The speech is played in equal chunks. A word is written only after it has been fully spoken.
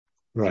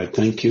Right.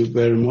 Thank you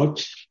very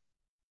much.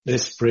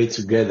 Let's pray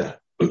together.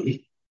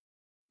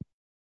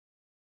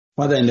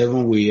 Father in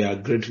heaven, we are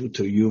grateful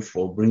to you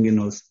for bringing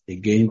us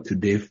again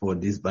today for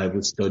this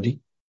Bible study.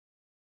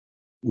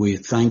 We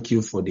thank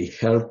you for the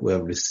help we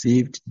have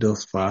received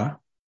thus far.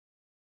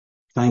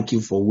 Thank you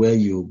for where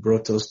you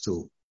brought us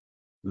to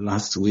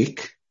last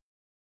week,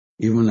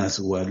 even as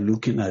we are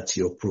looking at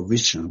your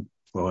provision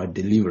for our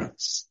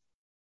deliverance.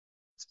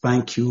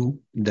 Thank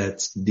you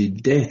that the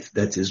death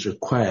that is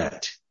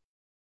required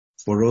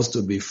for us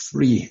to be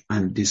free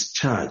and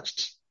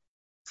discharged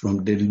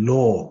from the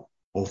law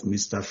of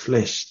Mr.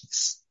 Flesh,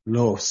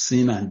 law of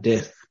sin and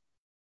death.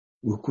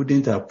 We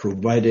couldn't have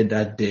provided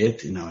that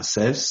death in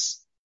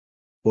ourselves,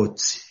 but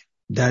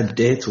that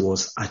death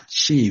was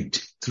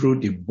achieved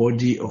through the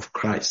body of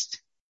Christ.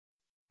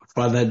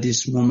 Father,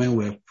 this moment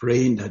we're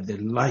praying that the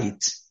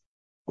light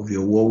of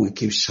your word will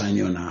keep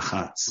shining on our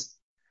hearts.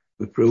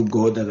 We pray,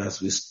 God, that as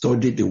we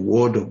study the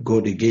word of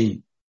God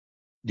again,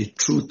 the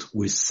truth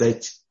will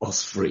set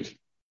us free.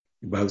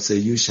 The Bible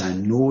says, you shall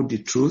know the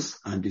truth,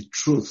 and the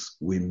truth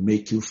will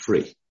make you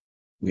free.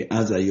 We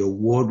ask that your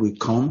word will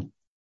come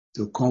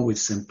with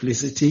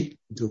simplicity,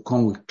 to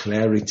come with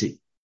clarity,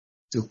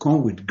 to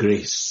come with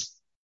grace.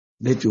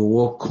 Let your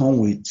word come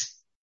with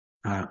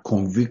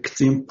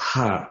convicting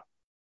power.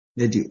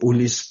 Let the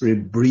Holy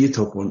Spirit breathe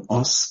upon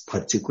us,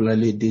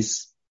 particularly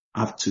this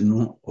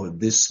afternoon or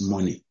this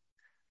morning.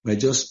 We're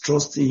just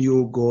trusting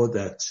you, God,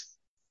 that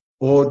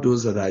all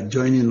those that are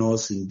joining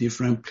us in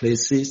different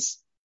places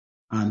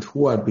and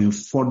who have been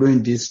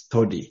following this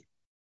study,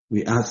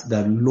 we ask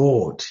that,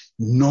 Lord,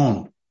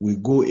 none will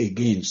go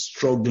again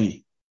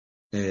struggling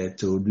to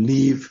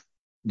live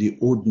the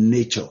old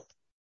nature,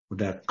 but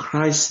that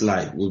Christ's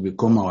life will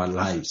become our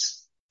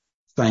lives.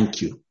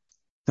 Thank you.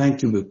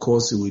 Thank you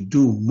because you will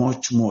do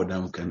much more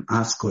than we can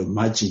ask or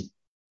imagine,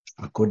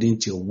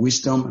 according to your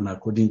wisdom and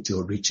according to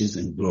your riches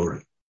and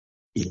glory.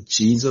 In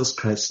Jesus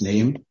Christ's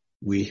name,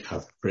 we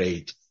have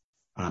prayed.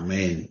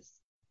 Amen.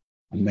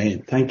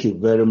 Amen. Thank you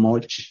very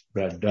much,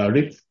 Brother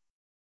Derek,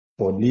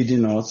 for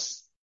leading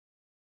us.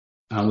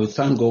 And we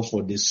thank God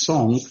for the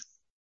song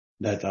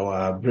that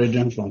our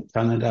brethren from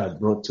Canada have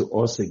brought to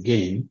us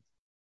again.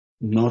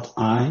 Not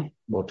I,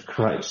 but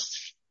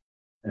Christ.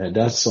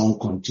 That song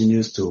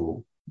continues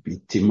to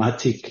be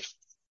thematic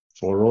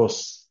for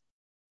us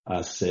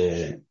as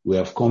we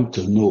have come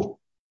to know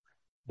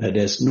that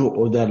there's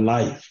no other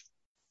life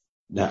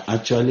that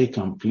actually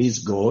can please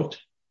God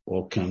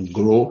or can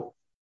grow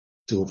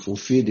to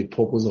fulfill the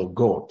purpose of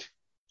God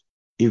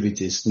if it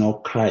is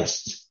not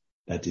Christ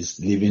that is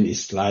living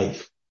his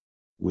life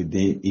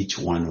within each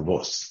one of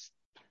us.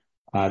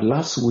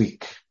 Last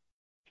week,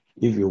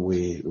 if you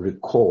will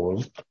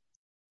recall,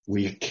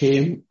 we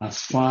came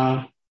as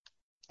far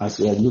as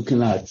we are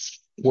looking at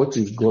what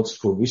is God's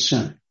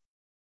provision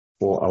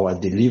for our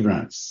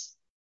deliverance.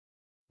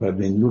 We have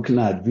been looking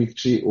at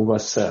victory over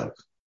self.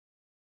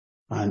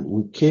 And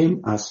we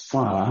came as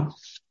far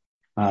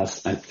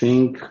as, I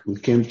think we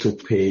came to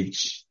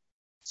page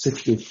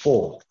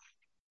 64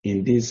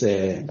 in this,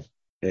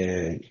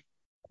 the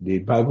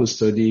Bible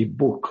study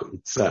book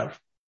itself.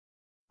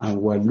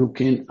 And we're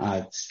looking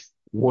at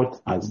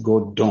what has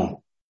God done.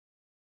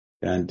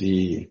 And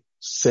he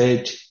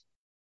said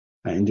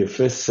in the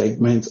first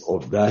segment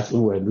of that,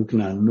 when we're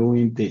looking at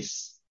knowing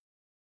this,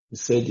 he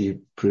said the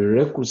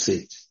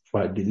prerequisite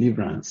for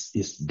deliverance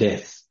is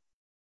death.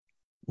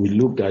 We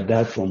looked at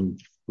that from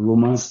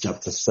Romans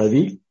chapter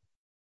 7,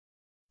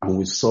 and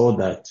we saw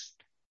that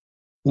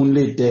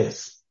only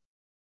death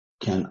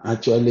can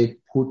actually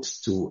put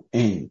to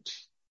end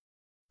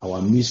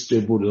our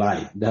miserable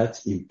life, that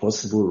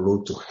impossible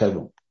road to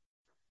heaven.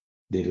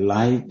 The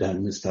life that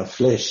Mr.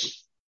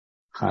 Flesh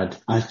had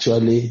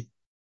actually,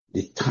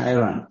 the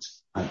tyrant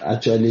had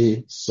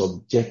actually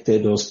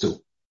subjected us to.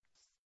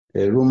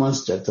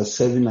 Romans chapter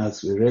 7,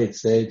 as we read,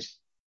 said,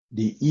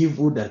 the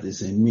evil that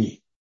is in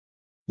me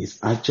is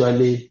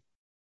actually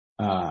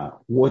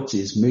what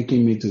is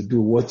making me to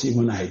do what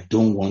even I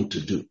don't want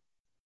to do.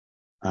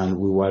 And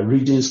we were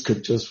reading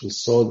scriptures, we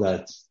saw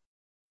that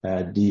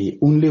the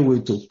only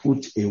way to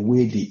put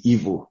away the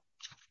evil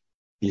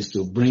is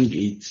to bring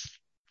it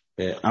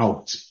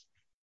out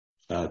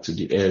to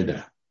the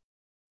elder.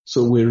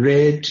 So we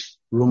read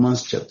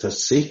Romans chapter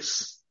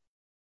 6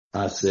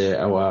 as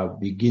our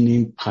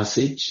beginning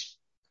passage,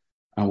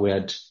 and we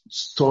had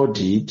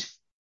studied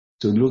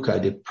to look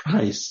at the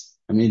price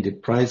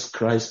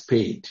Christ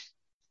paid,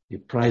 the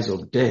price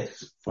of death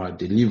for our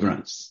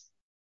deliverance.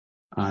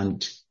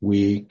 And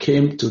we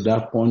came to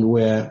that point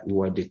where we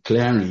were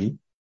declaring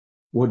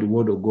what the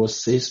word of God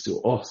says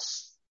to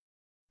us.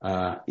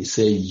 He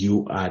said,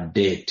 you are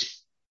dead.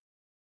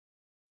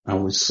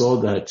 And we saw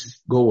that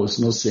God was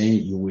not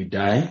saying you will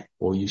die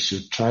or you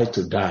should try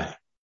to die.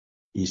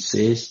 He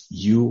says,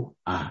 you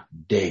are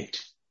dead.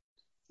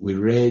 We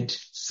read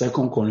 2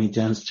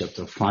 Corinthians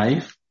chapter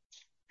 5.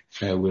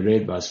 We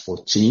read verse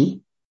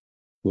 14.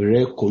 We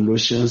read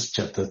Colossians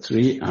chapter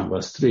 3 and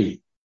verse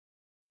 3.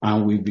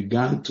 And we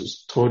began to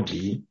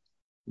study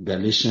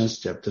Galatians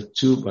chapter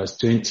 2 verse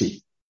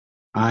 20.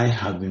 I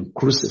have been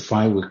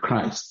crucified with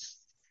Christ.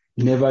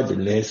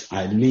 Nevertheless,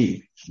 I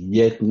live,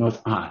 yet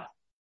not I,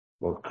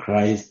 but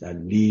Christ that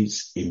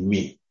lives in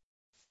me.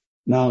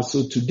 Now,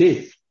 so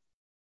today,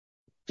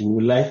 we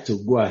would like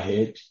to go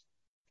ahead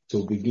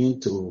to begin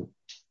to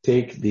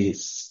take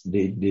this,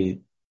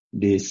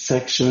 the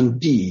section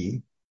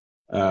D,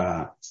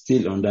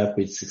 still on that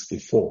page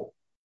 64.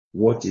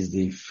 What is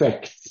the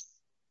effect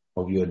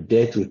of your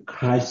death with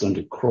Christ on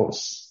the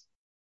cross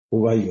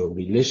over your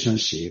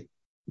relationship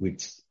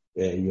with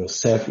your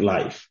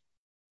self-life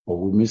or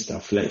with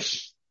Mr.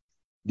 Flesh?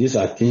 These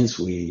are things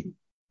we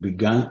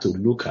began to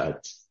look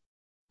at,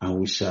 and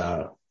we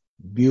shall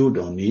build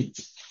on it,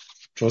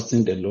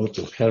 trusting the Lord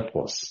to help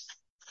us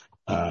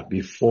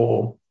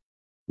before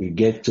we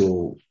get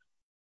to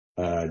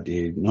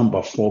the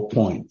number 4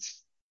 point,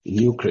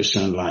 new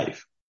Christian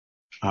life,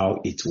 how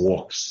it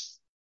works.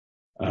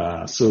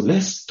 So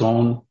let's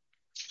turn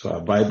to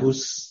our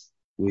Bibles.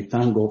 We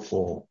thank God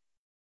for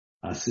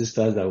our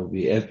sisters that will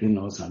be helping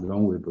us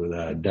along with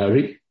Brother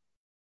Dari,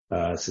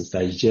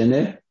 Sister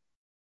Jenny.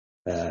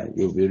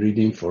 You'll be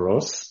reading for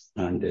us,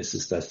 and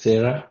Sister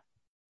Sarah.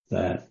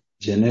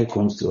 Jenny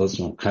comes to us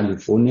from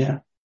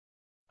California,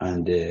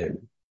 and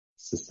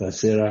Sister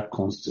Sarah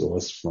comes to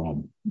us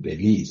from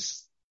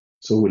Belize.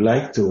 So we'd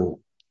like to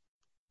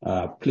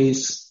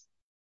please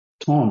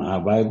turn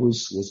our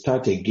Bibles. We'll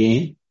start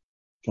again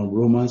from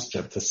Romans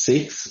chapter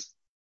 6,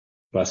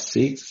 verse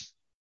 6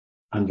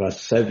 and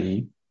verse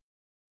 7,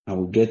 and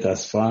we'll get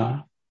as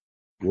far.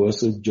 We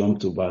also jump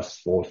to verse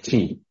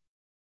 14.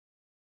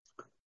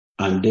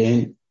 And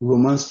then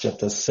Romans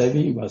chapter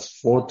 7, verse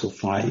 4 to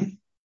 5,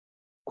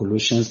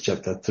 Colossians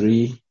chapter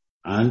 3,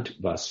 and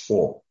verse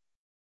 4.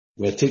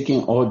 We're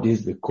taking all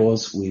this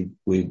because we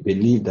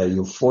believe that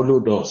you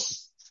followed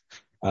us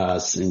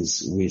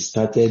since we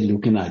started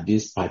looking at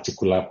this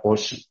particular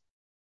portion.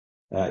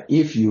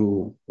 If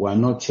you were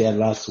not here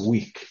last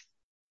week,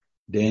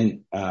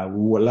 then we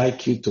would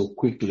like you to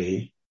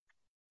quickly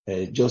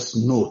just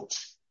note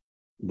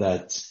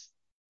that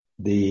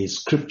the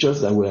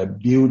scriptures that we are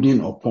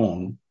building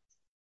upon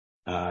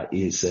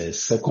is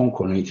 2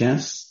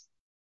 Corinthians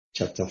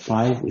chapter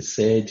 5. We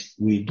said,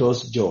 we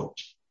thus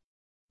judge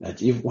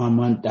that if one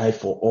man died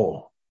for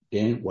all,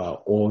 then we are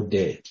all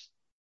dead.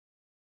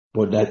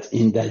 But that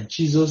in that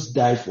Jesus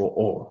died for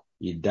all,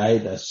 he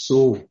died as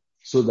so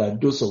that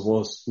those of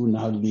us who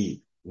now live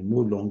will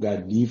no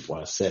longer live for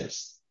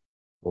ourselves,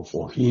 but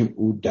for him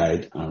who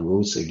died and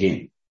rose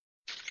again.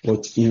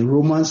 But in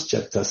Romans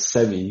chapter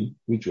 7,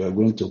 which we are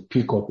going to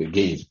pick up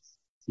again,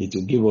 it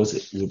will give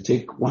us, we'll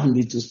take one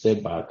little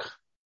step back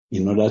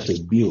in order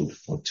to build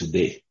for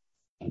today.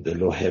 And the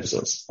Lord helps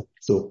us.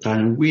 So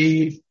can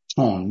we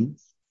turn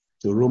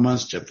to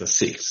Romans chapter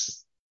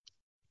 6?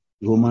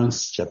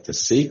 Romans chapter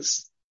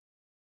 6.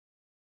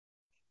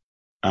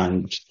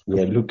 And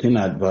we are looking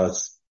at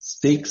verse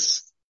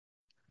 6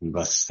 and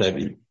verse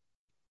 7.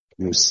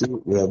 You see,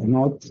 we have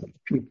not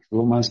picked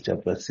Romans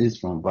chapter 6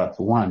 from verse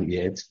 1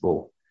 yet,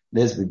 but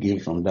let's begin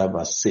from that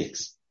verse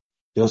 6,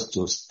 just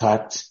to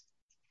start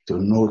to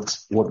note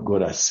what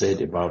God has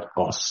said about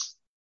us.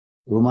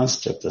 Romans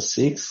chapter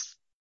 6.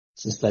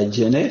 Sister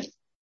Jenny,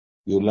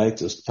 you'd like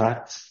to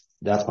start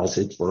that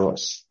passage for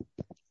us.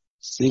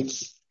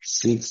 6,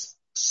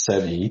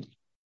 7,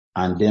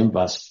 and then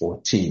verse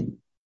 14.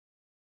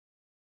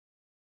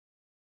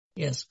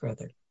 Yes,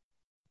 brother.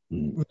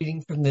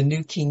 Reading from the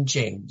New King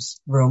James,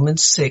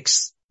 Romans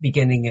 6,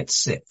 beginning at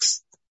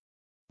 6.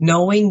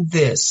 Knowing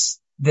this,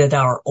 that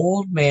our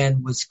old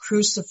man was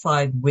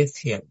crucified with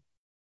him,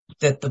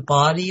 that the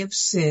body of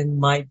sin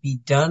might be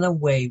done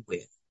away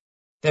with,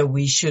 that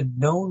we should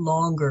no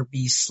longer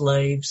be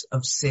slaves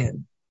of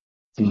sin.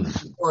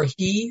 For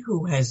he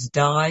who has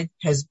died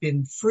has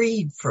been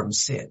freed from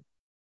sin.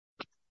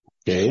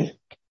 Okay.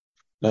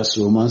 That's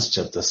Romans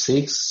chapter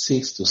 6,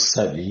 6 to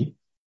 7,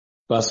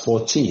 verse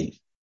 14.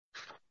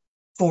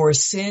 For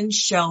sin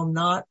shall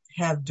not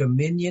have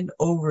dominion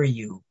over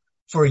you,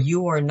 for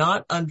you are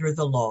not under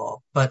the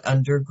law, but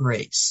under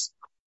grace.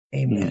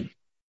 Amen.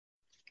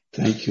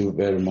 Thank you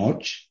very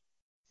much.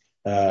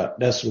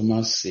 That's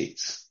Romans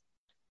 6,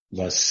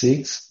 verse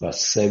 6,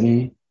 verse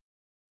 7,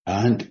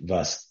 and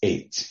verse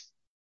 8.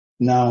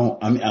 Now,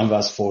 and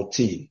verse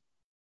 14.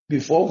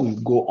 Before we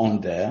go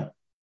on there,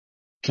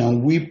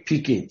 can we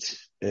pick it?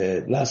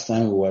 Last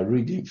time we were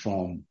reading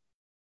from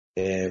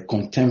a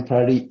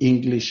contemporary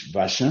English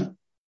version.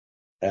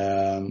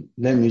 Let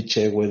me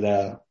check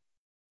whether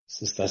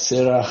Sister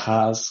Sarah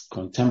has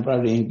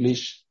contemporary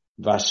English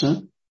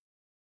version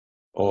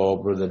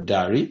or Brother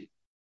Dari.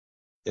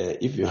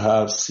 If you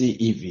have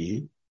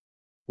CEV,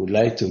 we'd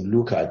like to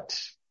look at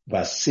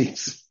verse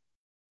 6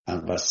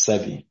 and verse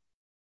 7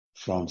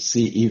 from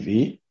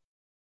CEV.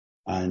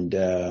 And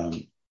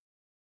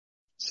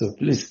so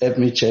please help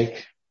me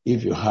check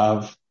if you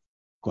have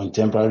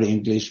contemporary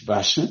English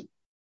version.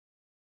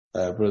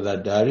 Brother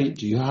Dari,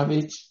 do you have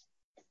it?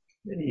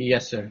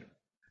 Yes, sir.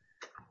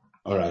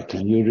 All right,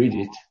 can you read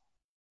it?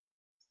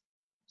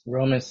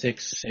 Romans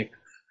 6, 6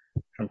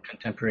 from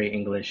Contemporary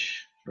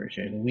English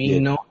Version. We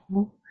know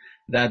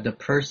that the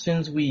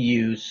persons we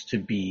used to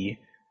be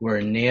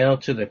were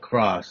nailed to the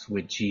cross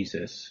with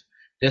Jesus.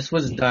 This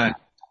was done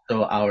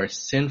so our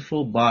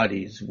sinful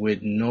bodies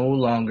would no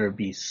longer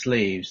be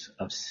slaves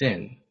of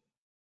sin.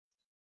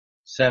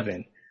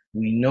 7.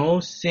 We know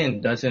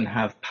sin doesn't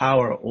have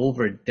power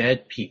over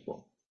dead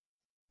people.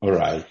 All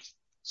right.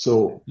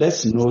 So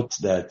let's note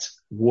that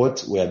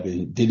what we have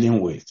been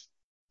dealing with,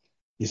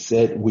 he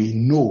said, we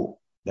know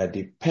that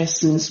the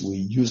persons we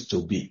used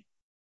to be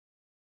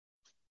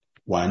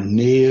were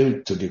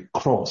nailed to the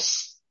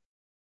cross,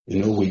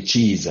 with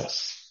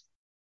Jesus.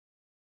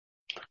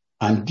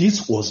 And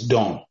this was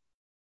done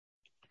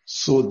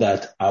so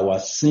that our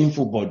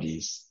sinful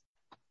bodies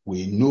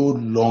will no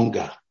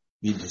longer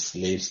be the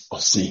slaves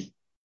of sin.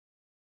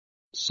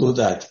 So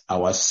that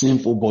our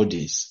sinful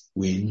bodies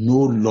will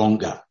no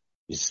longer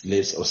be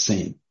slaves of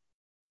sin.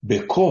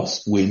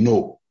 Because we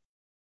know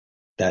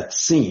that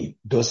sin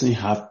doesn't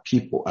have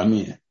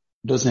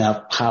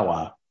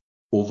power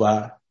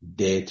over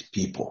dead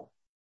people.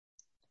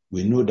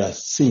 We know that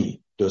sin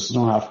does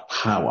not have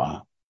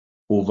power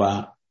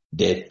over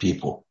dead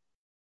people.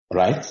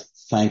 Right?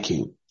 Thank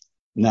you.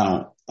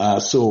 Now,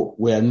 so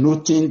we are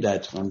noting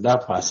that from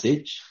that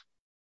passage,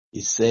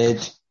 it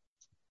said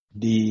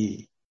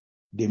the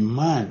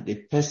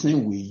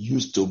person we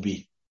used to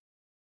be,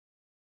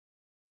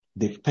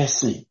 the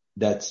person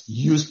that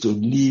used to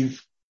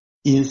live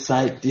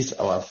inside this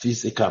our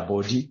physical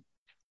body,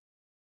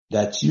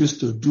 that used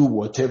to do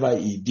whatever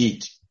he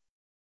did,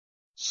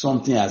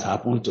 something has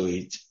happened to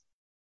it.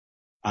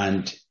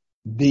 And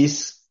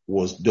this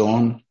was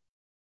done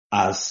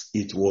as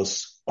it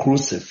was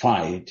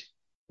crucified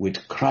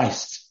with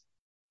Christ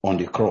on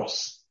the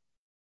cross,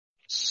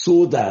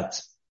 so that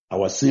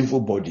our sinful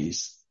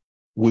bodies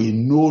will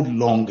no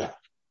longer,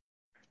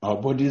 our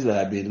bodies that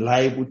have been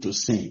liable to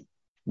sin,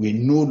 will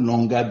no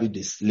longer be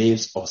the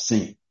slaves of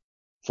sin.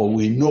 For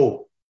we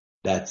know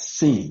that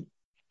sin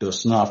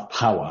does not have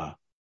power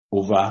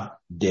over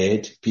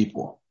dead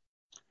people.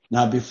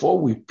 Now, before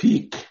we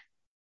pick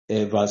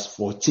verse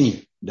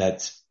 14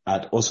 that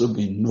had also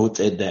been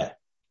noted there,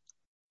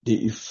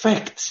 the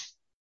effect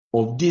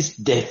of this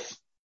death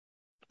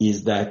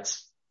is that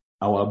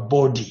our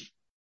body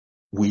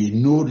will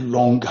no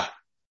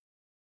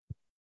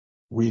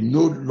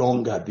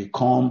longer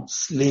become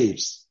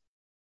slaves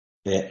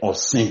of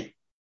sin,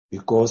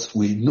 because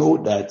we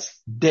know that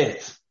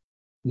death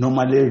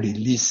normally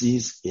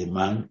releases a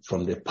man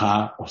from the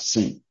power of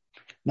sin.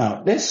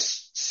 Now,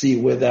 let's see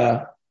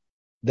whether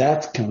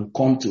that can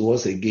come to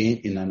us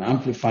again in an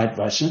amplified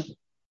version.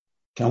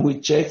 Can we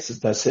check?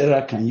 Sister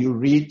Sarah, can you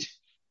read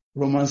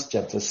Romans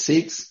chapter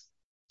 6,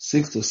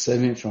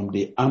 6-7 from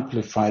the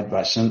amplified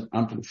version,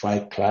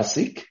 amplified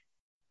classic,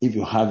 if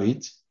you have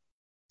it,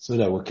 so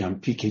that we can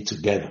pick it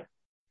together.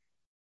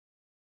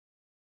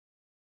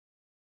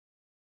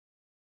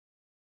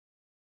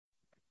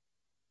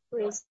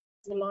 Praise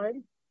the Lord.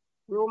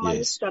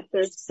 Romans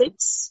chapter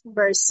 6,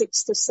 verse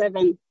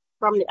 6-7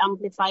 from the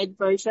Amplified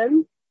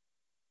Version.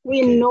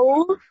 We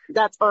know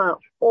that our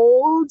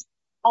old,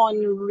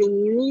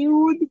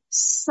 unrenewed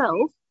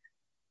self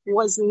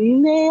was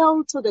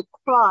nailed to the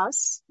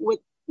cross with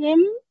him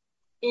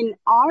in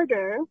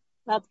order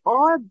that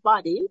our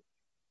body,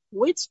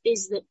 which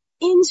is the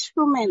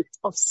instrument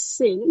of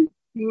sin,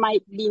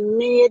 might be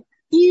made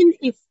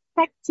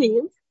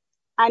ineffective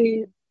and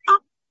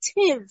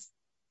inactive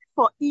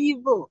for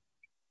evil,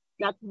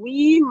 that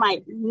we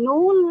might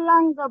no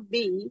longer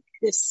be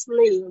the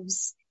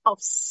slaves of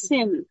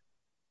sin.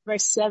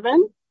 Verse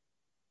 7.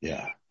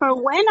 Yeah.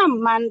 For when a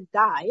man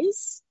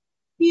dies,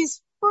 he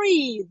is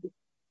freed,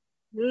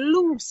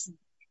 loosed,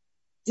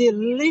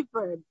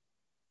 delivered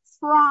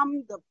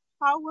from the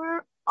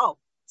power of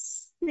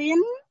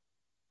sin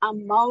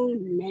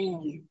among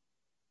men.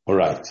 All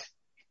right.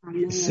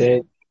 Amen. He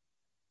said,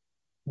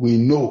 we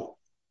know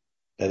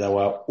that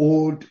our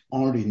old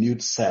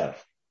unrenewed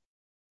self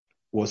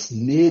was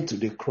nailed to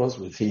the cross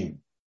with him.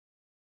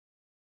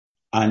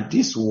 And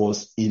this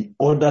was in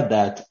order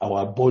that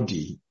our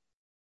body,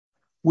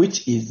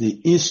 which is the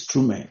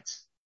instrument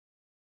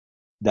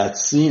that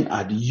sin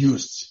had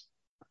used,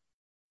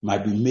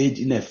 might be made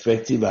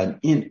ineffective and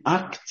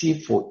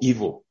inactive for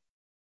evil,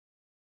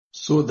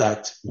 so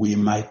that we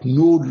might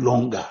no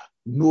longer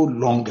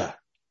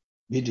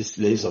be the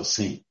slaves of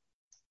sin.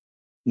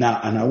 Now,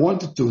 and I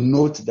wanted to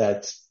note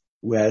that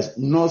we're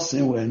not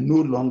saying we're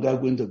no longer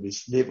going to be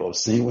slave of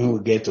sin when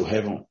we get to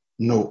heaven.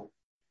 No.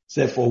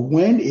 So for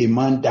when a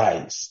man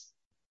dies,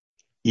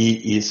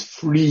 he is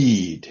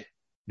freed,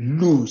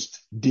 loosed,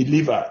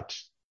 delivered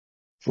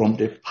from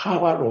the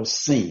power of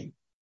sin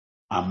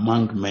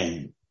among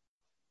men.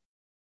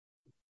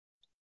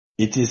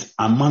 It is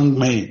among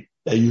men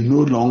that you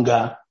no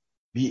longer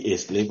be a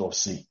slave of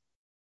sin.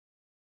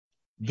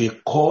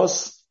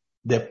 Because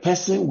the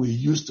person we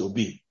used to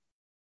be,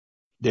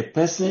 the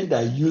person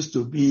that used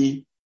to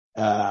be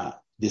the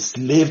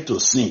slave to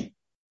sin,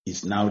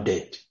 is now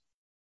dead.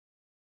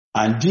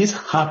 And this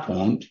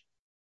happened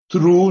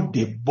through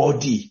the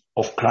body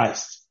of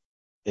Christ.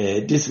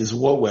 This is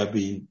what we've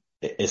been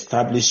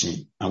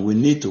establishing, and we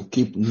need to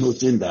keep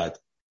noting that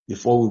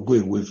before we go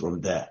away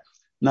from there.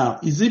 Now,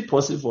 is it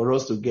possible for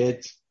us to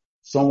get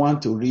someone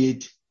to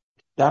read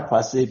that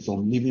passage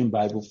from Living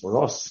Bible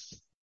for us?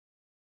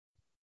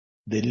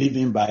 The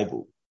Living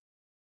Bible.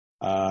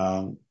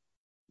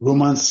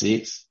 Romans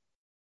 6,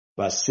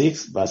 verse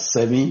 6, verse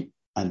 7,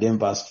 and then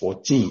verse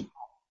 14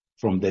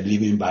 from the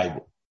Living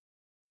Bible.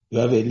 You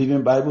have a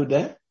Living Bible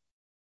there?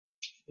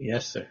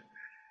 Yes, sir.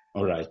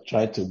 All right,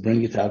 try to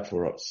bring it out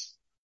for us.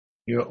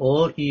 Your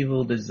old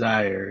evil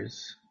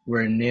desires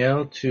were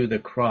nailed to the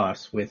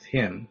cross with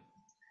him.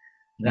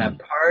 That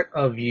part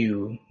of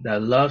you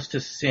that loves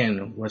to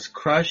sin was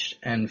crushed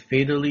and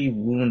fatally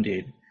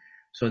wounded,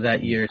 so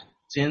that your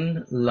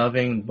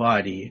sin-loving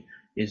body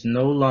is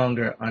no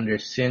longer under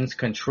sin's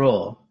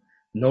control,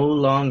 no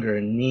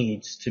longer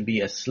needs to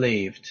be a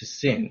slave to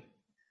sin.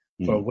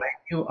 For when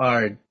you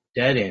are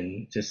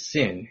deadened to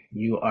sin,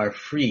 you are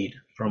freed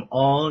from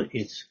all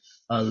its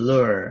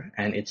allure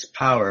and its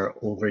power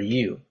over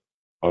you.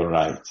 All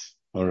right.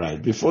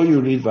 Before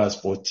you read verse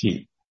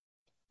 14,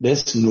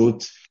 let's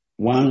note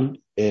one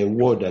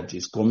word that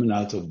is coming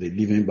out of the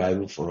Living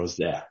Bible for us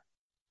there.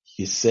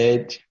 He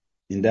said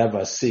in that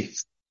verse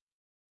 6,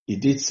 he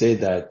did say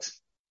that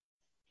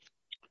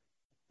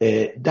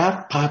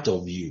that part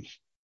of you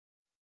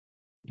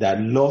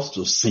that loves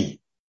to sin,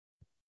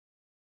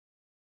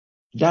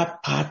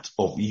 that part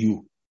of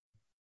you,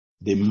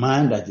 the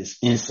man that is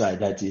inside,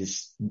 that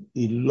is,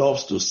 he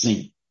loves to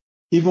sin.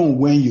 Even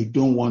when you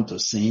don't want to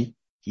sin,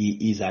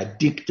 he is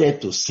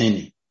addicted to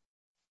sinning,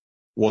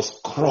 was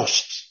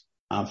crushed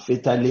and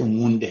fatally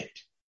wounded.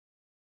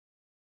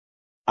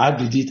 How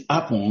did it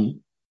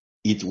happen?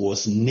 It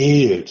was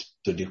nailed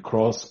to the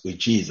cross with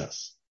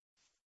Jesus,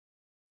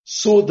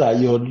 so that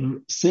your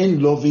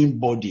sin-loving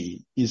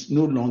body is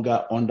no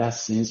longer under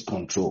sin's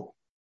control,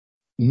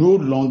 no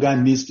longer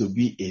needs to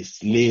be a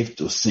slave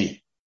to sin.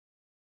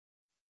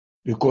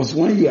 Because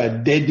when you are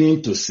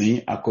deadened to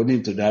sin,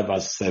 according to that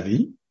verse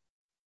 7,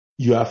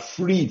 you are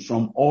freed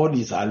from all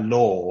his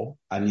allure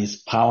and his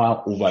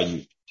power over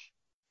you.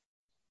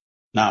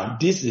 Now,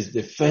 this is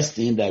the first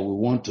thing that we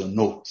want to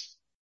note,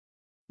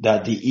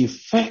 that the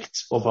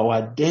effect of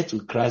our death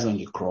with Christ on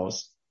the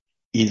cross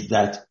is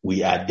that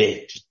we are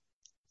dead.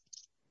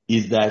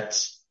 Is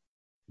that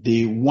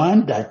the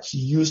one that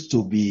used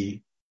to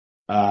be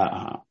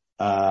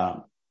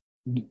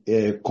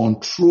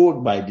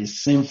controlled by the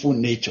sinful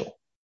nature,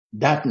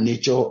 that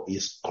nature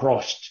is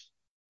crushed,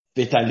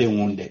 fatally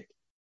wounded.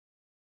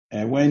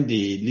 And when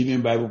the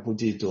Living Bible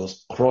put it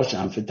was crushed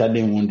and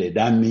fatally wounded,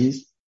 that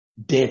means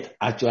death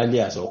actually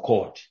has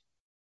occurred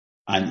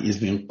and is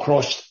being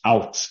crushed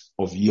out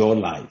of your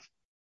life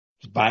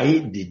by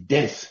the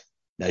death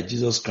that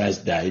Jesus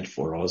Christ died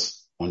for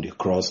us on the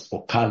cross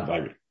of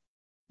Calvary.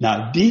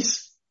 Now,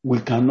 this, we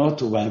cannot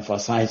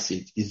overemphasize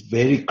it. It's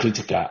very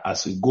critical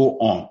as we go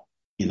on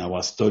in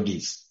our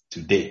studies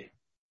today.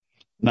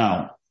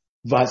 Now,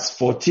 verse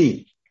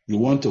 14, you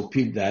want to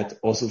pick that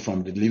also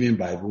from the Living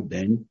Bible,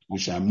 then we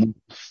shall move.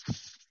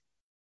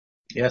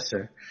 Yes,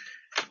 sir.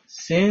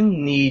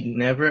 Sin need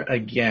never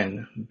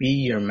again be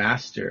your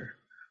master.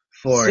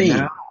 For sin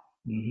now,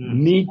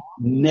 need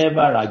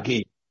never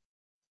again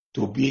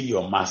to be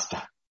your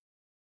master.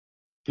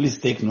 Please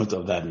take note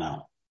of that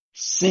now.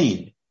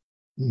 Sin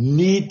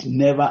need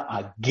never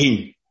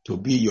again to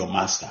be your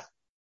master.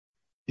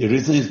 The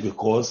reason is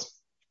because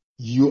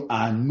you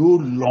are no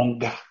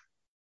longer.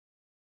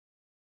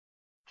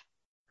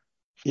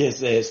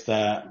 Yes,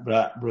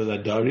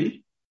 Brother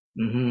Dory.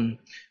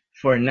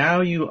 For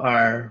now you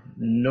are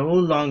no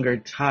longer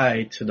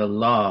tied to the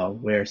law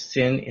where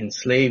sin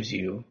enslaves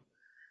you,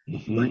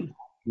 but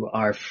you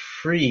are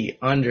free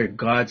under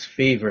God's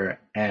favor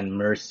and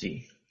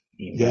mercy.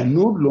 Amen. You are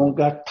no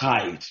longer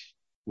tied.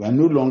 We are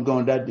no longer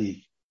under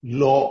the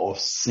law of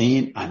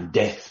sin and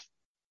death.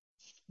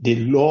 The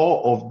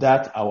law of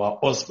that our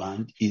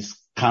husband is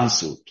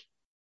cancelled.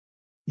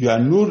 You are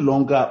no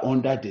longer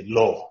under the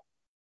law,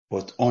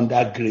 but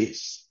under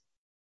grace,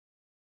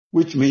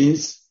 which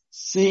means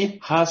sin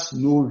has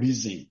no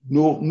reason,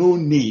 no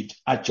need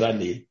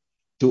actually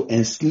to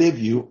enslave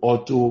you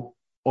or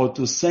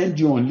to send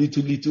you on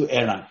little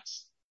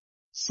errands.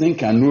 Sin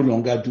can no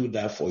longer do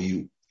that for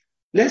you.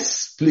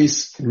 Let's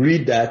please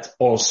read that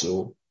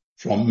also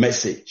from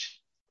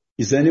Message.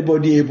 Is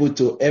anybody able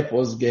to help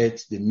us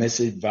get the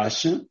Message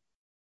version?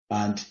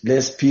 And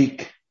let's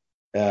pick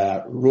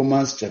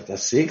Romans chapter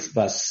 6,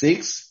 verse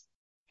 6,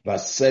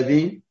 verse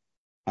 7,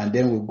 and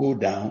then we'll go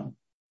down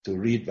to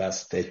read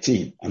verse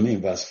 14.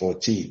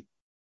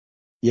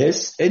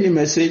 Yes, any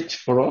message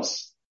for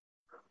us?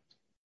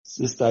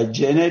 Sister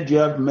Janet, do you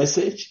have a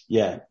message?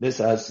 Yeah, let's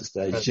ask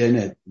Sister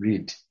Janet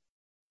read.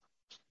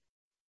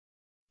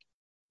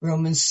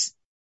 Romans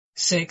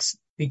 6,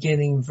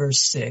 beginning verse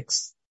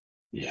 6.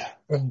 Yeah.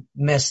 From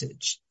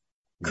Message.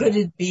 Could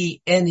it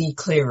be any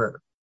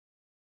clearer?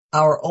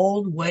 Our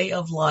old way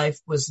of life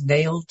was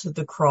nailed to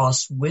the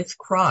cross with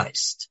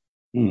Christ,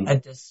 a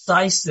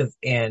decisive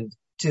end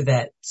to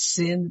that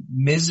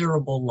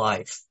sin-miserable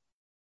life.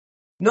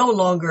 no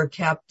longer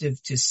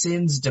captive to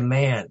sin's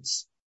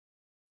demands.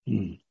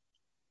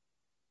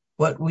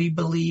 What we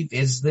believe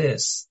is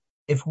this: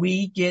 if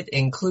we get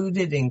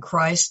included in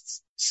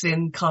Christ's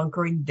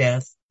sin-conquering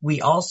death, we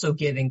also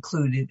get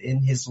included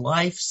in his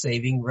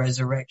life-saving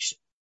resurrection.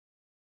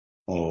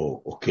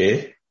 Oh,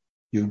 okay.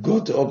 You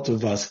got up to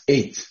verse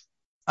 8.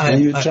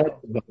 And you try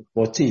verse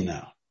 14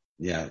 now.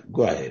 Yeah,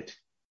 go ahead.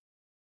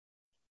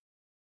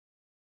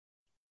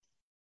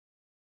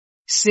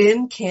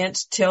 Sin can't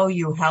tell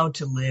you how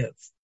to live.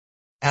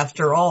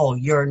 After all,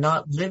 you're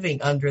not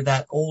living under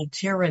that old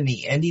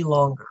tyranny any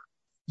longer.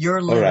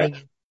 You're living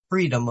in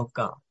freedom of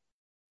God.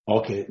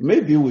 Okay,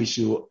 maybe we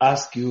should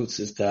ask you,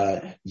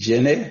 Sister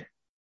Jenny,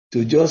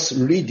 to just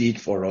read it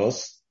for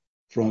us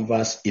from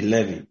verse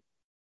 11.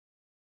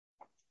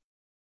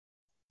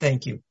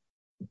 Thank you.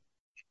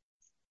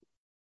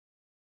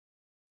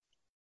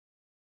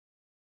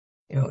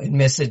 In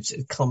Message,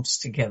 it comes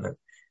together.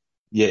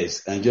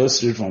 Yes, and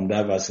just read from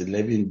that verse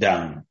 11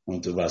 down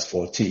onto verse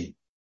 14.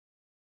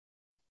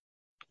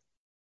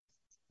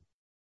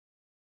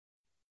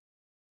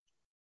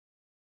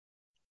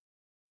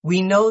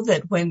 We know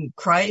that when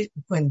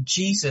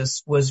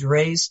Jesus was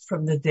raised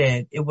from the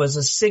dead, it was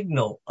a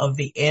signal of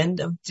the end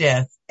of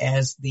death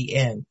as the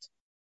end.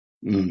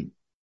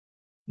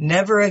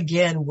 Never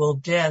again will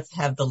death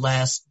have the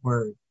last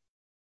word.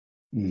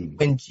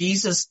 When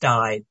Jesus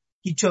died,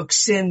 he took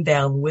sin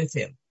down with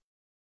him.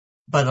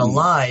 But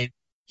alive,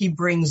 he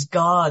brings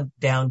God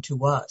down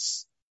to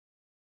us.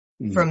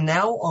 From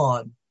now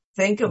on,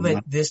 think of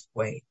it this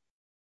way.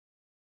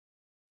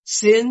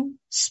 Sin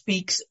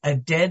speaks a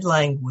dead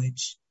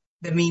language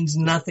that means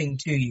nothing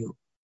to you.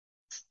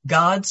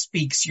 God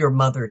speaks your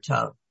mother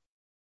tongue,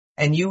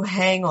 and you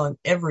hang on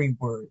every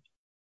word.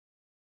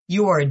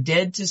 You are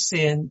dead to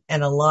sin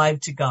and alive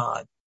to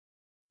God.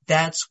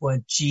 That's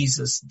what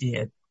Jesus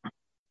did.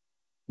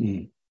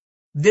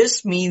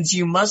 This means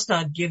you must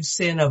not give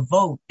sin a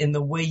vote in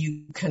the way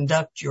you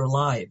conduct your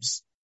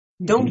lives.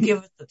 Don't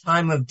give it the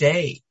time of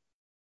day.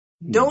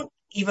 Don't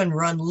even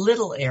run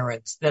little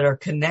errands that are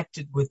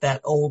connected with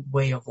that old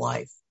way of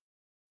life.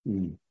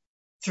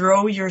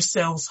 Throw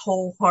yourselves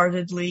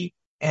wholeheartedly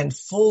and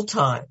full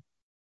time.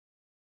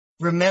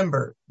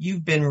 Remember,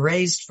 you've been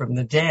raised from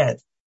the dead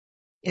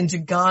into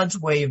God's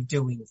way of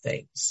doing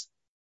things.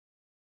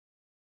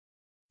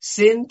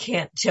 Sin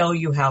can't tell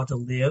you how to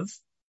live.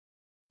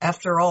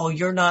 After all,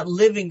 you're not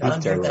living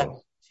under that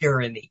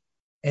tyranny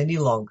any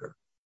longer.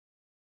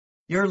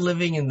 You're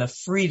living in the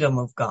freedom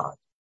of God.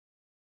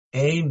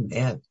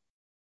 Amen.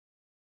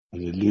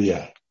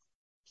 Hallelujah.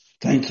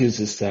 Thank you,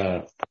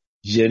 Sister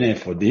Jenny,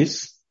 for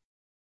this.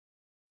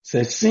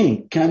 So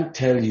sin can't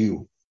tell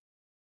you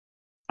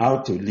how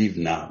to live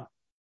now.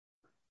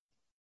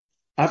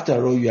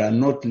 After all, you are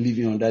not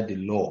living under the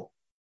law,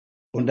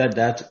 under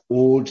that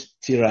old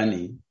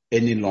tyranny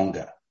any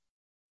longer.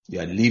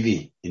 You are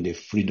living in the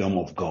freedom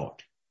of God.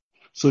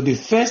 So the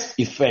first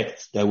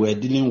effect that we're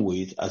dealing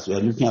with as we're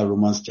looking at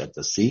Romans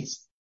chapter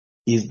 6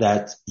 is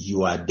that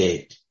you are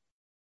dead.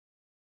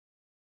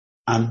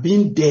 And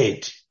being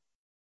dead,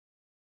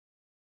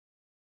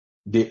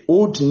 the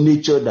old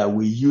nature that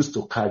we used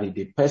to carry,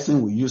 the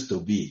person we used to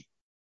be,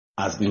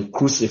 has been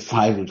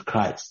crucified with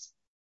Christ.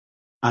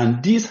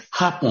 And this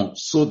happened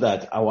so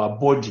that our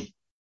body,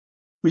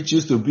 which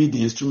used to be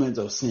the instrument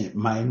of sin,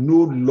 might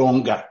no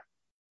longer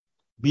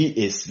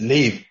be a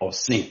slave of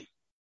sin.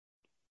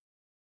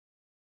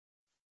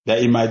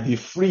 That it might be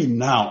free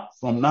now,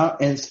 from now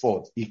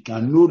henceforth. It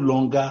can no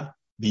longer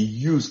be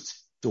used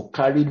to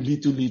carry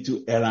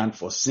little errand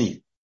for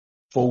sin.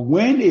 For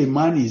when a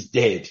man is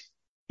dead,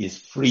 is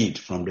freed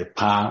from the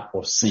power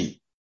of sin.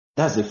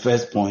 That's the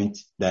first point,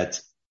 that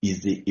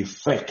is the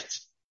effect.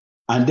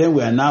 And then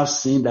we are now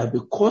seeing that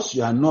because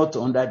you are not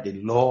under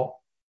the law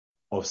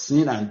of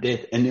sin and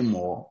death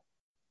anymore,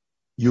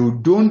 you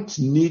don't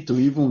need to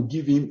even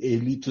give him a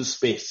little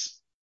space.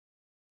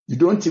 You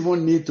don't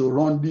even need to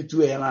run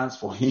little errands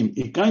for him.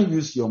 He can't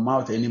use your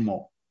mouth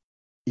anymore.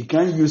 He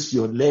can't use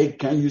your leg,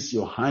 can't use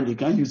your hand. He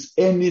can't use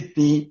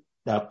anything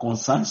that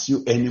concerns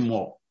you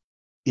anymore.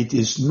 It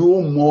is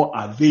no more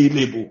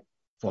available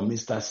for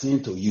Mr.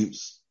 Sin to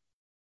use.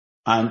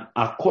 And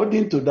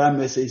according to that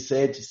message,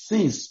 said,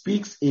 sin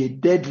speaks a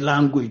dead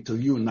language to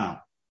you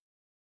now.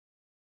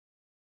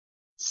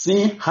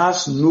 Sin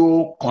has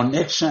no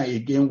connection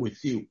again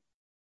with you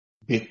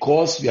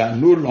because you are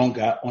no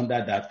longer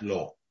under that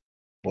law.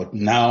 But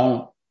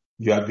now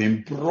you have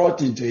been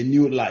brought into a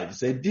new life.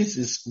 Said, this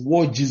is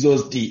what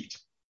Jesus did.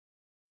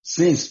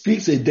 Sin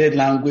speaks a dead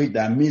language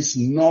that means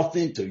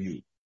nothing to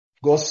you.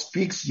 God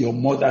speaks your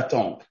mother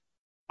tongue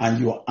and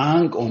you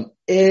hang on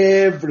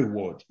every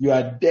word. You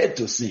are dead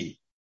to sin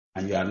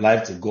and you are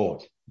alive to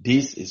God.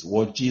 This is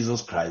what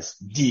Jesus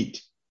Christ did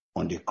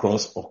on the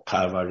cross of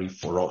Calvary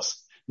for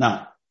us.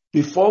 Now,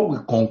 before we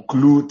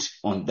conclude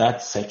on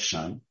that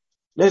section,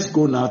 let's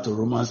go now to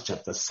Romans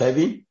chapter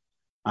 7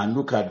 and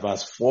look at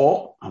verse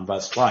 4 and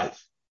verse 5.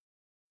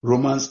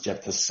 Romans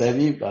chapter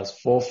 7, verse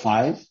 4,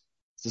 5.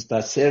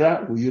 Sister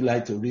Sarah, would you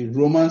like to read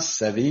Romans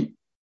 7,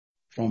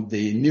 from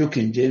the New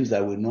King James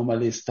that we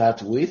normally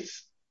start with.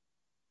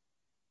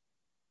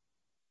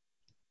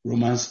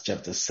 Romans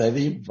chapter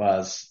 7,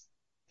 verse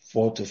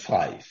 4 to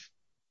 5.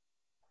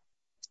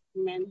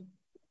 Amen.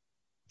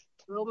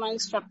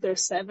 Romans chapter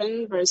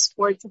 7, verse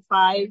 4 to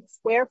 5.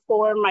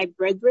 Wherefore, my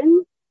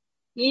brethren,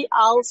 ye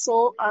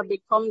also are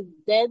become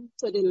dead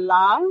to the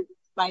law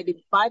by the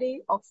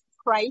body of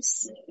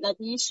Christ, that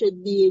ye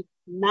should be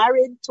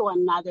married to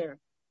another,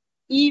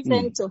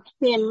 even to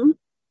him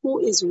who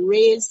is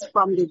raised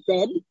from the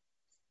dead,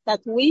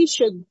 that we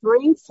should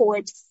bring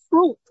forth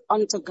fruit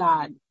unto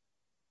God.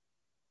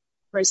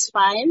 Verse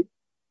 5,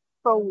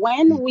 for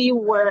when we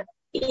were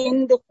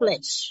in the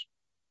flesh,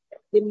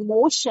 the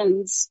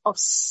motions of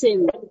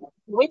sin,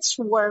 which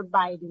were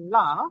by the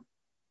law,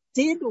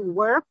 did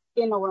work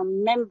in our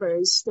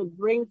members to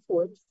bring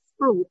forth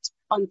fruit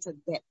unto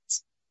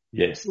death.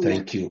 Yes,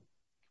 thank you.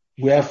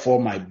 Wherefore,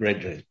 my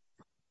brethren,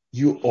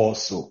 you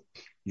also,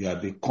 you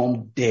have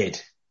become dead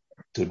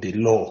to the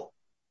law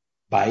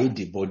by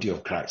the body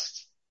of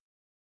Christ.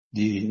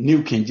 The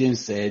New King James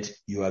said,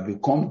 you have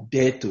become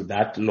dead to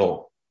that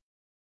law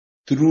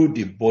through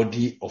the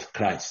body of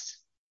Christ.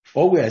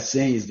 All we are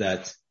saying is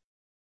that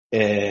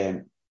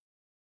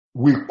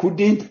we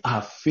couldn't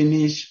have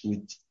finished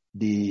with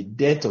the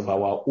death of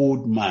our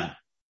old man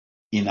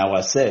in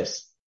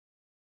ourselves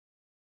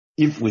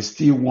if we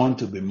still want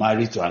to be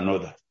married to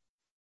another.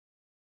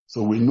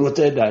 So we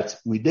noted that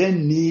we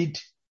then need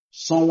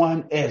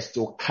someone else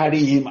to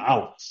carry him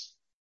out,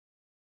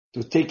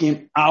 to take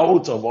him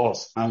out of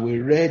us. And we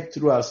read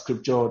through our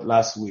scripture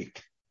last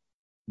week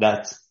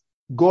that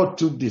God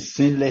took the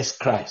sinless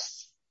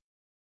Christ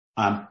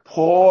and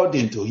poured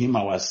into him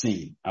our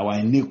sin, our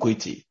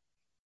iniquity.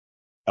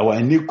 Our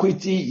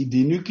iniquity,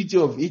 the iniquity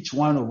of each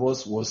one of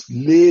us was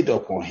laid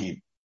upon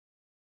him.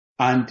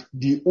 And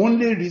the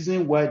only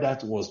reason why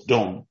that was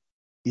done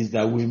is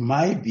that we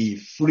might be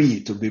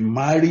free to be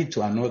married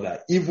to another,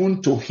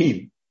 even to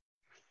him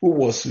who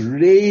was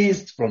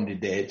raised from the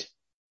dead,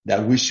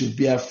 that we should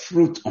bear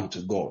fruit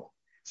unto God.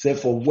 So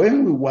for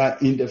when we were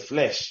in the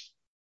flesh,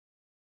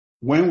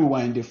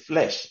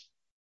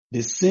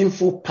 the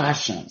sinful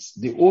passions,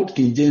 the old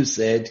King James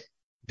said,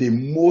 the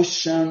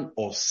motion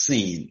of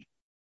sin,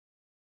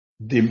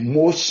 the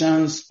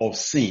motions of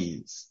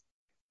sins,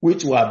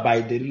 which were by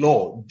the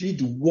law,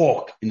 did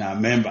work in our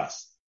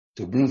members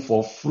to bring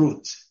forth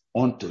fruit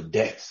unto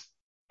death.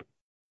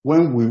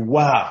 When we were,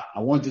 I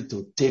want you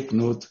to take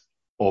note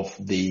of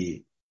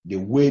the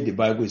way the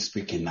Bible is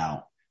speaking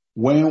now.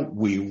 When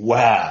we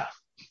were.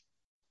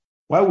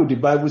 Why would the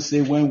Bible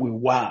say when we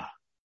were?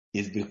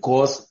 It's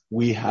because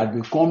we had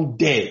become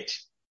dead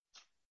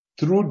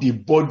through the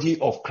body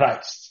of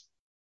Christ.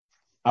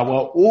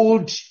 Our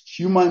old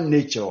human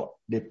nature,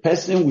 the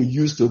person we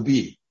used to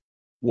be,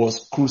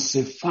 was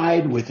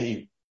crucified with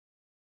him.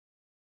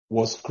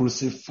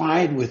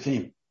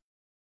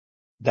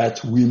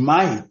 That we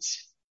might,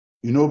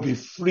 be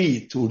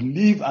free to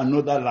live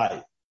another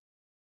life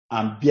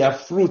and bear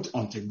fruit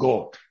unto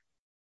God,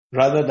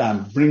 rather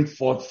than bring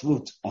forth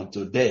fruit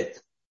unto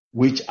death,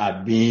 which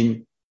had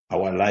been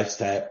our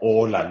lifestyle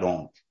all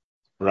along.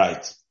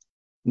 Right.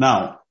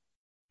 Now,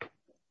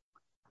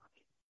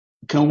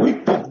 can we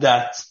pick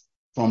that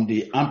from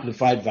the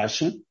Amplified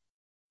Version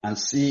and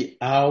see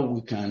how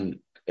we can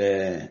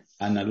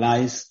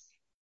analyze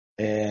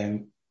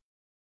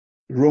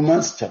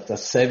Romans chapter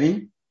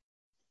 7,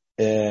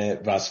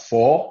 verse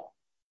 4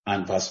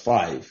 and verse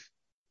 5.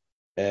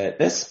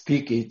 Let's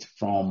pick it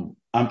from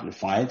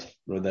Amplified.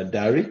 Brother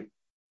Dari,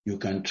 you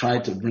can try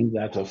to bring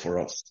that up for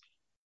us.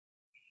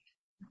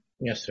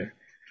 Yes, sir.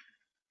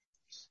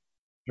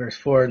 Verse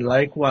 4,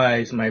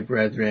 likewise, my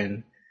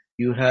brethren,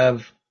 you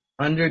have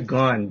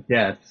undergone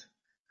death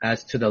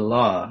as to the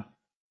law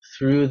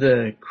through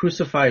the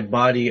crucified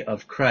body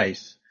of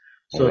Christ,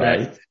 so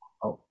that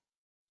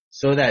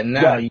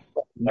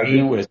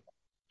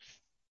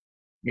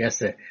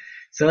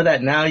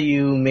now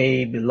you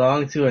may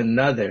belong to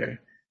another,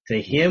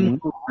 to him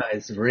who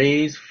is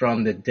raised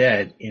from the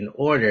dead, in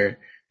order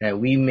that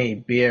we may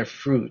bear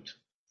fruit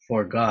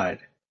for God.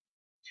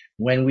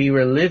 When we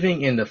were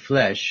living in the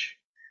flesh,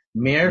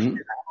 mere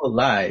physical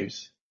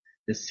lives,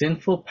 the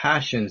sinful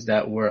passions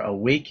that were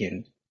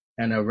awakened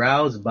and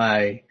aroused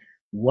by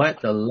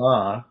what the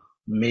law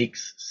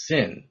makes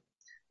sin,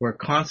 were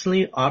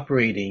constantly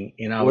operating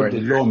in our... What the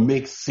law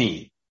makes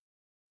sin.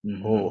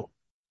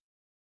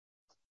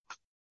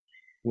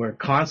 We're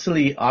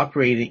constantly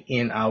operating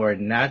in our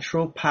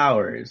natural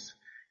powers,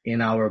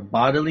 in our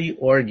bodily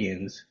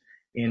organs,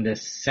 in the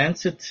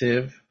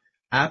sensitive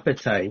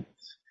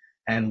appetites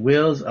and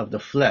wills of the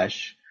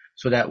flesh,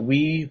 so that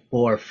we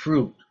bore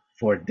fruit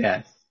for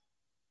death.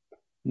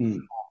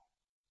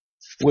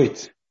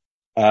 Wait,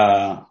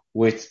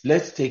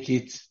 let's take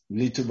it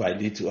little by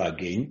little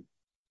again.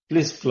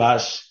 Please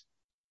flash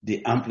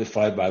the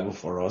Amplified Bible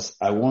for us.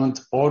 I want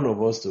all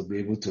of us to be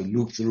able to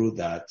look through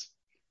that.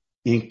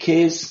 In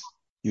case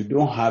you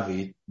don't have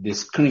it, the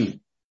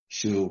screen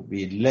should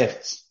be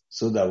left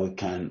so that we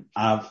can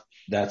have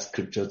that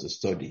scripture to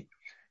study. It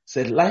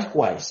said,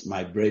 likewise,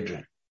 my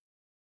brethren,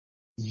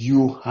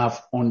 you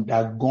have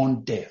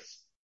undergone death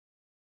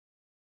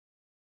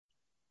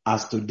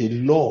as to the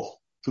law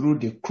through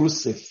the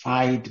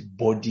crucified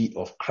body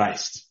of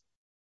Christ.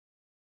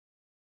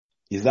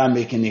 Is that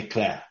making it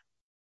clear?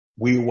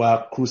 We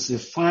were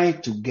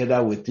crucified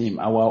together with him.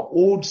 Our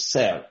old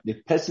self, the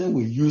person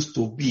we used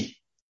to be,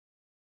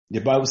 the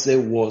Bible says,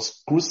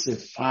 was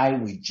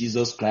crucified with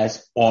Jesus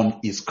Christ on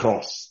his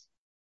cross.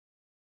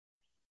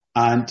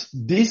 And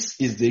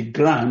this is the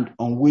ground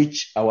on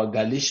which our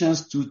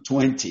Galatians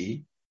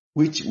 2:20,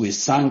 which we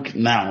sang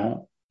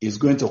now, is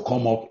going to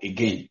come up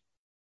again.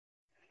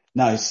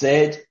 Now it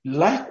said,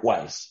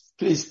 likewise,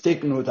 please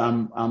take note,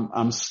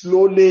 I'm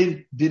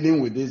slowly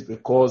dealing with this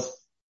because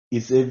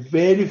it's a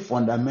very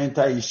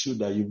fundamental issue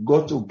that you've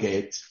got to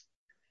get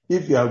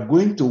if you are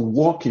going to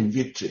walk in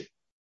victory.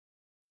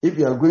 If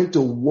you are going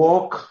to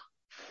walk,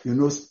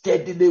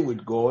 steadily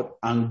with God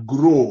and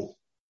grow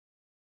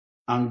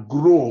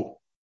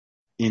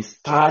in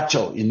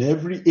stature in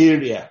every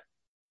area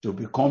to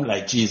become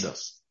like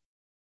Jesus.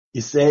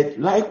 He said,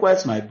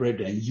 likewise, my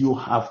brethren, you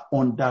have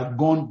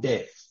undergone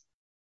death.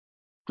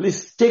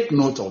 Please take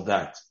note of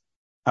that.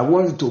 I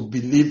want you to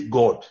believe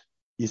God.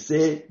 He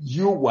said,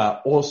 you were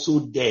also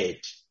dead.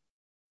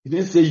 He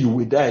didn't say you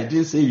will die. He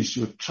didn't say you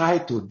should try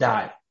to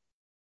die.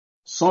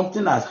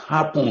 Something has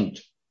happened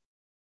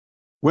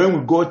when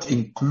we got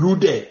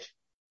included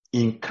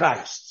in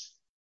Christ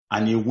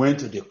and he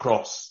went to the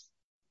cross.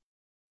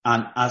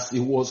 And as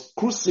he was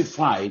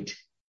crucified,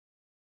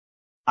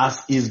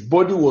 as his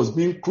body was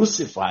being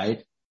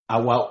crucified,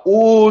 our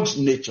old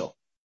nature,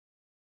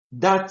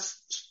 that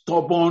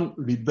stubborn,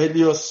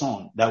 rebellious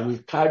son that we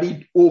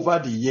carried over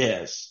the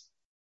years,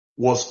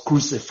 was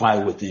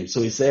crucified with him.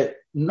 So he said,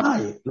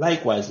 now,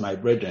 likewise, my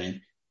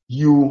brethren,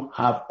 you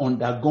have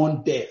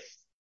undergone death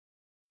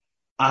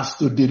as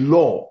to the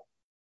law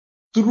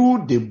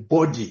through the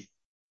body,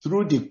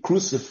 through the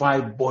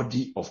crucified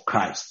body of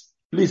Christ.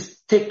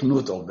 Please take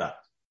note of that.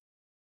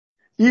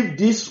 If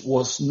this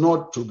was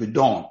not to be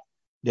done,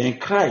 then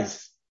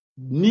Christ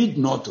need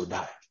not to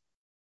die.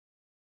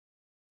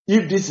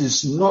 If this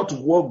is not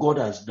what God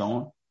has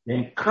done,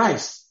 then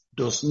Christ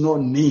does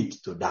not need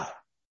to die.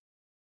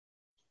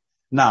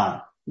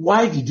 Now,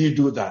 why did he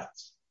do that?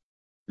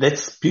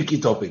 Let's pick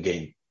it up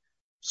again.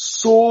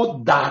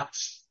 So that,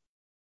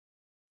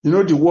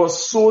 the word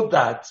so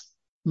that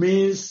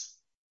means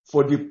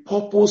for the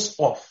purpose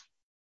of.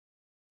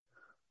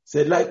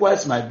 Said,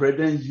 likewise, my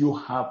brethren, you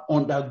have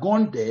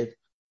undergone death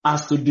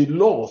as to the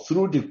law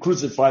through the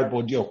crucified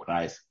body of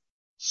Christ,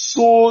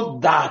 so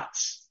that,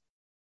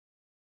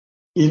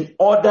 in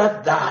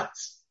order that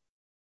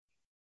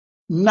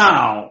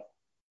now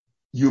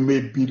you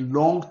may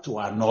belong to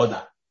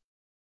another.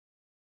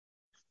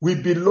 We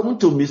belong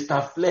to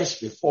Mr. Flesh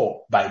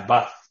before by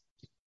birth.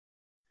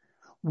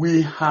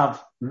 We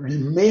have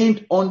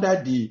remained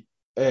under the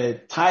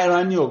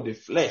tyranny of the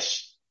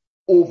flesh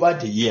over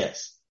the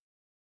years.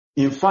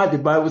 In fact, the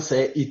Bible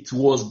says it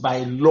was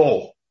by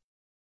law.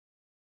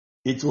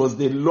 It was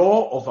the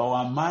law of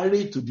our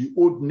marriage to the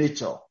old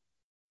nature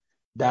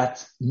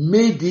that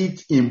made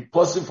it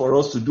impossible for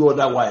us to do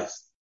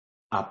otherwise,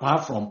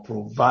 apart from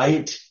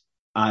provide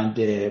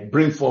and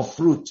bring forth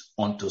fruit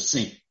unto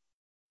sin.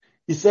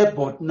 He said,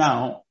 but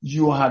now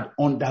you had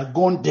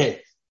undergone death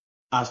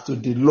as to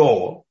the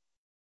law,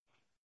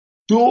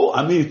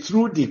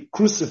 through the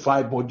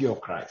crucified body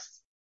of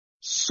Christ,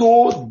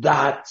 so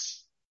that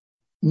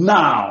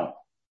now,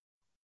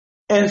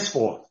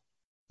 henceforth,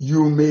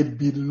 you may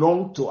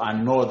belong to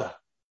another,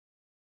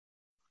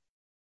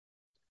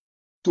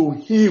 to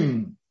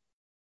him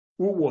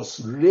who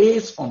was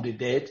raised from the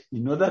dead,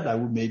 in order that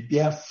we may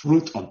bear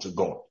fruit unto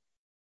God.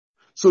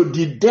 So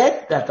the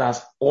death that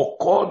has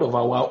occurred of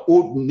our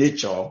old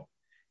nature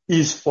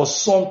is for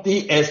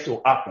something else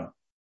to happen.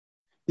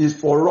 It's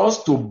for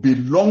us to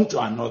belong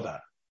to another.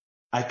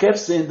 I kept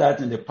saying that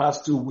in the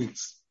past 2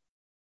 weeks,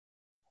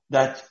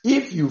 that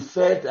if you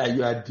felt that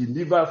you are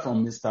delivered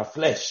from Mr.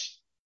 Flesh,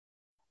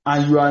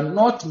 and you are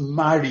not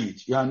married,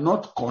 you are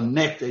not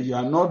connected, you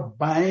are not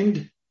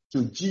bound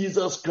to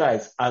Jesus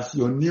Christ as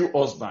your new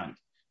husband,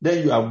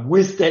 then you have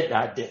wasted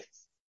that death.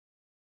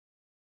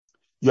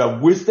 You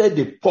have wasted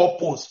the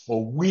purpose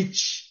for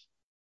which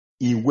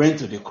he went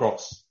to the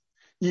cross.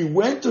 He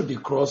went to the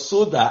cross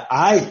so that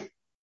I,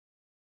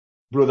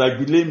 Brother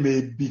Gbile,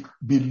 may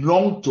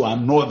belong to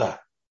another,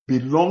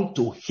 belong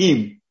to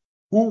him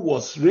who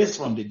was raised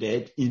from the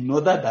dead, in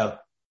order that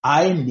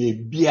I may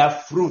bear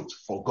fruit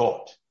for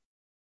God.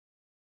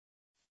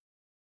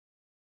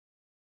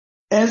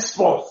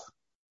 Henceforth,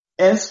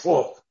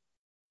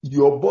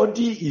 your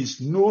body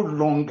is no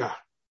longer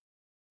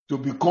to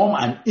become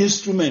an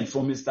instrument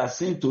for Mr.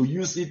 Sin to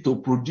use it to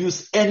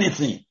produce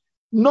anything,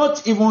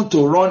 not even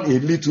to run a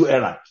little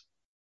errand,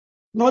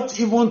 not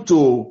even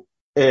to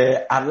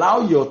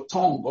allow your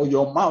tongue or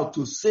your mouth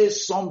to say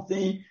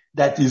something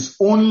that is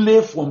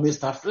only for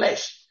Mr.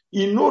 Flesh.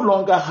 He no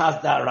longer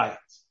has that right.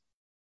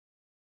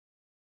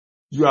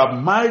 You are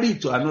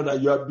married to another.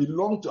 You have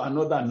belonged to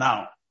another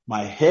now.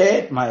 My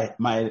head, my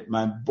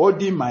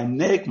body, my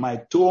neck, my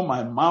toe,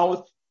 my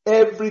mouth,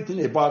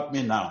 everything about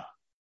me now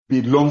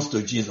belongs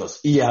to Jesus.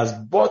 He has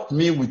bought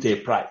me with a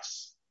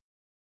price.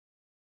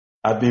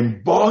 I've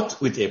been bought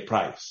with a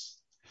price.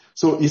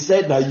 So he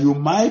said that you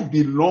might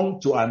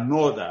belong to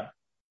another,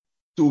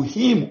 to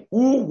him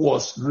who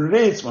was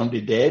raised from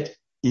the dead,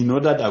 in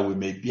order that we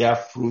may bear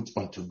fruit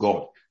unto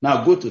God.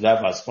 Now go to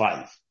that verse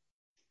 5.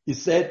 He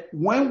said,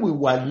 when we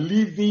were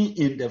living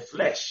in the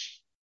flesh.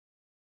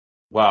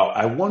 Wow,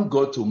 I want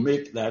God to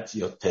make that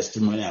your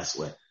testimony as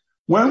well.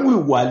 When we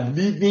were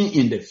living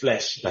in the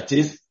flesh, that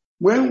is,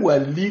 when we were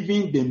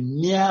living the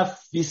mere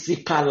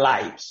physical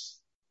lives,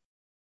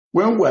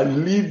 when we are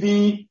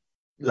living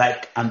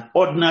like an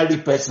ordinary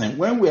person,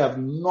 when we have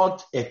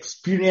not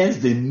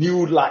experienced the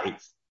new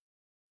life,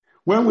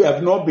 when we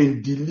have not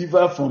been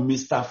delivered from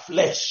Mr.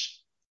 Flesh,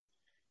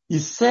 he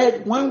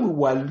said when we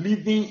were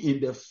living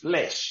in the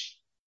flesh,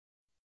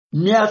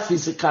 mere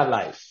physical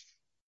life,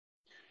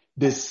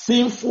 the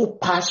sinful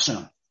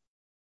passion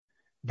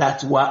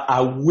that were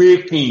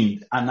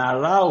awakened and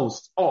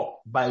aroused up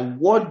by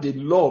what the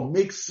law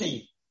makes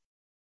sin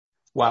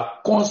were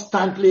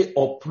constantly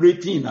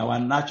operating in our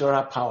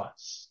natural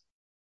powers.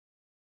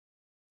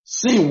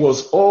 Sin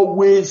was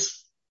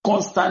always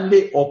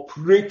constantly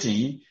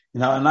operating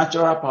in our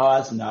natural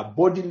powers, in our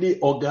bodily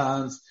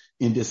organs,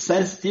 in the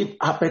sensitive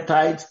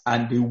appetites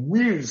and the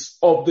wills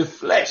of the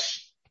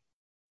flesh.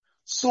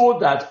 So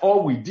that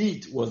all we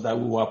did was that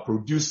we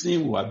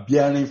were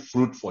bearing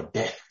fruit for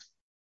death.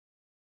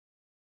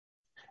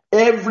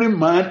 Every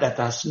man that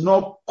has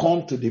not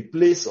come to the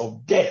place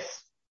of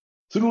death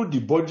through the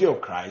body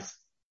of Christ,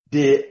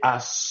 they are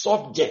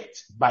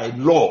subject by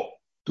law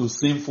to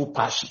sinful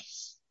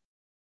passions.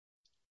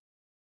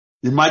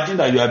 Imagine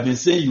that you have been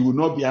saying you will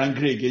not be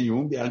angry again, you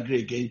won't be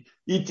angry again.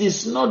 It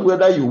is not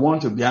whether you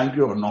want to be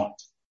angry or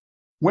not.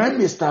 When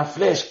Mr.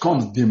 Flesh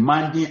comes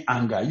demanding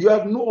anger, you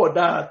have no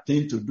other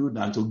thing to do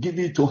than to give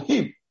it to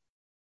him.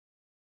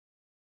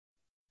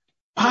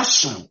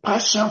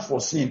 Passion for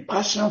sin,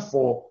 passion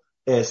for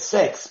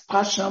sex,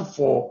 passion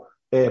for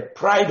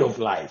pride of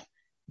life.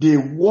 They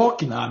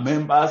work in our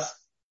members,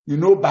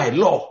 by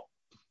law.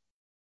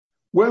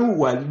 When we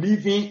were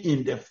living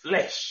in the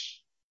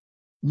flesh,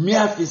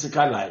 mere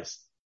physical lives,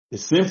 the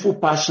sinful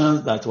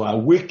passions that were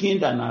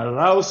awakened and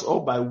aroused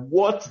up by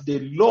what the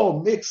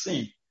law makes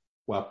sin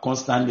were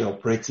constantly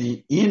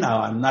operating in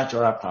our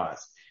natural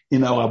powers,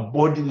 in our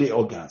bodily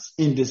organs,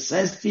 in the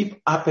sensitive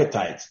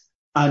appetites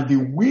and the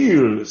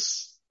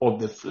wills of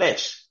the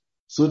flesh,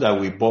 so that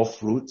we bore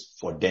fruit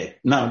for death.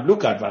 Now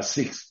look at verse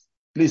 6.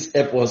 Please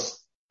help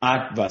us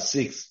add verse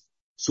 6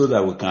 so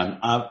that we can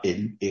have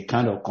a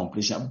kind of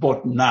completion.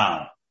 But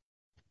now,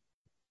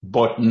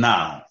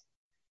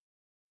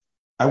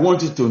 I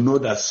want you to know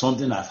that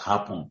something has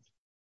happened.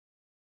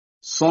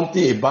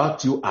 Something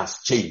about you has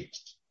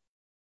changed.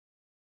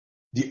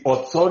 The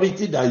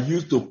authority that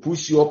used to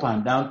push you up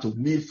and down to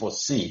live for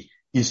sin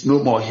is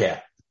no more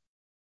here.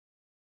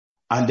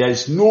 And there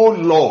is no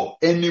law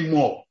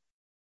anymore.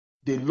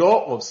 The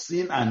law of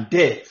sin and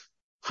death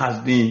has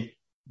been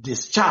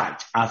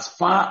discharged as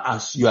far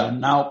as you are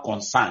now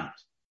concerned.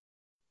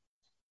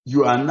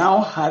 You are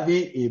now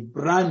having a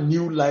brand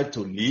new life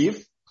to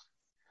live.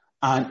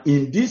 And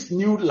in this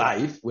new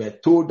life, we're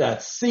told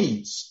that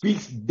sin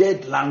speaks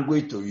dead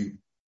language to you.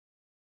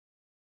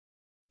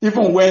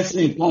 Even when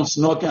sin comes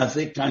knocking and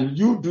say, can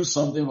you do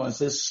something? And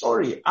say,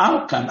 sorry,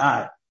 how can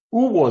I?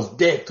 Who was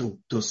dead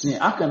to sin?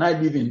 How can I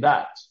live in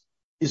that?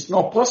 It's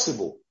not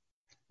possible.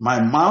 My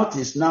mouth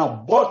is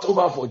now bought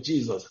over for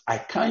Jesus. I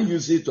can't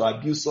use it to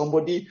abuse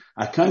somebody.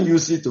 I can't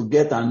use it to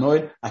get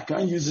annoyed. I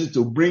can't use it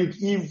to bring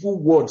evil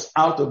words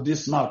out of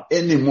this mouth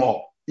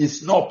anymore.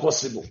 It's not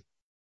possible.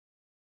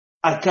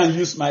 I can't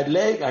use my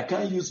leg. I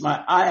can't use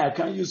my eye. I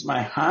can't use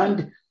my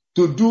hand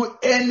to do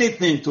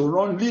anything, to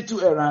run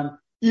little errand,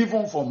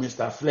 even for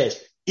Mr. Flesh.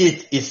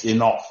 It is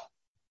enough.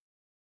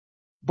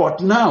 But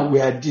now we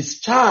are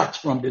discharged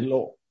from the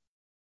law.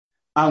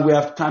 And we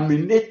have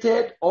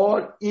terminated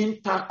all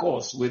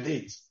intercourse with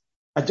it.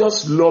 I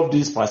just love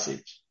this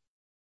passage.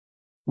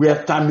 We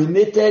have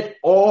terminated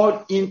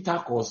all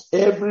intercourse,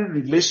 every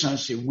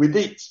relationship with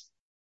it.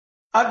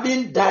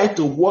 Having died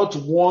to what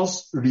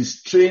once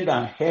restrained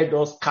and held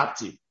us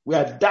captive, we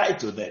have died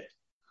to that.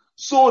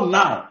 So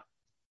now,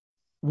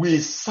 we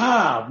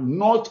serve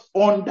not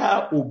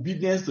under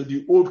obedience to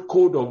the old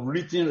code of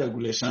written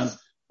regulations,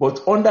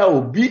 but under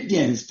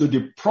obedience to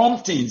the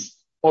promptings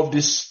of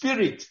the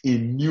Spirit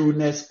in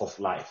newness of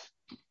life.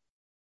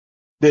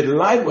 The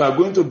life we are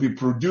going to be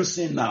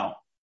producing now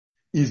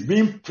is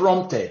being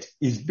prompted,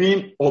 is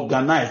being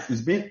organized,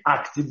 is being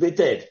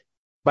activated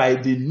by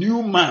the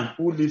new man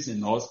who lives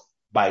in us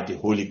by the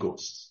Holy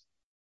Ghost.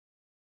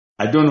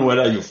 I don't know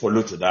whether you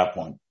follow to that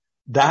point.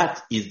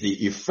 That is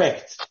the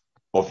effect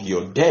of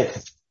your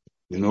death,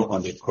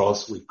 on the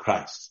cross with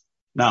Christ.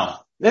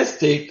 Now, let's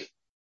take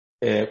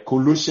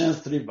Colossians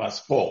 3 verse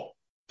 4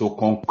 to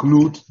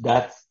conclude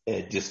that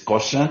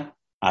discussion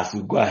as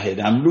we go ahead.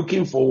 I'm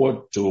looking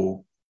forward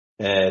to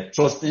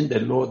trusting the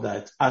Lord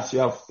that as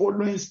you are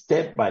following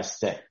step by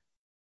step,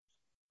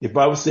 The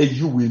Bible says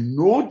you will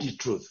know the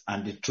truth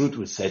and the truth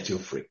will set you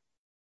free.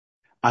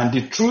 And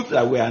the truth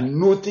that we are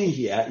noting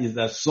here is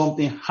that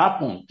something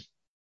happened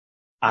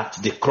at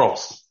the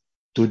cross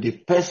to the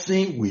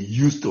person we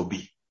used to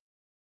be.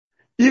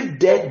 If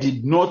death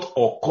did not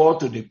occur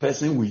to the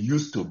person we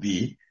used to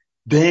be,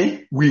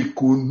 then we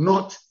could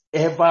not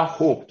ever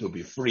hope to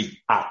be free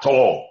at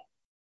all.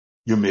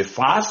 You may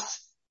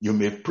fast, you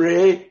may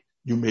pray,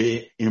 you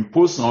may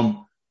impose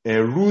some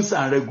rules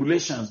and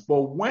regulations,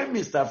 but when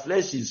Mr.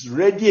 Flesh is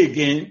ready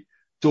again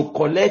to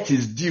collect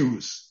his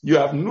dues, you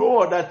have no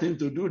other thing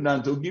to do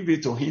than to give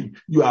it to him.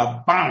 You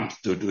are bound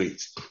to do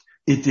it.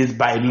 It is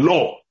by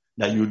law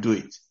that you do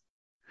it.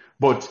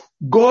 But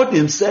God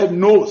himself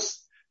knows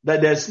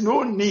that there's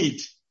no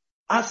need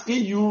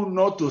asking you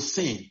not to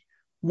sin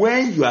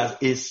when you are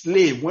a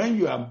slave, when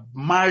you are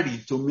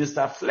married to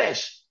Mr.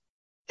 Flesh.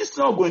 It's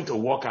not going to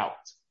work out.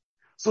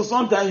 So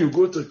sometimes you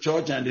go to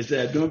church and they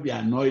say, don't be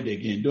annoyed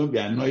again, don't be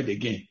annoyed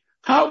again.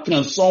 How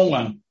can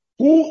someone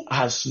who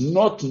has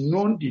not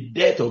known the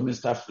death of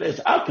Mr. Flesh,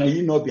 how can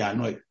he not be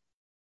annoyed?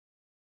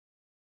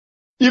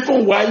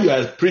 Even while you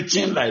are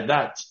preaching like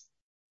that,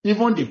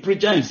 even the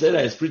preacher himself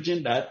that is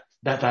preaching that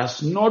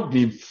has not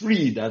been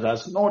free, that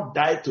has not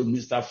died to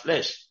Mr.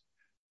 Flesh,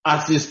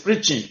 as he's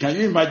preaching, can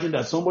you imagine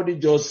that somebody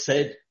just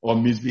said or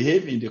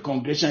misbehaved in the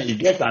congregation, he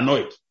gets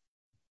annoyed?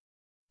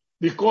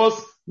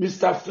 Because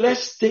Mr.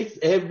 Flesh takes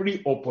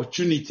every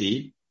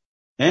opportunity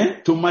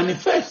to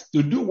manifest,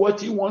 to do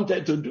what he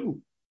wanted to do.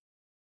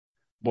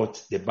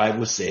 But the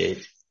Bible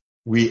said,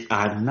 we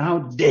are now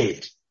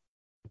dead,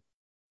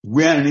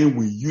 wherein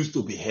we used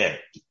to be held.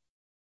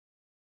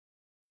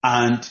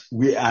 And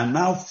we are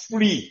now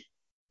free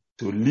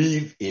to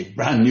live a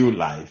brand new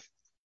life,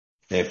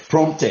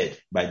 prompted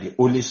by the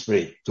Holy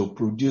Spirit to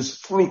produce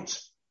fruit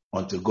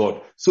unto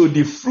God. So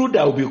the fruit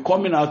that will be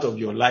coming out of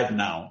your life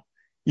now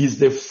is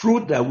the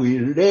fruit that we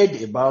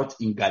read about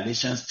in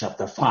Galatians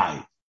chapter 5.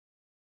 It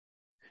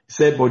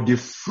said, but the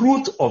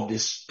fruit of the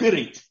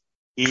Spirit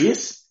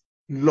is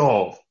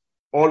love.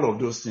 All of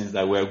those things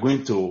that we're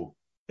going to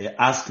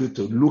ask you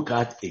to look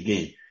at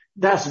again.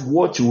 That's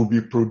what you will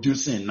be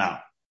producing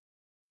now.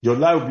 Your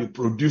life will be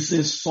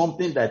producing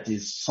something that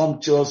is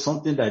sumptuous,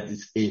 something that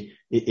is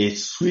a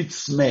sweet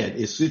smell,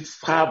 a sweet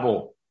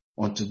savor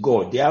unto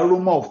God. The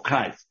aroma of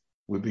Christ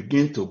will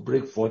begin to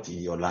break forth in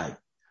your life.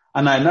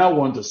 And I now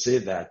want to say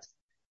that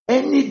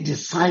any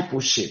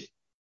discipleship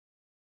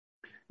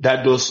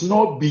that does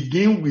not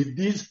begin with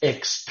this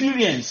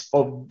experience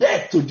of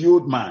death to the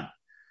old man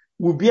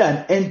will be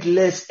an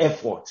endless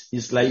effort.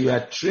 It's like you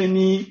are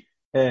training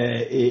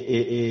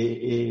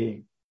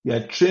a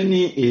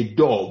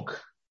dog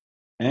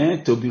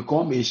to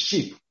become a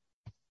sheep.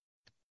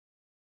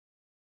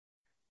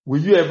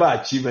 Will you ever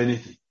achieve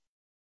anything?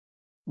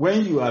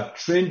 When you have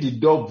trained the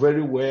dog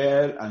very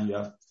well and you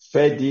have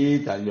fed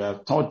it and you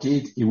have taught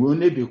it, it will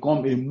only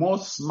become a more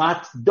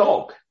smart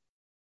dog.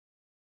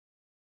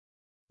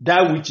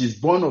 That which is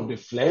born of the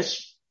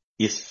flesh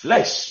is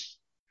flesh.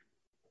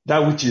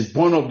 That which is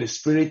born of the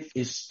Spirit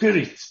is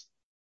spirit.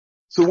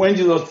 So when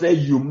Jesus said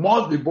you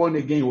must be born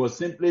again, he was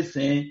simply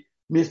saying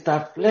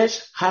Mr.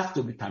 Flesh has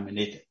to be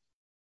terminated.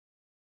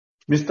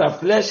 Mr.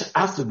 Flesh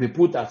has to be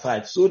put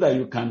aside so that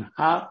you can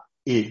have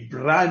a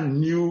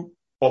brand new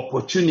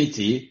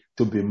opportunity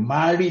to be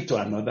married to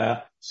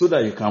another, so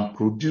that you can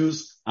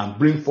produce and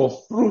bring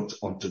forth fruit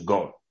unto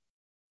God.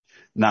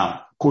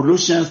 Now,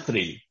 Colossians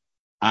 3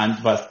 and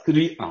verse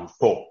 3 and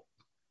 4.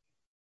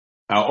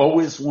 I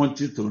always want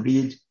you to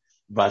read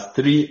verse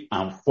 3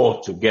 and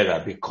 4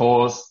 together,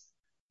 because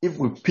if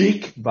we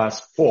pick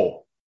verse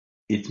 4,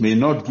 it may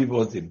not give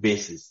us the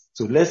basis.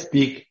 So let's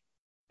pick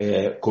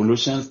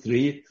Colossians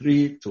 3,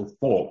 3 to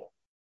 4.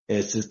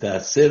 Sister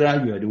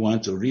Sarah, you are the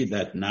one to read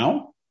that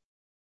now.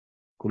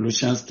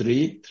 Colossians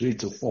 3, 3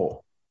 to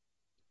 4.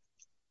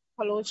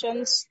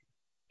 Colossians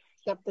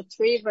chapter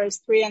 3, verse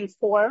 3 and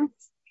 4.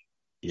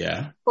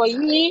 Yeah. For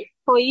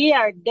ye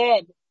are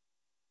dead,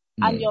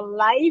 and your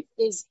life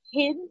is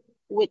hid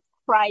with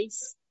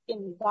Christ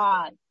in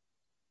God.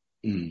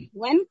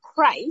 When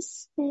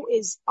Christ, who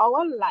is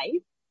our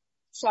life,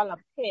 shall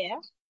appear,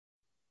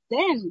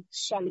 then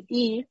shall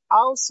ye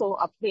also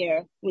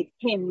appear with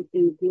him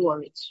in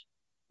glory.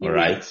 All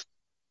right.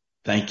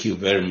 Thank you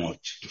very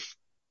much.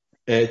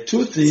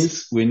 Two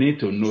things we need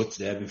to note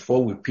there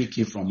before we pick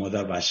it from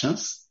other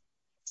versions.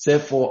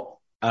 Therefore,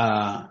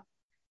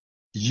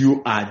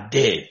 you are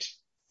dead.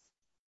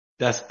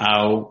 That's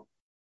how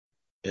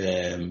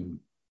King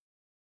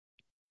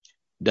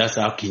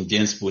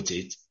James put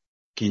it.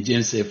 King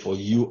James said, for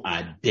you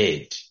are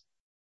dead,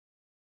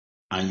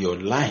 and your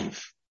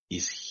life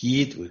is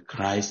hid with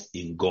Christ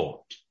in God.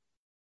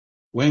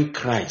 When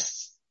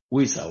Christ, who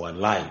is our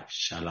life,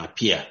 shall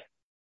appear,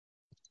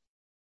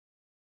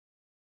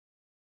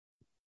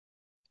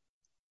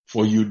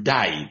 for you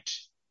died.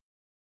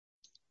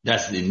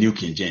 That's the New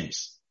King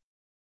James.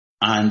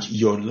 And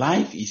your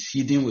life is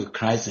hidden with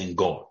Christ in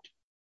God.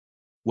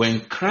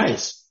 When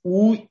Christ,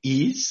 who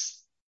is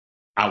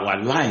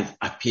our life,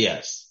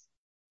 appears,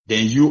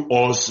 then you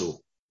also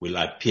will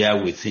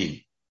appear with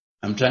him.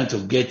 I'm trying to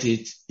get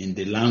it in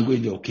the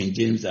language of King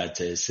James that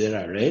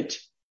Sarah read.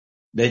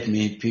 Let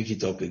me pick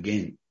it up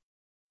again.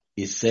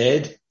 It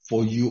said,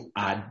 for you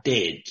are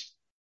dead,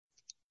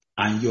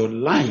 and your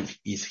life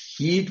is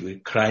hid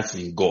with Christ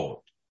in God.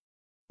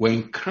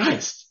 When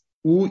Christ,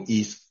 who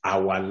is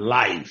our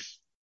life,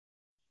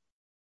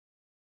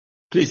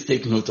 please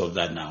take note of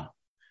that now.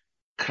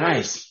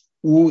 Christ,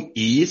 who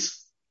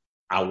is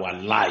our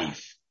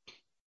life.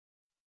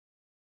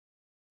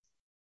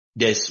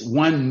 There's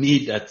one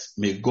need that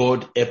may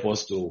God help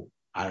us to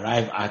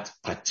arrive at,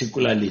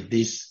 particularly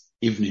this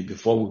evening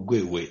before we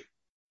go away.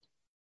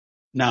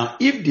 Now,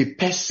 if the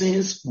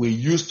persons we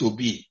used to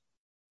be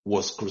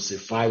was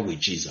crucified with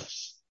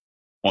Jesus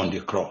on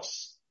the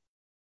cross,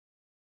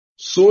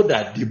 so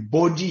that the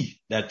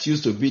body that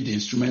used to be the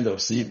instrument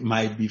of sin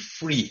might be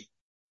free,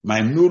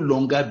 might no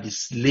longer be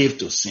slave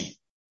to sin.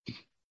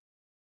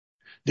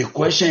 The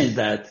question is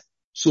that,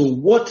 so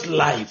what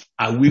life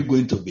are we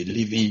going to be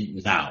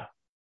living now?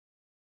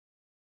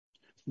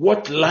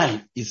 What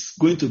life is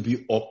going to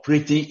be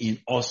operating in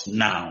us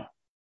now?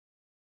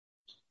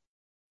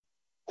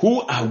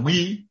 Who are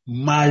we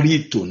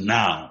married to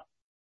now?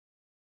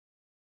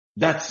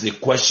 That's the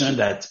question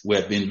that we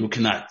have been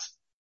looking at.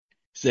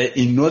 So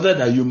in order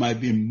that you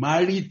might be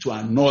married to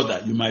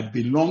another, you might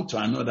belong to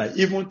another,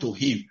 even to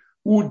him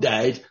who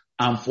died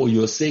and for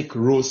your sake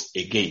rose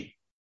again.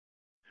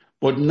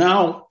 But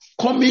now,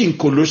 coming in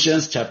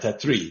Colossians chapter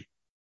 3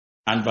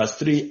 and verse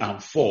 3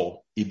 and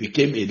 4, it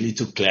became a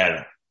little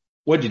clearer.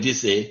 What did he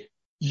say?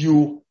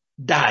 You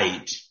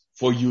died,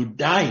 for you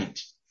died,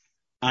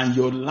 and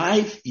your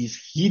life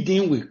is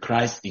hidden with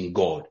Christ in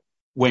God.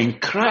 When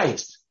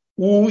Christ,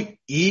 who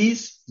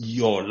is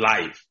your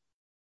life,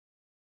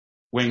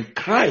 when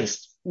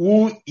Christ,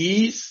 who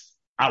is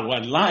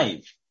our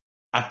life,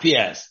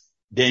 appears,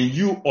 then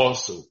you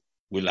also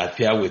will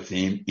appear with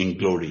him in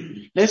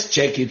glory. Let's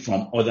check it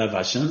from other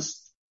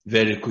versions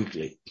very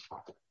quickly.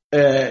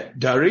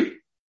 Dari,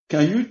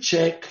 can you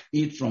check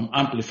it from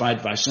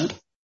Amplified Version?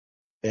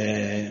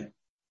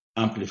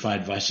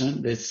 Amplified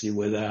Version. Let's see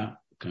whether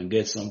we can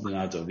get something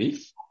out of it.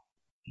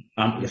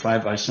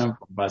 Amplified Version,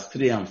 verse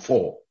 3 and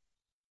 4.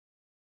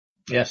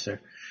 Yes, sir.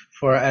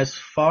 For as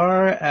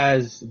far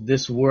as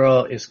this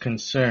world is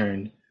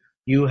concerned,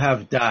 you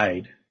have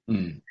died,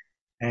 and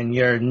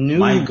your new...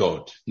 My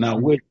God. Now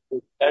wait,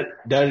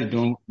 Dari,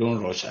 don't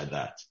rush at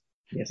that.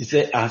 Yes. He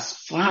said, as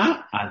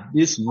far as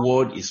this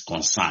world is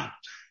concerned,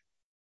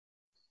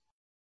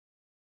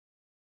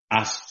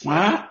 as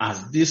far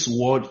as this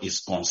world is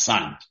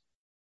concerned,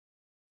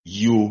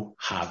 you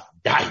have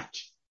died.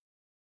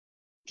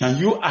 Can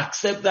you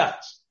accept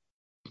that?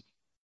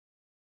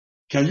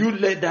 Can you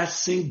let that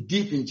sink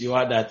deep into your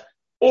heart that,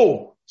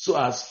 oh, so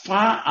as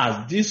far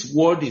as this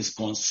world is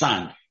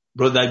concerned,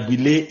 Brother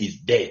Gbile is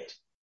dead.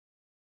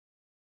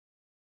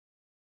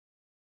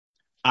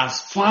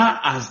 As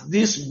far as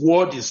this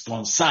world is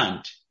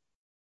concerned,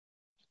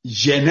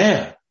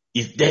 Janelle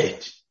is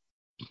dead.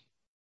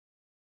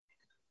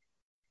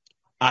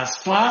 As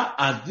far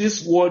as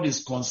this world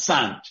is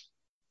concerned,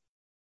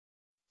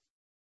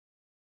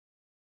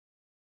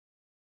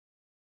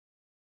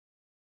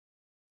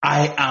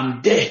 I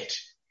am dead.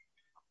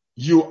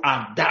 You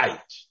have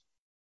died.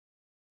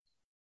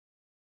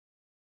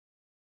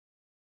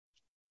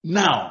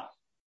 Now,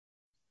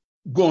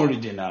 go on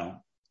reading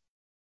now.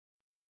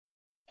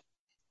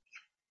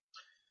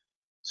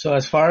 So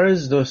as far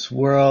as this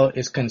world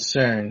is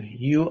concerned,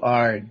 you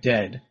are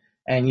dead,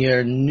 and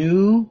your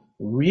new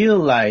real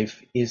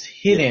life is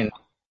hidden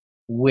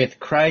with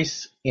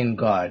Christ in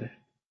God.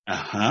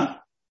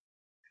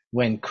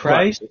 When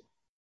Christ,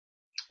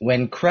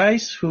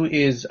 who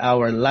is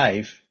our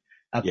life,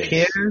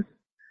 appears,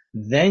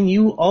 then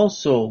you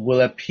also will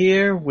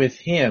appear with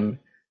him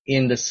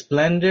in the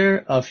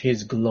splendor of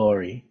his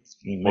glory.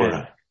 Amen. All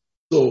right.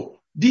 So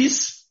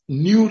this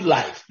new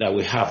life that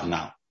we have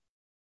now,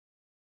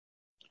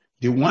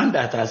 the one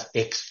that has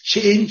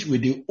exchanged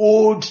with the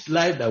old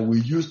life that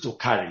we used to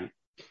carry,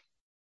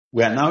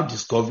 we are now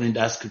discovering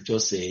that scripture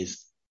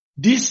says,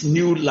 this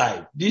new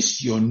life,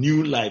 this your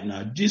new life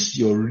now, this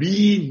your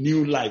real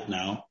new life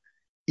now,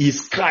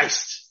 is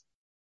Christ,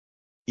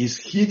 is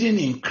hidden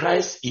in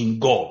Christ in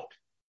God.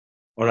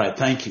 All right,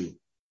 thank you.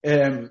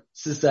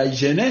 Sister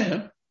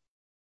Janelle,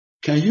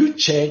 can you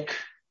check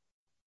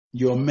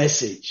your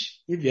message?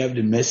 If you have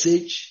the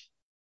message,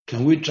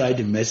 can we try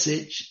the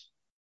message?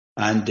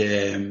 And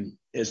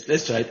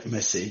let's try the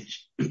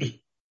message.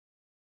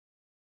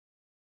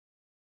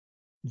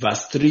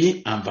 Verse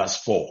 3 and verse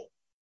 4.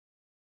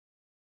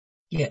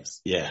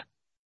 Yes. Yeah.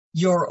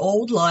 Your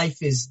old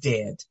life is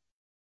dead.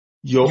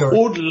 Your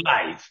old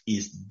life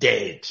is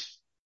dead.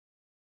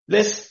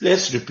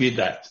 Let's repeat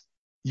that.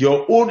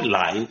 Your old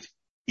life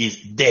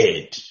is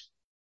dead.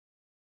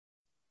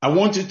 I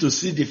want you to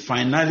see the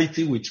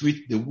finality with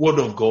which the word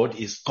of God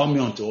is coming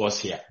onto us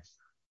here.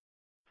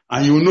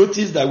 And you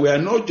notice that we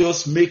are not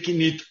just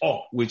making it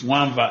up with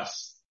one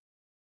verse.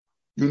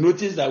 You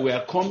notice that we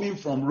are coming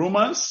from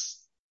Romans.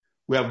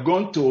 We have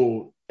gone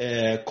to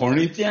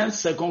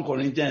Corinthians, 2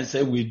 Corinthians,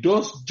 say we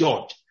just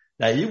judge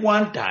that he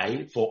one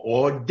died for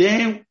all,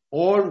 then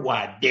all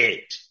were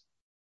dead.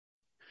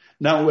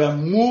 Now we have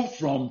moved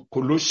from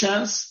from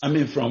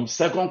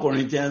 2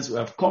 Corinthians, we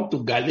have come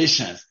to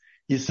Galatians.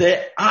 He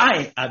said,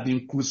 I have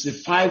been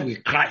crucified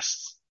with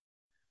Christ.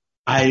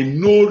 I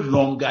no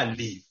longer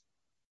live,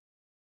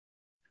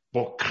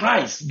 but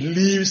Christ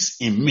lives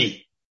in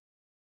me.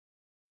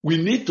 We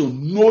need to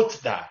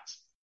note that.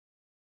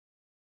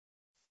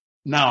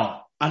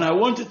 Now, and I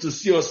wanted to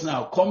see us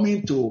now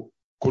coming to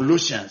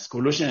Colossians.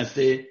 Colossians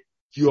say,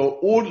 your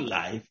old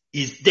life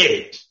is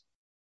dead.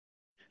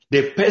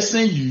 The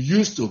person you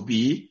used to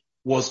be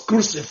was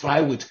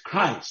crucified with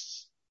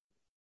Christ.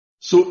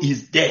 So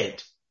he's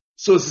dead.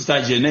 So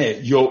Sister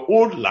Jeanette, your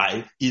old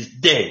life is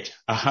dead.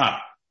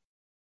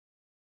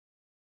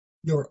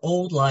 Your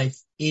old life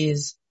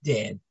is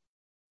dead.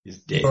 It's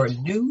dead.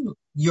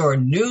 Your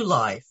new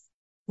life,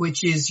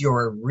 which is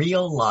your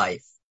real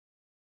life,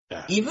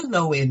 even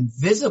though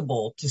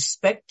invisible to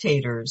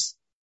spectators,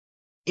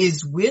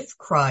 is with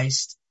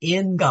Christ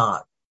in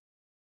God.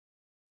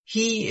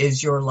 He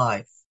is your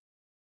life.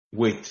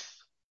 Wait.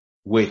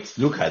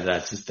 Look at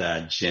that,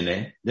 Sister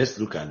Jenny. Let's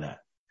look at that.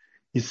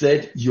 He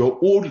said, your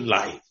old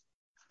life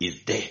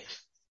is dead.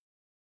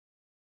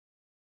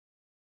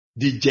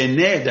 The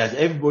Jenny that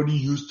everybody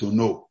used to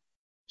know,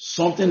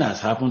 something has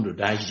happened to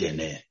that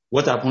Jenny.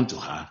 What happened to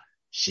her?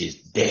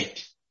 She's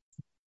dead.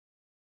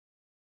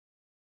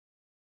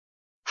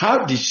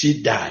 How did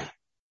she die?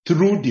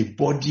 Through the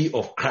body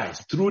of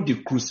Christ, through the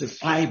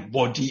crucified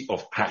body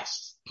of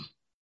Christ.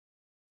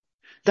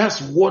 That's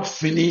what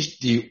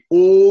finished the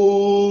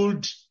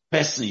old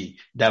person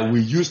that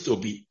we used to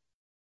be.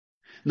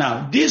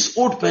 Now, this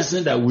old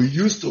person that we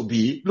used to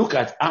be, look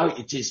at how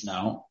it is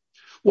now.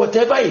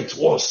 Whatever it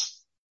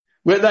was,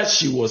 whether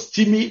she was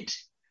timid,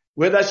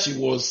 whether she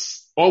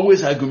was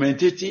always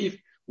argumentative,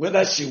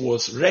 whether she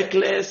was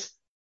reckless,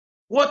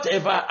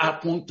 whatever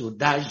happened to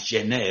that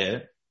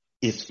Janelle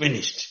is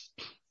finished.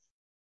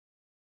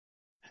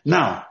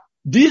 Now,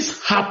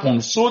 this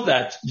happens so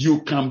that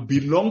you can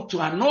belong to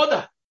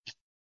another.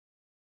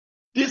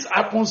 This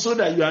happens so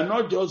that you are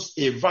not just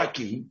a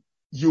vacuum.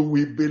 You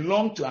will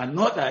belong to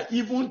another,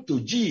 even to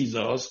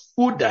Jesus,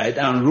 who died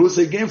and rose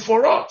again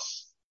for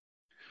us.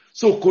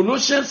 So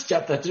Colossians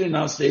chapter 3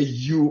 now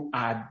says, you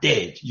are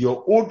dead.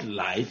 Your old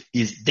life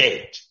is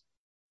dead.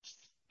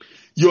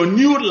 Your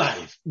new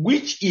life,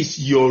 which is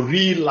your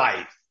real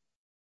life.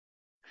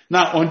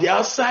 Now, on the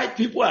outside,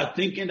 people are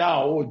thinking that,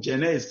 oh,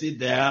 Jenna is still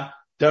there.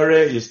 Tara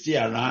is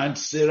still around.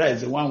 Sarah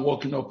is the one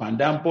walking up and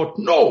down. But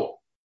no.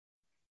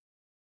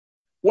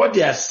 What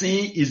they are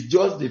seeing is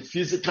just the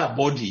physical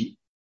body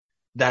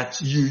that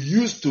you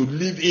used to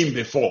live in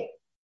before.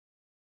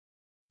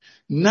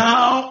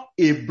 Now,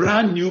 a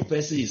brand new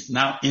person is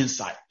now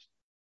inside.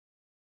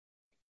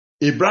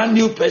 A brand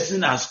new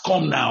person has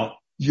come now.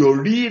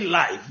 Your real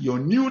life, your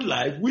new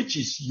life, which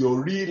is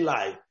your real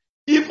life.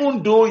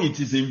 Even though it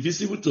is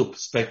invisible to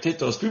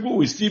spectators, people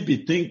will still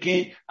be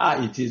thinking,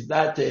 it is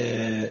that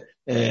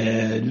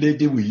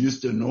lady we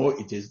used to know,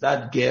 it is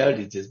that girl,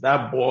 it is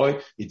that boy,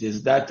 it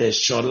is that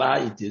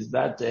Shola, it is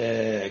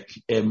that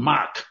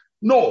Mark.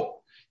 No,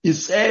 he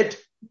said,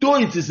 though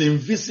it is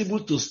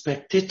invisible to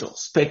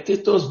spectators,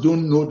 spectators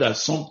don't know that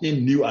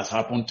something new has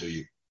happened to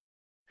you.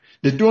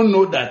 They don't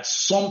know that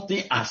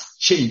something has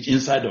changed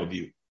inside of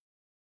you.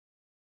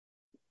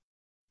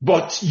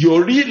 But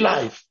your real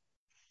life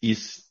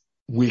is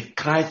with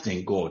Christ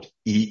in God.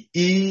 He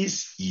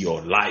is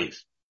your life.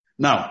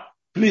 Now,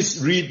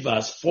 please read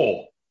verse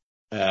 4.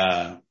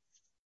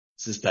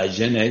 Sister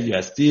Jenna, you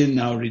are still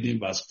now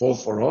reading verse 4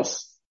 for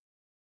us.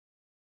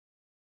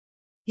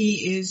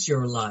 He is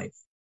your life.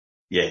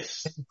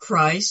 Yes. And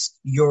Christ,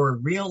 your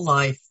real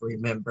life,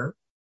 remember,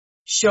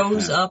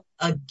 shows up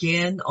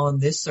again on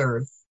this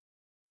earth.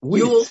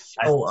 You'll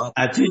show up.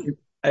 I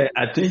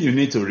think you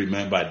need to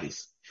remember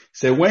this.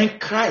 So when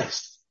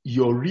Christ,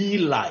 your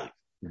real life,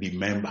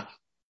 remember.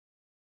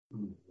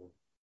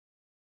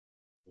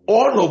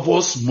 All of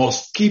us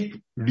must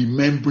keep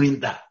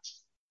remembering that.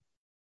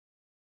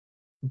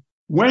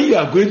 When you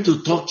are going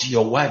to talk to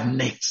your wife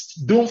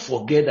next, don't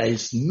forget that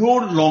it's no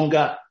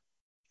longer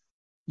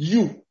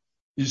you.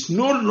 It's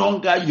no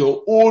longer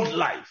your old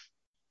life.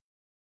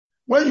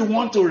 When you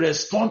want to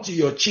respond to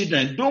your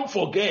children, don't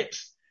forget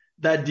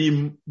that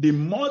the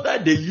mother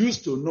they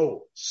used to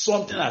know,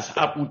 something has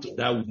happened to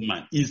that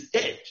woman, is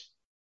dead.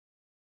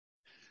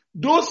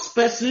 Those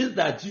persons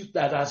that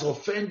has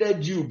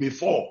offended you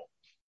before,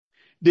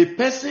 the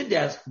person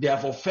they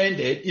have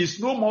offended is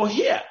no more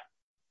here.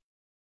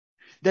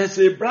 There's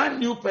a brand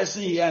new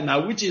person here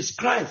now, which is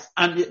Christ,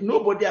 and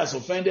nobody has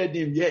offended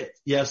him yet.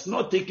 He has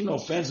not taken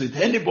offense with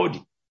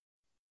anybody.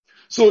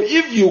 So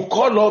if you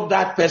call up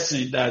that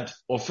person that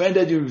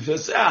offended you, you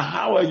say,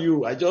 how are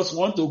you? I just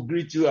want to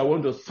greet you. I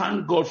want to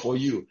thank God for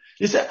you.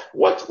 He said,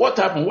 what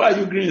happened? Why are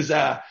you greeting? He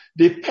said,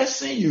 the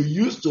person you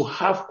used to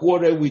have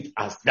quarrel with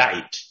has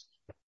died.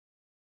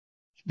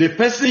 The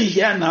person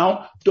here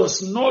now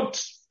does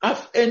not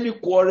have any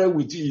quarrel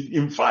with you.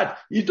 In fact,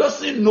 he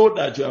doesn't know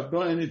that you have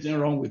done anything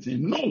wrong with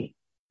him. No.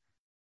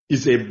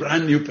 is a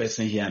brand new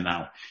person here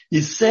now.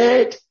 He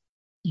said,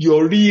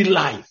 your real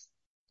life,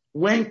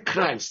 when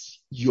Christ,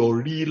 your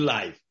real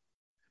life.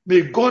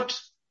 May God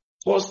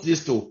cause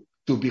this to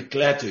be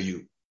clear to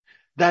you,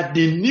 that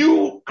the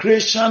new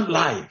creation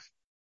life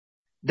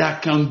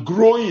that can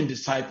grow in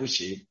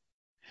discipleship,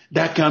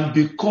 that can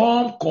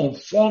become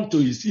conformed to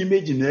his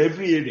image in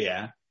every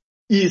area,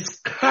 is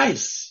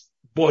Christ,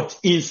 but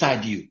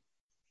inside you.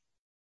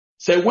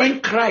 So when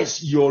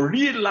Christ, your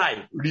real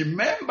life,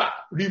 remember.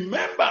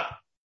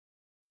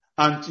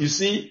 And you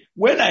see,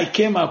 when I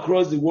came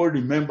across the word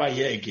remember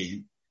here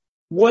again,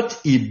 what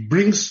it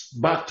brings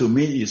back to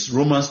me is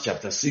Romans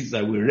chapter 6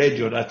 that we read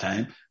the other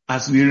time,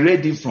 as we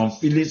read it from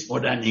Phillips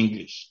Modern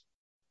English.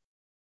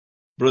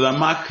 Brother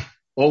Mark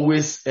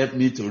always helped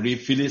me to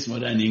read Phillips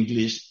Modern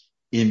English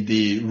in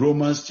the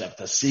Romans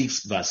chapter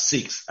 6 verse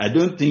 6. I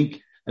don't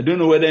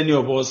know whether any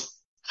of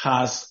us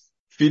has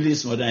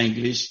Phillips Modern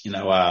English in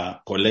our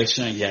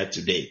collection here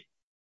today.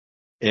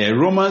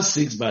 Romans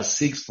 6 verse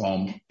 6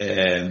 from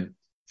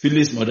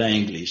Phillips Modern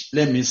English.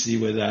 Let me see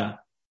whether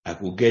I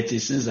could get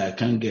it, since I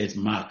can't get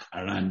Mark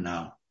around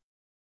now.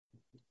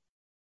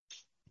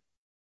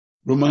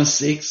 Romans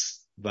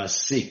 6 verse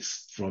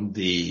 6 from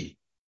the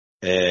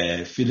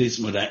Phillips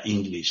Modern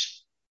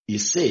English. It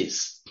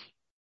says,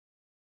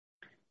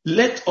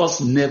 let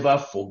us never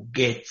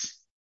forget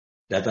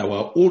that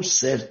our old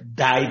self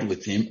died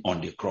with him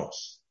on the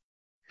cross,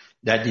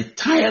 that the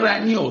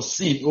tyranny of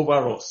sin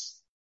over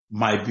us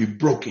might be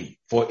broken,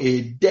 for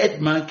a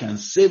dead man can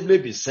safely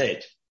be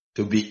said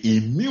to be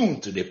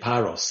immune to the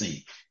power of sin.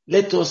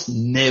 Let us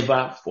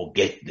never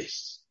forget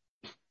this.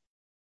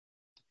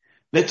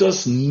 Let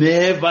us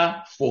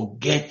never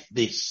forget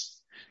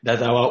this,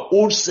 that our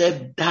old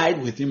self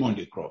died with him on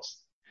the cross,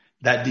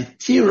 that the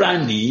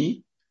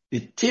tyranny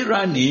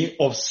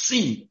of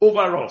sin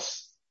over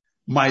us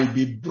might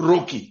be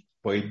broken,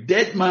 for a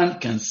dead man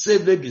can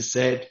safely be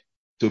said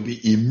to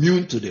be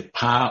immune to the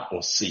power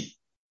of sin.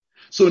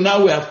 So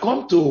now we have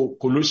come to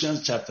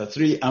Colossians chapter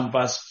 3 and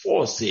verse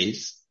 4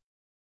 says,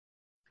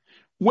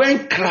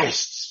 when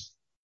Christ,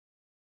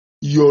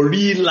 your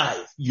real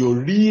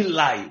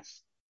life,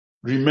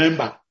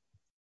 remember.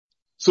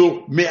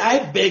 So may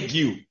I beg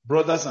you,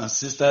 brothers and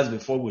sisters,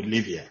 before we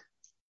leave here,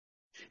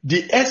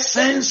 the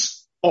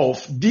essence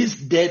of this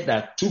death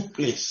that took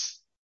place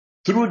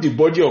through the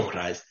body of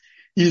Christ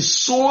is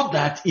so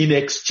that in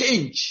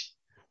exchange,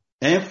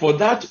 for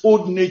that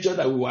old nature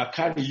that we were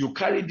carrying, you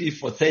carried it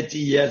for 30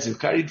 years, you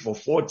carried it for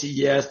 40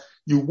 years,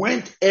 you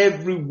went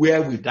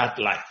everywhere with that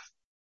life.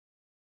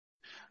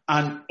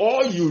 And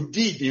all you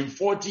did in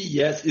 40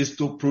 years is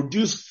to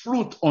produce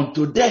fruit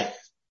unto death.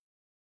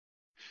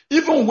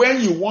 Even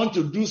when you want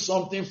to do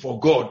something for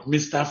God,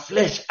 Mr.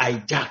 Flesh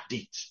hijacked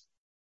it.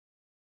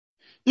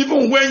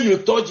 Even when you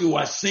thought you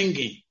were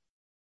singing,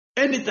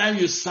 anytime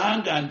you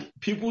sang and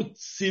people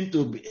seemed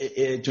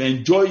to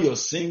enjoy your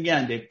singing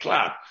and they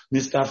clap,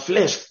 Mr.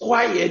 Flesh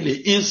quietly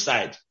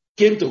inside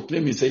came to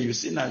claim and said, you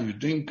see now you're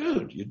doing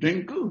good, you're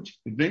doing good,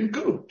 you're doing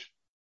good,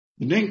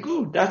 you're doing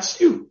good, that's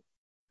you.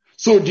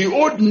 So the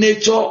old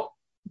nature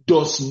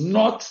does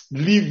not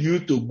leave you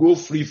to go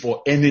free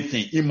for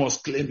anything. He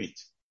must claim it.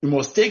 He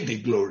must take the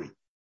glory.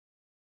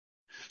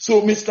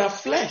 So Mr.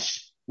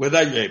 Flesh,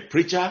 whether you're a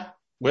preacher,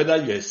 whether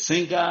you're a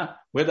singer,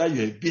 whether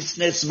you're a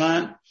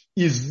businessman,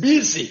 is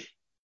busy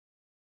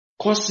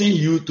causing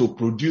you to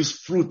produce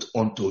fruit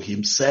unto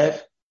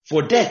himself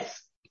for death.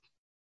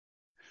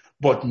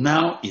 But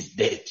now is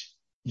dead.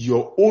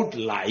 Your old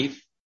life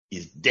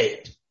is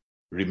dead.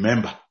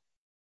 Remember.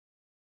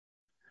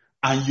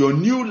 And your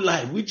new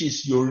life, which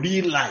is your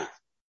real life,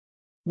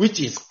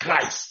 which is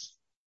Christ,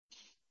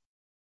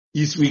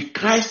 is with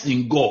Christ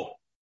in God.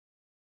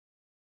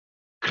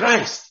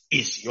 Christ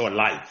is your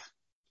life.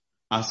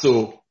 And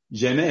so,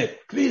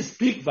 Jeanette, please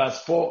pick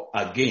verse 4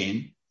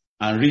 again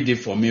and read it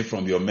for me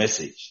from your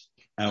message.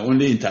 I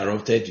only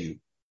interrupted you.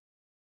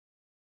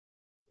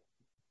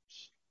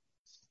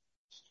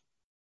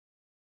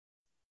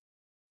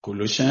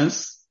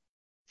 Colossians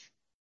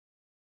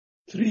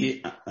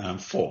 3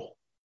 and 4.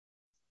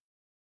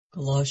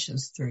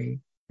 Colossians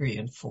 3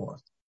 and 4.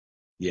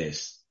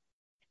 Yes.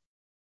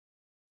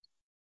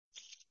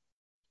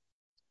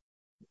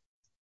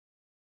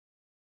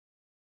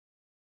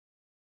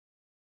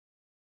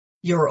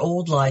 Your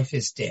old life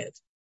is dead.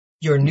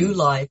 Your new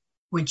life,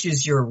 which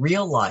is your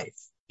real life,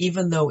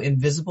 even though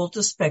invisible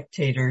to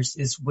spectators,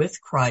 is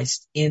with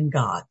Christ in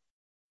God.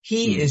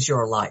 He is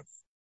your life.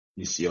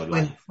 It's your life.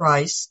 When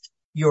Christ,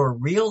 your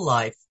real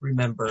life,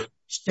 remember,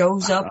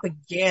 shows up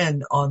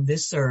again on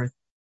this earth,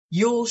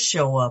 you'll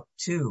show up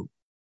too.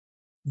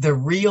 The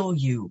real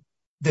you,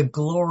 the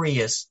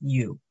glorious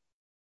you.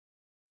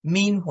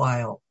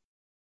 Meanwhile,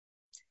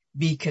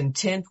 be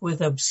content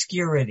with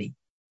obscurity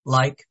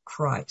like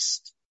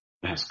Christ.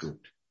 That's good.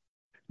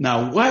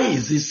 Now, why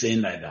is he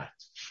saying like that?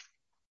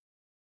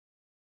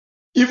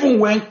 Even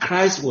when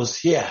Christ was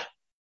here,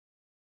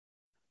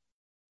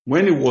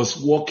 when he was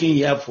walking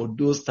here for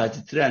those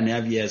 33 and a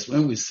half years,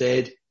 when we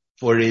said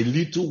for a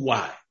little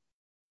while,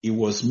 he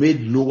was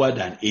made lower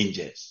than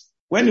angels.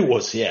 When he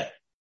was here,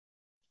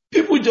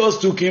 People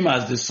just took him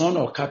as the son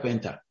of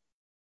carpenter.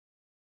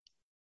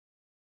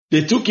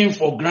 They took him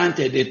for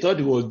granted. They thought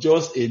he was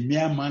just a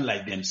mere man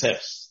like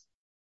themselves.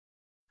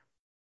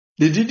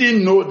 They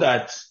didn't know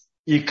that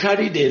he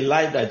carried a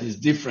life that is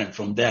different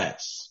from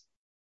theirs.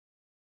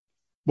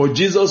 But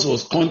Jesus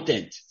was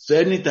content. So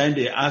anytime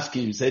they asked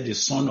him, he said, the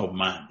Son of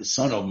Man, the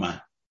Son of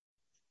Man.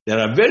 There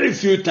are very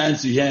few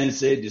times you hear him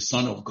say the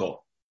Son of God,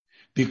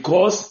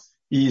 because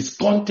he is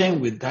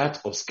content with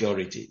that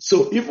obscurity.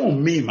 So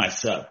even me,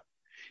 myself,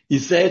 he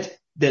said,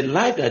 the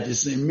life that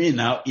is in me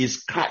now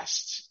is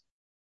Christ.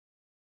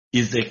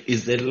 Is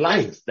the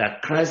life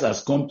that Christ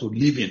has come to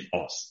live in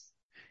us.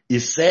 He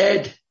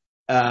said,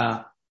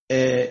 the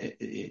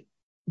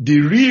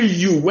real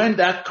you, when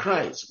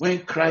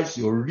Christ,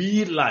 your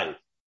real life,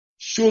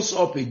 shows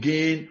up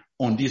again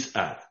on this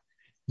earth,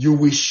 you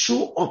will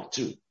show up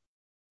to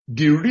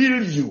the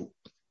real you,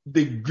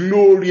 the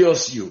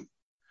glorious you.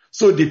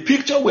 So the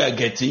picture we are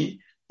getting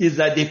is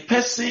that the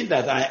person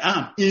that I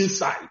am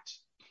inside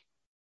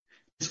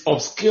is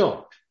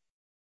obscured.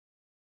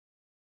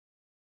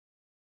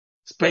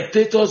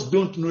 Spectators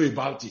don't know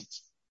about it.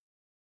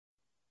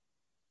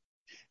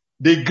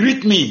 They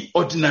greet me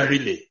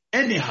ordinarily,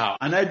 anyhow,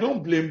 and I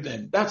don't blame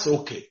them. That's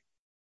okay.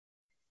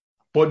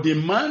 But the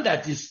man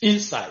that is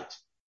inside,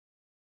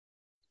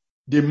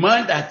 the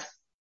man that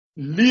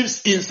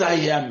lives inside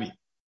here me,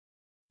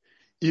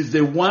 is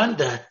the one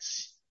that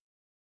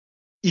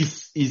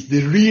is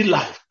the real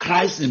life,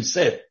 Christ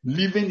himself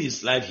living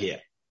his life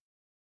here.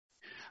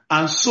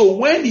 And so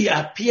when he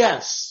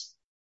appears,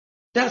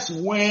 that's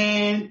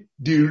when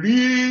the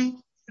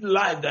real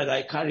life that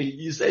I carry,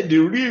 he said, the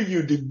real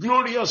you, the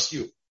glorious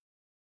you,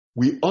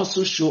 we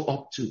also show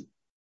up too.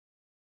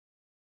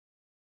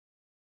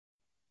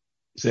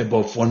 He said,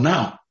 but for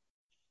now,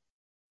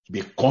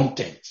 be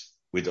content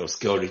with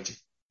obscurity.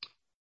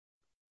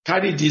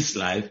 Carry this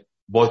life,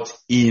 but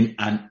in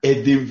an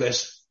earthen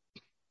vessel.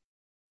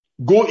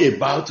 Go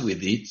about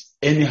with it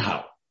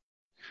anyhow.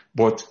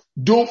 But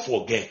don't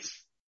forget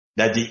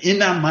that the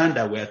inner man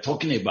that we are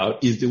talking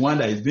about is the one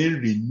that is being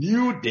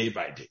renewed day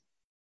by day.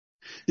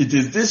 It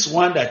is this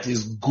one that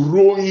is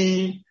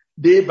growing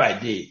day by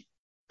day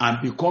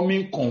and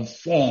becoming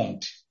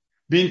conformed,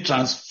 being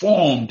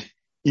transformed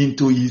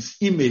into his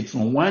image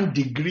from one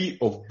degree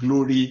of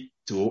glory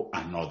to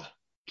another.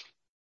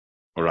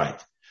 All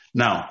right.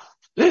 Now,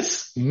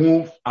 let's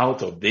move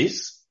out of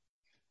this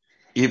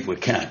if we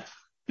can.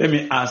 Let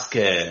me ask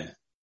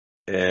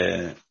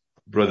Brother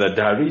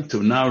Dari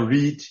to now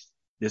read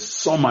the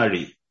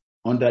summary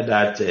under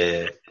that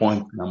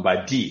point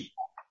number D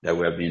that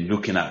we have been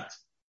looking at.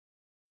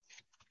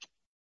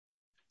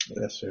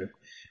 Yes, sir.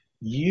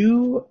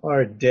 You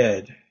are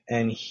dead,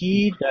 and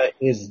he that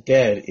is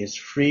dead is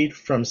freed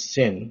from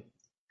sin.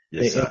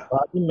 Yes, The sir.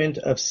 embodiment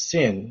of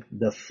sin,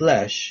 the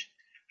flesh,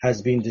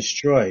 has been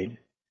destroyed.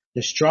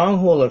 The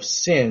stronghold of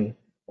sin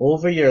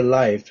over your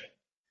life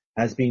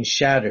has been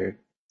shattered.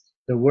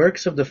 The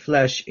works of the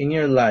flesh in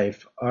your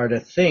life are the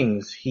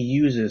things he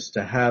uses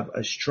to have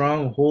a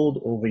strong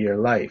hold over your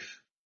life.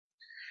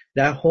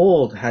 That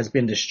hold has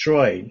been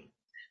destroyed.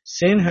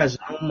 Sin has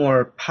no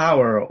more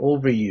power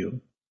over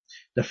you.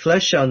 The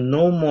flesh shall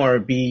no more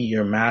be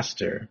your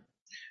master.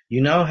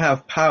 You now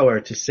have power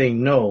to say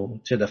no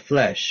to the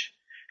flesh,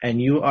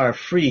 and you are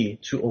free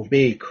to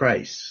obey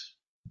Christ.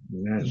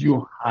 Amen.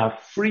 You are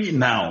free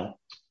now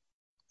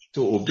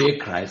to obey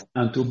Christ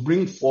and to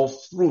bring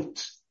forth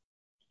fruit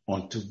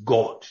unto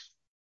God.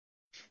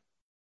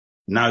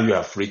 Now you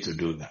are free to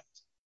do that.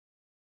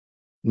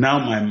 Now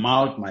my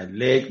mouth, my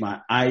leg,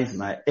 my eyes,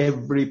 my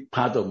every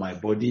part of my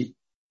body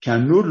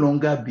can no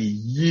longer be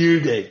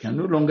yielded, can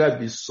no longer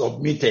be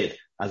submitted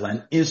as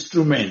an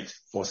instrument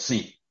for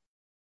sin.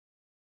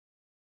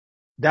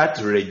 That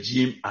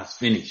regime has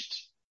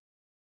finished.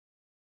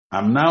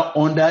 I'm now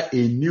under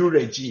a new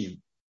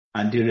regime,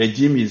 and the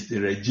regime is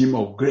the regime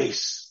of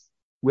grace,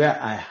 where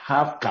I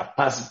have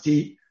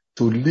capacity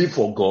to live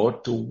for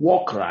God, to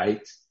walk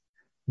right,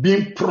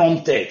 being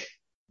prompted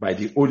by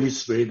the Holy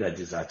Spirit that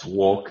is at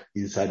work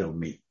inside of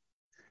me.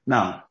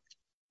 Now,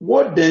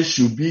 what then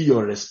should be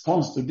your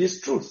response to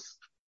this truth?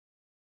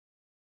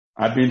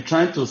 I've been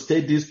trying to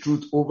state this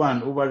truth over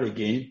and over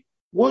again.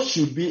 What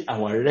should be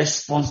our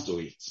response to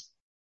it?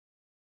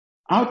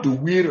 How do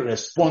we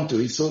respond to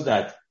it so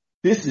that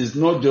this is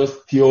not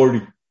just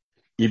theory?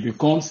 It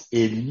becomes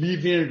a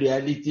living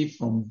reality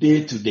from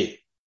day to day.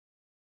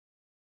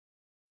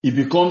 It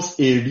becomes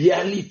a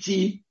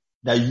reality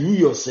that you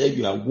yourself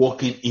you are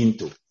walking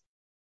into.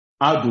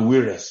 How do we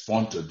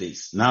respond to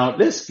this? Now,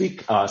 let's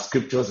pick our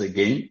scriptures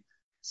again.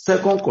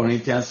 2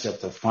 Corinthians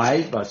chapter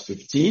 5, verse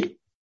 15.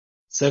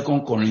 2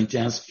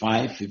 Corinthians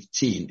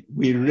 5:15.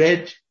 We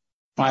read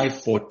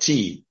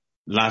 5:14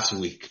 last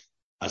week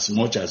as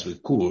much as we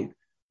could.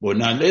 But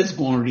now let's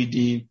go on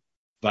reading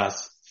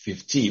verse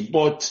 15.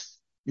 But,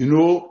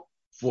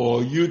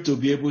 for you to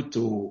be able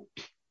to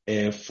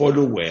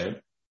follow well,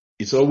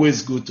 it's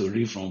always good to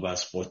read from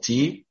verse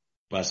 14,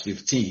 verse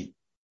 15.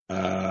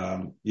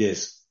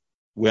 Yes,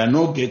 we are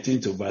not getting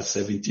to verse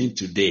 17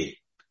 today.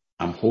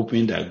 I'm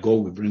hoping that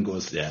God will bring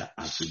us there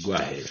as we go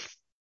ahead.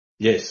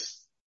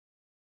 Yes.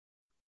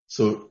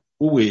 So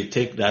who will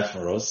take that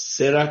for us?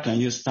 Sarah, can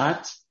you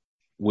start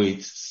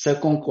with 2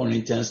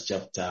 Corinthians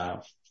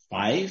chapter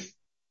 5,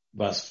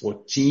 verse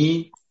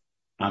 14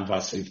 and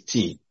verse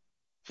 15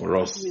 for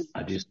us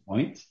at this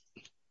point?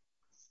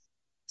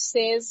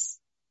 Says,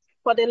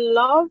 for the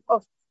love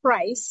of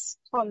Christ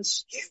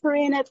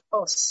constraineth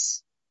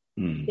us,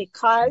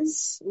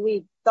 because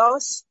we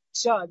thus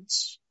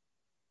judge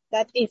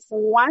that if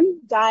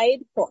one died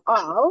for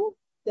all,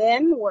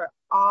 then we're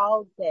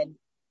all dead.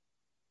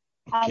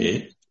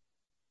 Okay.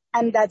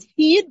 And that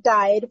he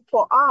died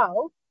for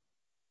all,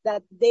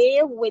 that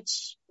they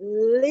which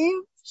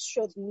live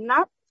should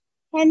not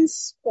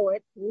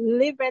henceforth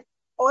live it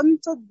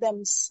unto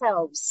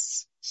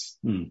themselves,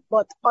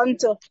 but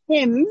unto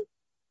him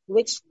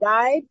which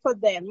died for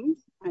them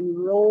and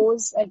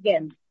rose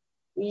again.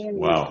 Amen.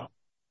 Wow.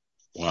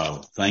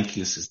 Wow. Thank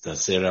you, Sister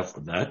Sarah, for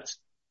that.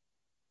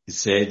 He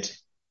said,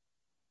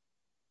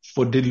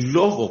 for the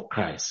love of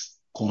Christ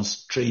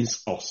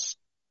constrains us.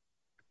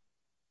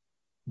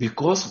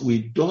 Because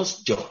we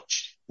thus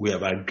judge, we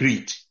have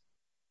agreed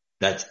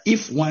that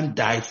if one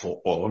died for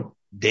all,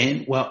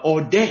 then we're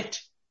all dead.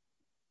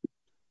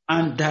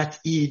 And that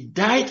he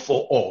died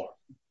for all.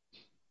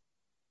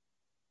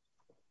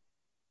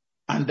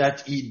 And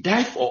that he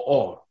died for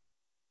all,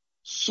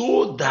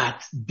 so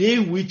that they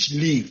which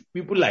live,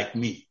 people like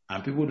me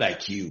and people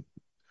like you,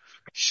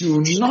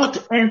 should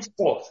not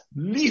henceforth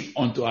live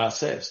unto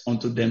ourselves,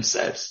 unto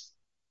themselves,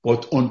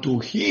 but unto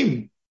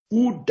him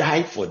who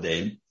died for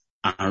them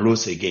and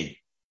rose again.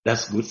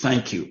 That's good.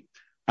 Thank you.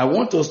 I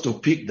want us to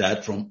pick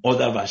that from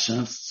other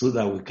versions so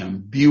that we can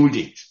build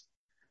it.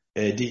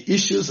 The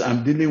issues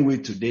I'm dealing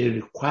with today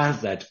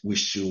requires that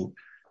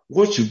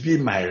what should be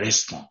my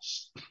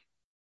response?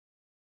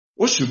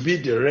 What should be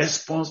the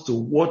response to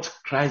what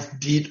Christ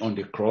did on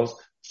the cross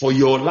for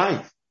your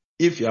life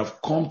if you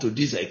have come to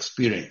this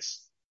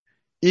experience?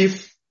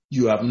 If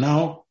you have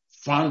now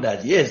found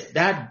that, yes,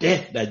 that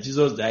death that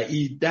Jesus died,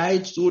 he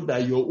died so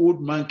that your old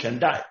man can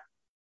die.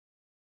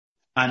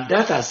 And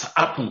that has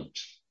happened.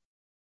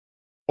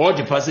 All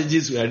the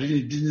passages we are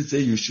reading didn't say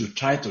you should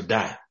try to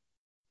die.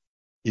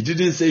 It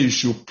didn't say you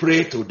should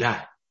pray to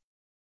die.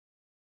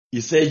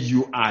 He said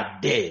you are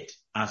dead.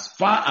 As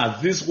far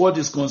as this word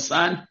is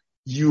concerned,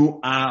 you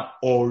are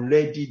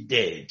already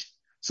dead.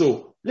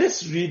 So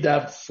let's read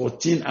that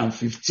 14 and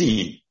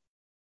 15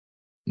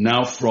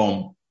 now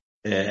from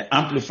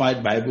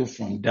Amplified Bible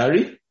from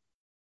Dari,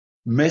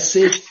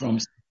 Message from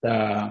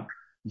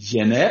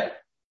Janelle,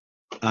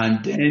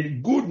 and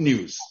then Good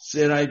News.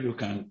 Sarah, if you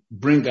can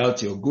bring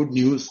out your Good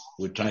News,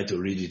 we'll try to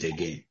read it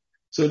again.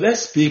 So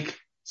let's speak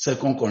 2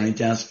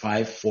 Corinthians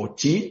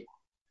 5:14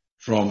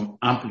 from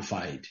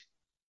Amplified.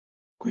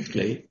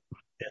 Quickly.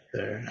 Yes,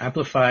 sir.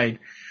 Amplified.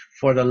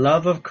 For the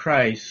love of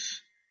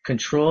Christ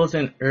controls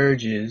and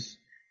urges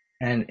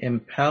and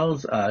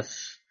impels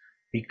us,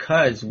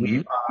 because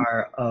we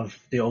are of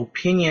the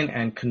opinion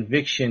and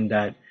conviction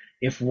that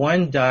if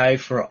one died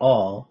for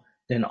all,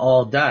 then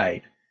all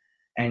died.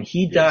 And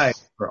he died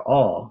for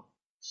all,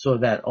 so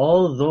that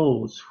all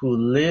those who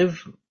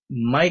live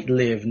might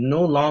live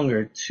no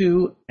longer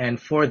to and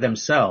for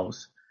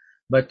themselves,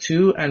 but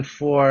to and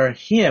for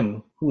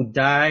him who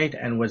died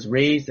and was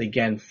raised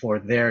again for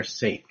their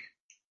sake.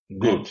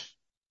 Good.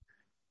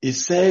 He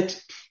said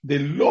the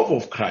love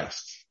of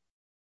Christ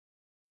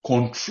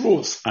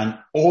controls and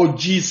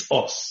urges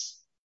us.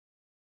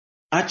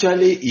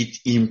 Actually, it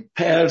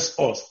impels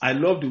us. I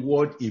love the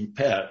word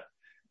impel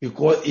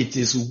because it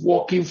is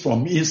working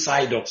from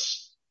inside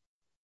us.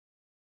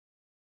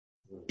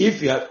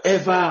 If you have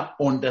ever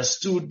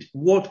understood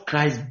what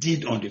Christ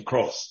did on the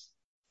cross,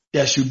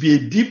 there should be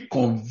a deep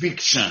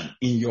conviction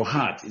in your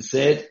heart. He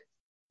said,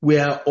 we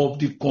are of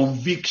the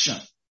conviction.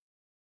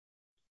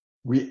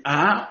 We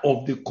are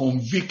of the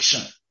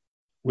conviction.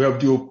 We have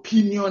the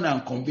opinion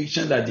and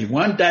conviction that if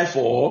one died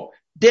for all,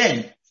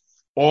 then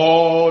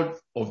all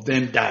of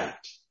them died.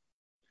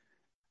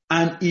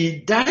 And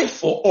he died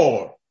for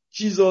all.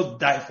 Jesus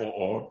died for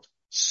all,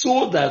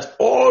 so that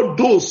all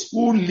those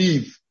who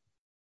live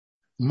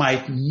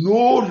might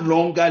no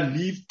longer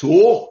live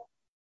to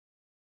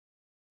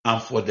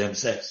and for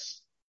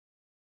themselves.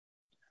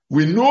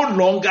 We no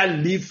longer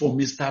live for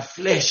Mr.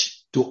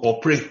 Flesh to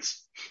operate.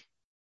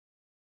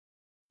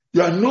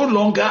 You are no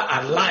longer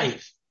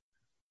alive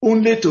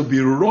only to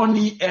be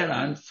running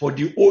errand for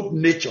the old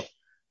nature.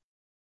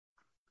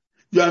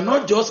 You are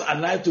not just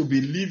alive to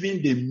be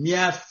living the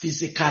mere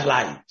physical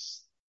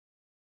lives.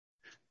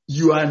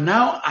 You are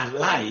now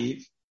alive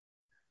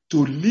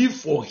to live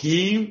for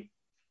him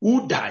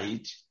who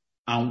died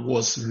and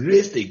was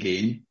raised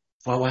again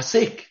for our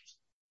sake.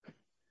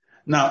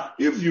 Now,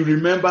 if you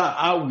remember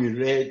how we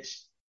read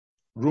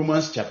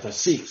Romans chapter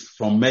 6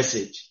 from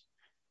Message,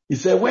 it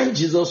said when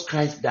Jesus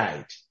Christ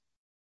died,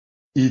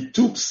 he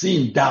took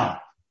sin down.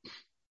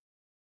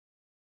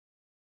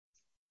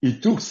 He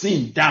took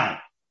sin down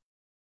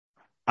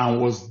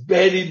and was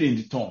buried in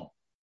the tomb.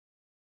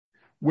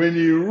 When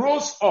he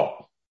rose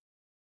up,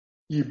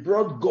 he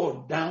brought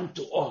God down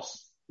to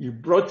us. He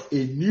brought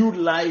a new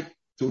life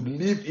to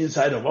live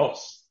inside of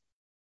us.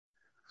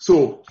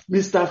 So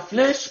Mr.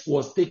 Flesh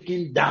was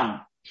taken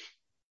down.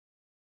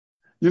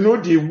 You know,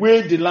 the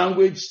way the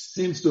language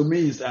seems to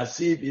me is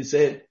as if he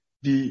said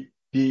the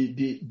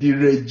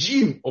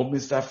regime of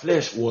Mr.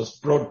 Flesh was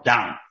brought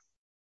down.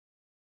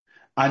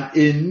 And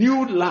a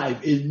new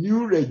life, a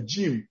new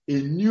regime, a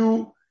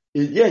new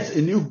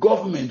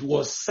government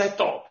was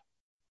set up.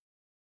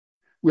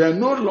 We are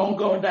no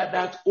longer under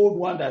that old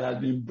one that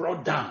has been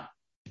brought down.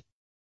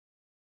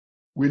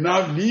 We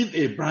now live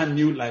a brand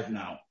new life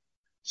now.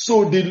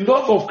 So the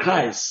love of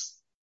Christ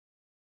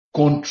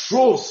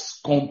controls,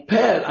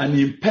 compels, and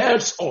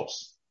impels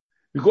us,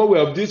 because we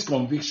have this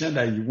conviction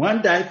that he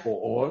one died for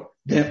all,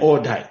 then all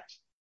died.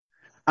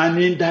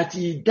 And in that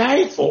he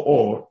died for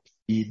all,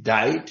 he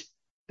died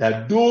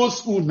that those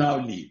who now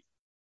live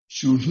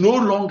should no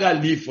longer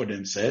live for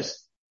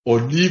themselves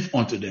or live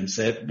unto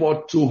themselves,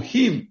 but to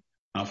him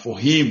and for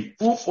him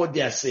who for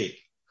their sake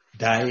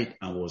died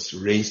and was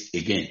raised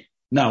again.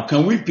 Now,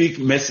 can we pick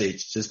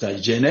message, Sister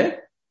Jenny?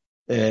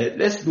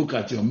 Let's look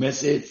at your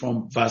message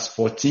from verse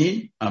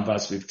 14 and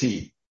verse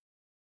 15.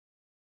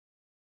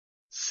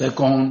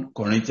 2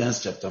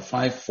 Corinthians chapter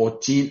 5,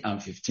 14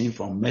 and 15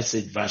 from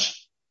Message version.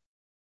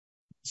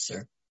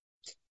 Sir,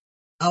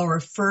 our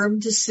firm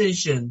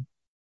decision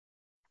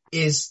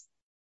is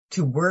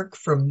to work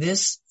from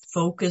this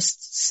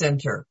focused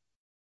center.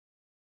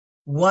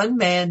 One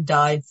man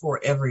died for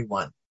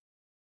everyone.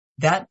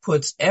 That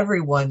puts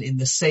everyone in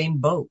the same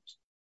boat.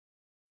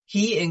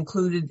 He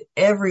included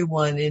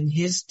everyone in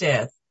his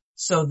death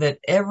so that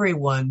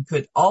everyone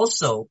could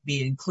also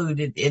be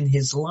included in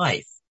his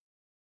life,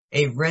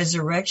 a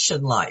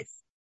resurrection life,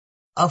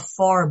 a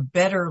far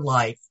better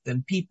life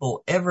than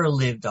people ever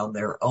lived on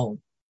their own.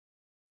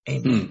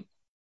 Amen.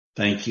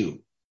 Thank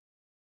you.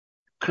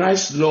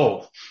 Christ's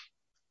love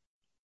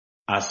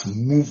has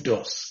moved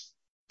us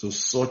to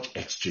such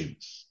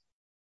extremes.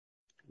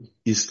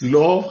 His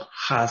love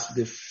has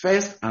the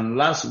first and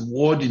last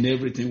word in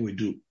everything we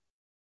do.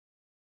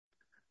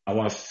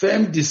 Our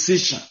firm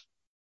decision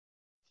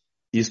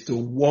is to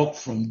walk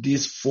from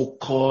this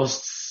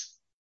focused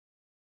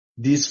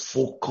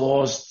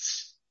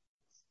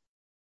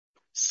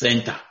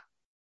center.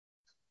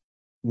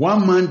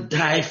 One man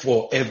died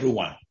for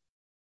everyone.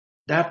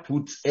 That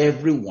puts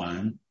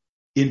everyone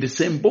in the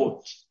same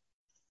boat.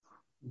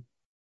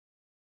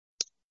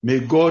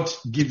 May God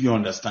give you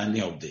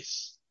understanding of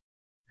this.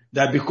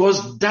 That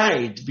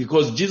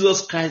because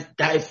Jesus Christ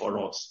died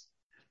for us,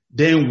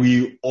 then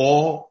we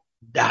all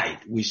died.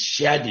 We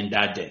shared in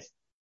that death.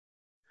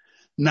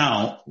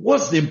 Now,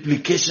 what's the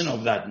implication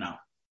of that now?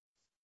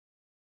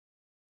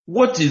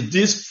 What is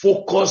this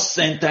focus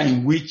center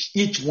in which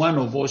each one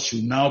of us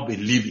should now be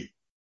living?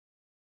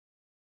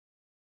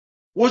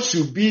 What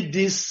should be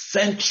this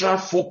central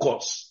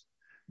focus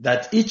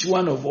that each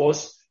one of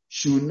us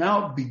should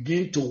now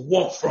begin to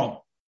walk from?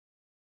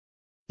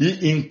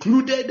 He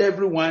included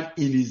everyone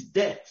in his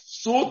death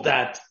so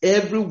that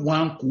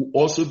everyone could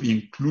also be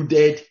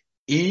included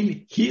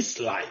in his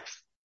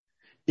life,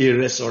 a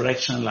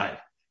resurrection life,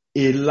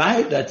 a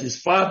life that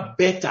is far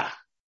better,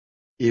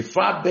 a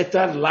far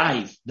better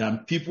life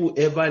than people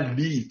ever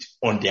lived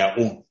on their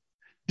own.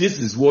 This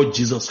is what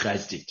Jesus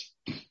Christ did.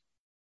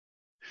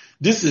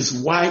 This is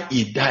why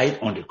he died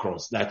on the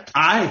cross, that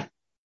I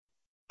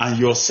and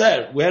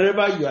yourself,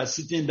 wherever you are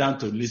sitting down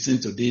to listen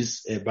to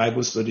this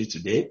Bible study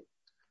today,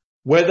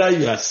 whether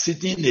you are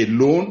sitting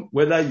alone,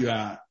 whether you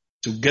are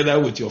together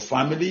with your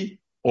family,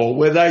 or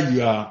whether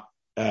you are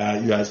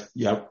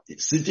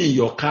sitting in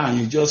your car and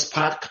you just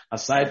park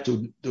aside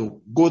to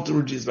go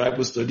through this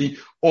Bible study,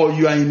 or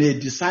you are in a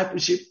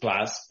discipleship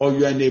class, or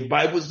you are in a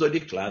Bible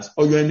study class,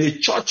 or you are in a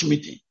church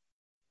meeting,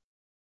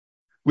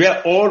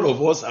 where all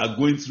of us are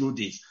going through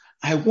this.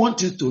 I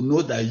want you to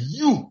know that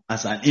you,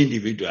 as an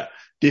individual,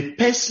 the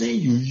person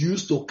you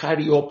used to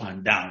carry up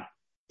and down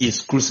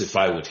is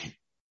crucified with him.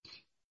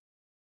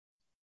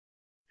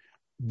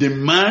 The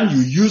man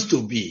you used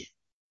to be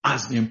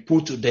has been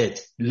put to death.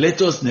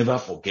 Let us never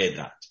forget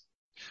that.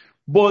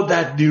 But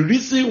that the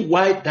reason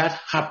why that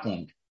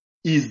happened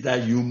is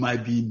that you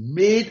might be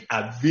made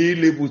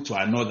available to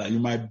another. You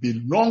might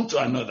belong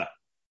to another.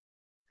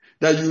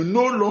 That you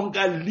no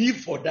longer live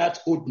for that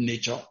old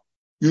nature.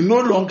 You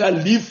no longer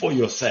live for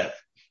yourself.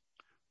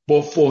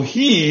 But for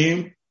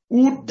him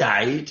who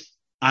died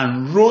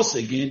and rose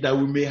again, that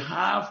we may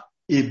have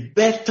a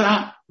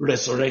better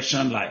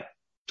resurrection life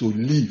to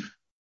live.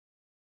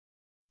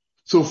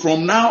 So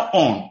from now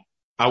on,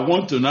 I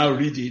want to now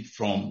read it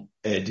from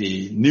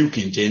the New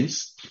King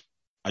James.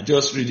 I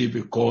just read it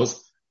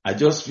because I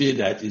just feel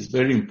that it's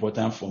very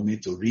important for me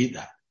to read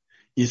that.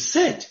 He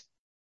said,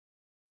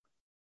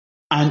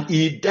 and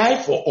he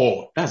died for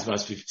all, that's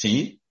verse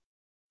 15,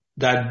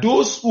 that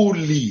those who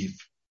live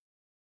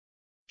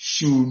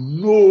should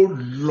no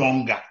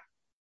longer.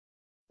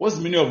 What's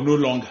the meaning of no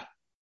longer?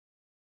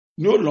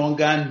 No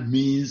longer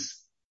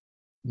means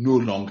no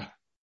longer.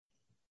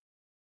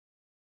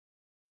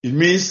 It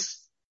means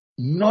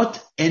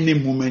not any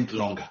moment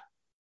longer.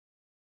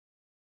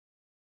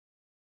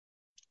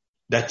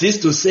 That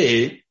is to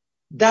say,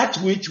 that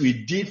which we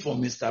did for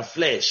Mr.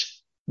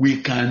 Flesh,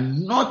 we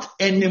cannot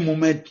any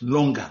moment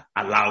longer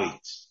allow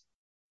it.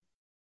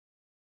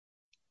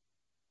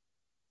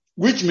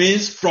 Which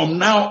means from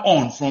now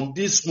on, from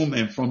this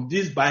moment, from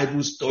this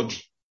Bible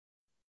study,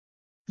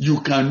 you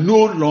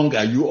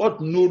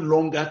ought no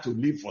longer to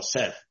live for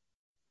self.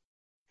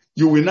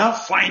 You will now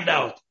find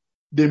out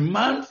the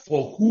man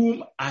for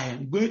whom I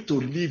am going to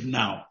live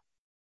now,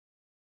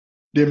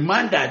 the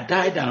man that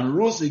died and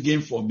rose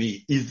again for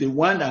me, is the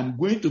one I'm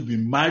going to be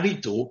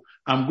married to,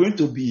 I'm going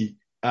to be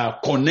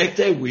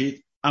connected with,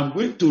 I'm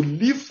going to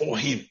live for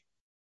him.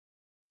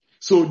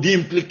 So the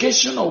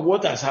implication of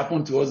what has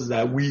happened to us is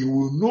that we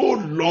will no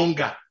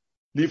longer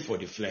live for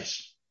the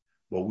flesh,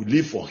 but we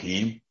live for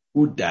him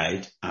who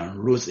died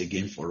and rose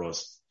again for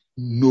us.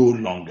 No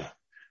longer.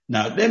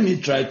 Now, let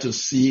me try to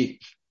see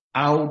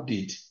how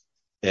did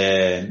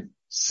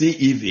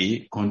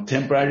CEV,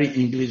 Contemporary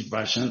English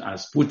Version,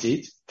 has put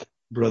it.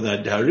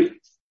 Brother Dari,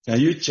 can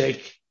you check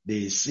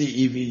the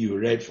CEV you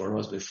read for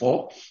us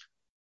before?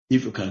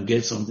 If you can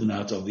get something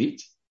out of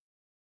it.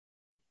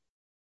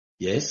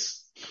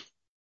 Yes?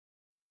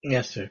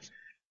 Yes, sir.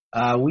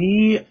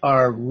 We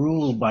are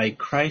ruled by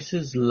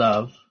Christ's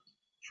love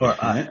for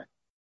us.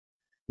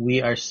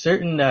 We are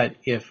certain that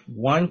if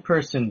one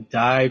person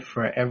died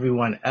for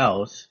everyone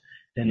else,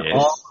 then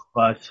all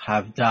of us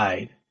have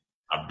died.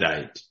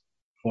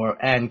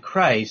 And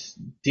Christ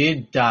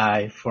did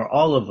die for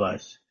all of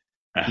us.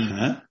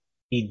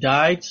 He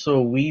died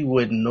so we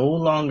would no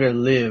longer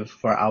live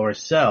for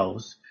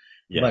ourselves,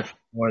 but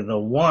for the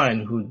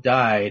one who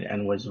died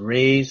and was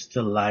raised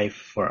to life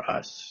for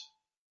us.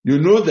 You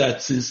know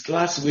that since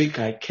last week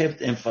I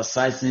kept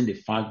emphasizing the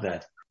fact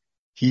that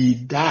he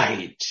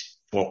died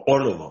for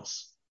all of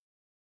us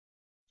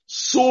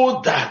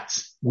so that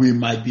we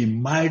might be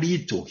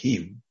married to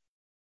him,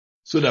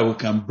 so that we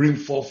can bring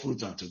forth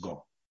fruit unto God.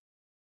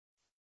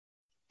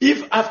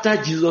 If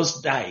after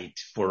Jesus died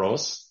for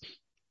us,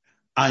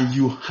 and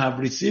you have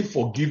received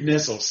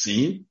forgiveness of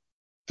sin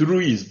through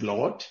his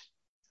blood,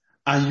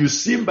 and you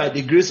seem by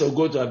the grace of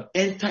God to have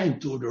entered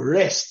into the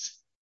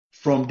rest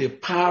from the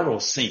power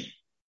of sin,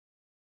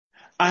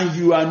 and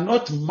you are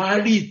not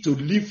married to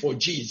live for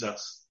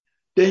Jesus,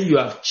 then you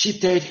have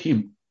cheated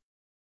him.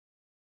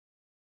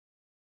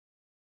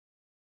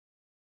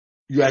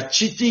 You are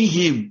cheating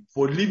him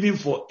for living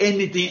for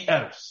anything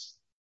else.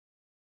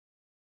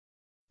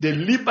 The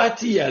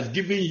liberty he has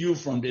given you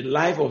from the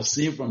life of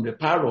sin, from the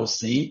power of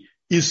sin,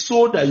 is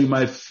so that you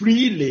might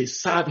freely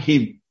serve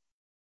him.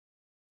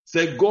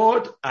 So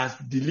God has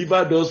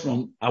delivered us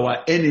from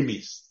our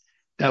enemies,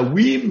 that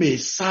we may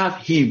serve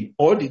him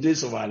all the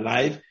days of our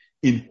life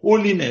in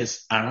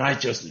holiness and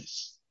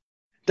righteousness.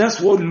 That's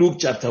what Luke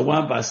chapter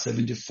 1 verse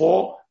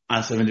 74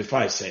 and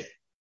 75 said.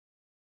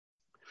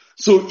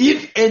 So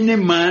if any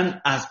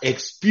man has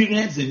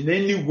experienced in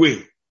any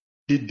way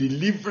the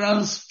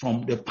deliverance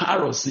from the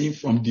power of sin,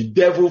 from the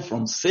devil,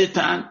 from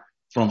Satan,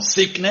 from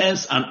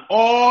sickness, and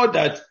all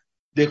that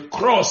the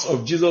cross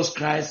of Jesus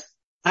Christ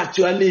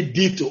actually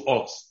did to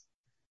us,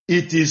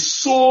 it is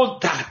so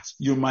that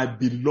you might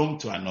belong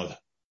to another.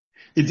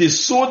 It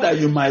is so that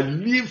you might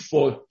live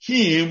for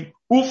him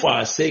who for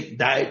our sake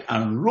died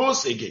and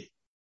rose again.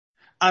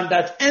 And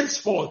that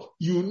henceforth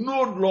you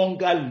no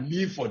longer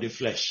live for the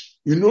flesh.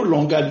 You no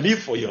longer live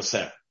for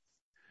yourself.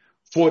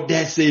 For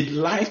there's a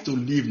life to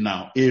live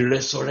now, a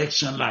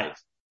resurrection life.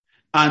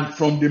 And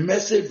from the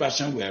Message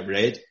version we have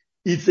read,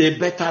 it's a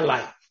better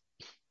life.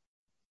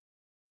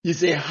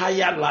 It's a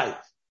higher life.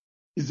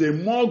 It's a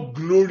more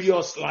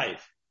glorious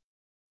life.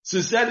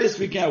 Sincerely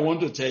speaking, I want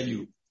to tell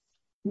you,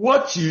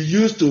 what you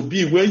used to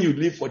be when you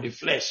live for the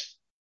flesh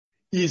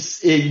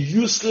is a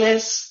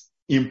useless,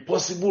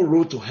 impossible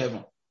road to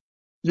heaven.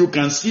 You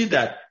can see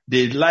that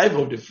the life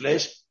of the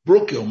flesh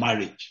broke your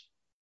marriage.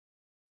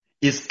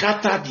 It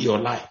scattered your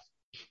life.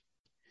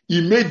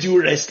 It made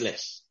you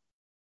restless.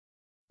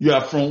 You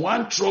are from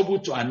one trouble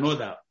to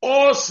another,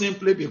 all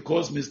simply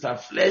because Mr.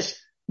 Flesh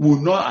will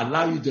not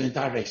allow you to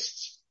enter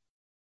rest.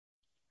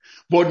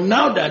 But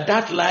now that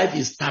that life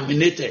is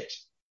terminated,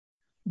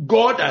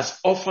 God has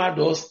offered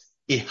us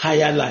a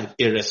higher life,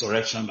 a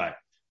resurrection life,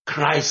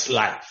 Christ's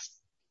life,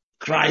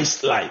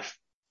 Christ's life.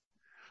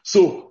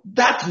 So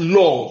that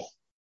love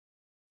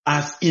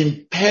has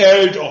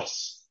impelled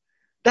us.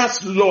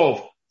 That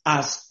love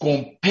has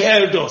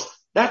compelled us.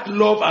 That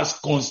love has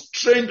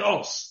constrained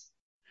us.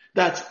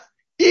 That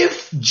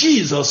if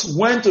Jesus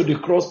went to the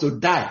cross to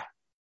die,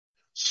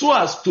 so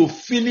as to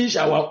finish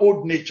our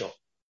old nature,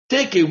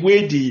 take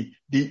away the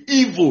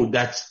evil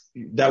that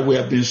we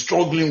have been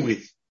struggling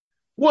with,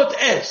 what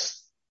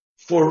else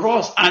for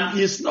us? And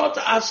he's not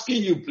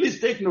asking you, please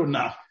take note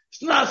now,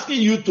 he's not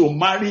asking you to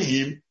marry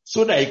him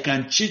so that he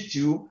can cheat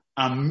you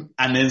and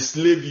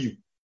enslave you.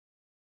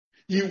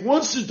 He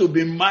wants you to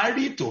be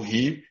married to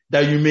him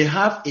that you may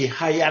have a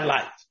higher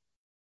life,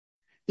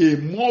 a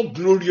more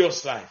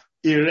glorious life,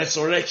 a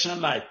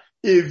resurrection life,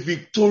 a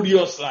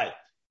victorious life,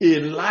 a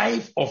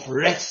life of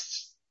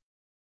rest.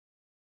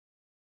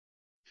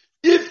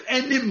 If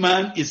any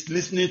man is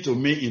listening to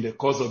me in the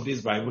course of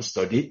this Bible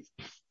study,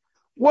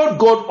 what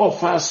God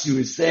offers you,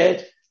 he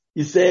said,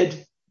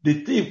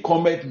 the thief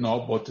cometh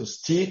not but to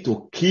steal,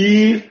 to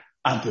kill,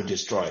 and to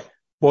destroy.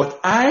 But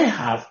I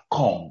have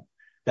come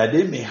that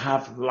they may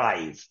have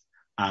life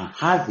and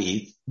have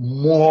it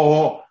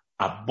more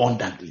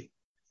abundantly.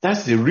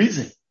 That's the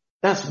reason.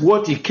 That's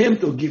what he came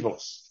to give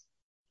us.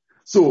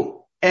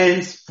 So,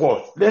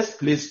 henceforth, let's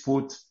please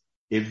put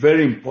a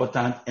very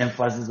important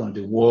emphasis on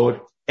the word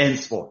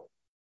henceforth,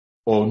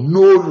 or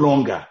no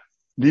longer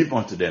live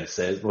unto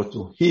themselves, but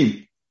to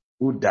him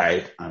who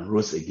died and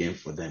rose again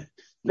for them.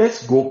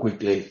 Let's go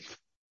quickly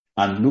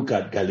and look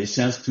at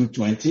Galatians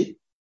 2:20.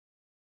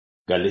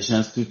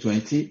 Galatians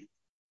 2:20,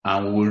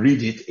 and we'll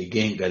read it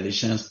again,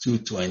 Galatians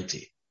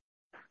 2:20.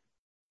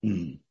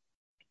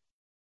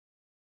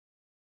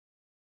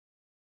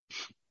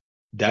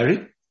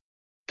 Derek,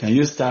 can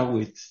you start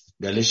with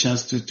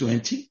Galatians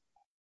 2:20?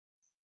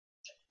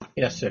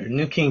 Yes, sir.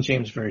 New King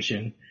James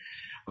Version.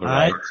 All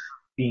right. I,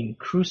 being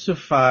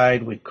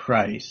crucified with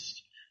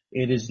Christ,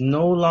 it is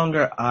no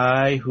longer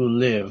I who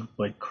live,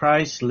 but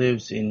Christ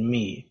lives in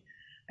me.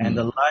 And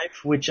the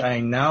life which I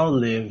now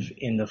live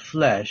in the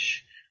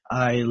flesh,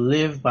 I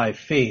live by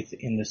faith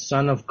in the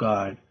Son of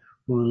God,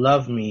 who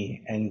loved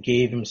me and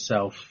gave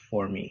himself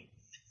for me.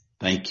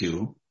 Thank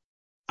you.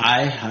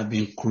 I have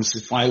been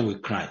crucified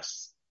with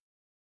Christ.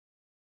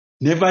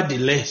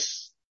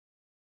 Nevertheless,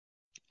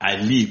 I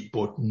live,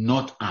 but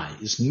not I.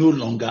 It's no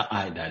longer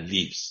I that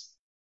lives,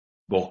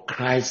 but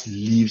Christ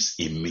lives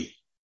in me.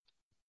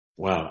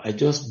 Wow. I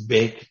just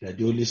beg that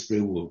the Holy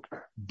Spirit will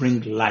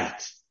bring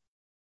light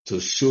to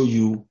show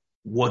you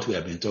what we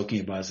have been talking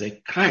about.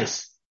 Say,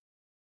 Christ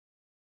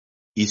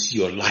is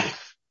your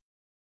life.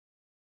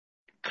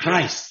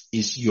 Christ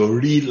is your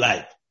real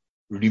life.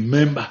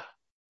 Remember,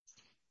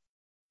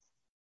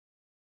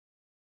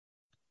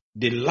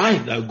 the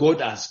life that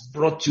God has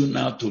brought you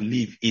now to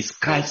live is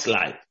Christ's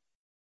life.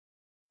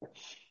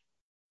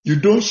 You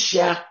don't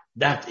share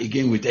that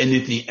again with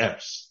anything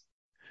else.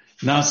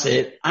 Now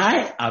said,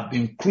 I have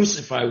been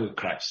crucified with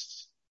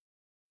Christ.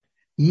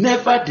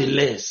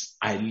 Nevertheless,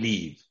 I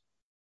live.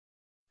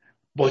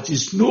 But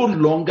it's no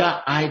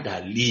longer I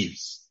that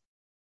lives,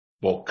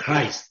 but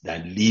Christ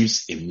that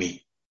lives in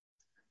me.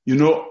 You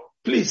know,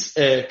 please,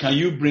 can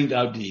you bring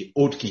out the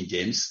Old King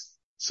James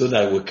so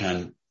that we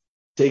can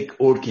take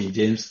Old King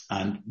James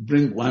and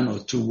bring one or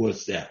two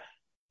words there.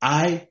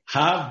 I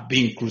have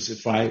been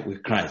crucified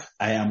with Christ.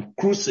 I am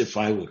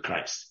crucified with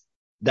Christ.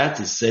 That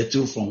is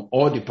settled from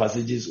all the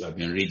passages we have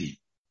been reading.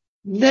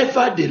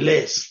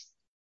 Nevertheless,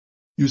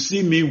 you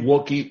see me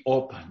walking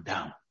up and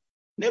down.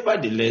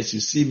 Nevertheless, you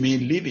see me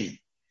living.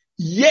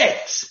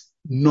 Yet,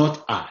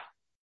 not I.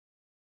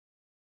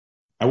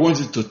 I want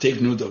you to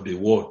take note of the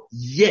word,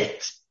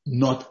 yet,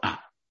 not I.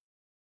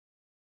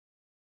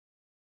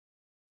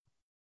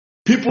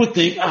 People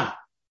think,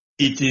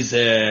 it is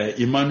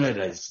Emmanuel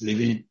that is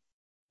living.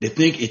 They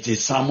think it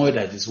is Samuel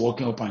that is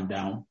walking up and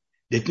down.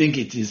 They think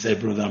it is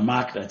Brother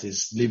Mark that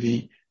is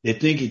living. They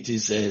think it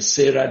is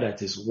Sarah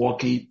that is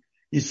walking.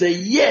 He said,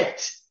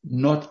 yet,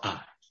 not I.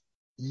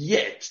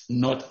 Yet,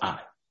 not I.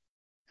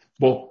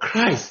 But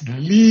Christ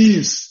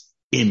lives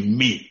in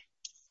me.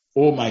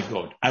 Oh my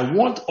God. I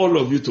want all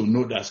of you to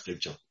know that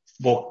scripture.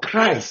 But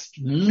Christ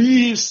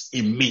lives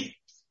in me.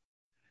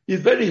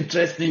 It's very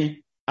interesting.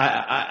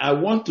 I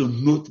want to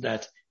note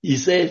that he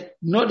said,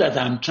 not that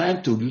I'm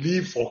trying to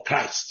live for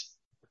Christ.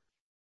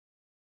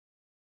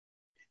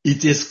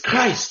 It is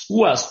Christ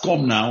who has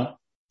come now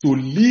to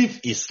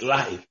live his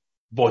life,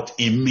 but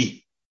in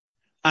me.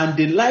 And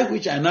the life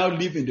which I now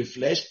live in the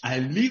flesh, I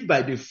live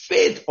by the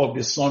faith of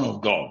the Son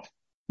of God,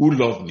 who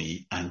loved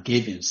me and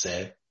gave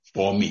himself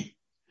for me.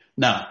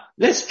 Now,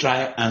 let's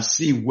try and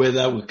see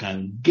whether we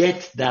can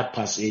get that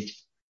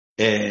passage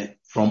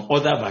from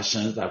other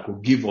versions that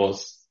could give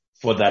us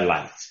further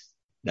light,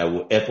 that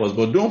will help us.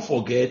 But don't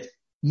forget,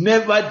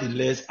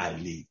 nevertheless I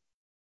live.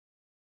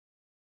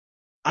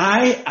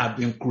 I have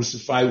been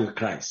crucified with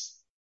Christ.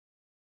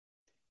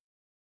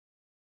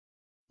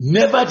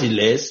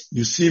 Nevertheless,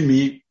 you see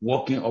me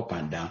walking up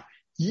and down,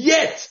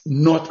 yet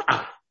not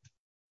I.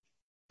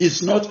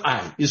 It's not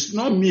I. It's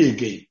not me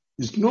again.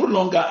 It's no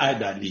longer I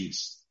that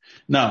lives.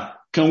 Now,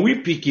 can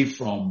we pick it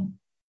from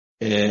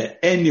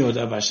any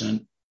other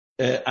version?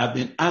 I've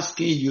been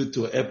asking you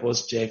to help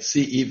us check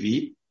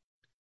CEV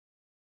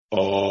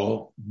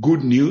or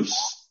Good News.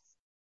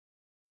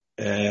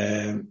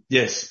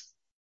 Yes.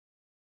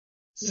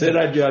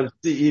 Sarah, do you have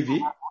CEV?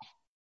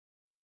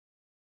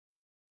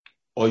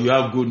 Or you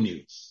have Good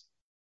News?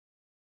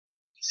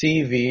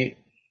 CEV,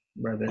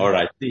 brother. All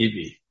right,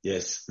 CEV.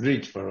 Yes.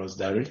 Read for us,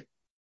 Darry.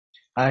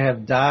 I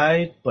have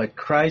died, but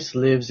Christ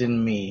lives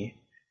in me.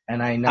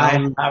 And I now... I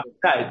have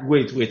died.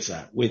 Wait,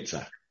 sir.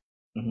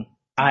 Mm-hmm.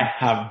 I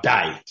have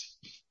died.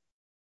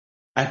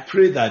 I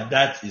pray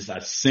that is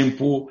as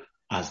simple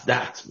as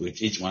that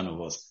with each one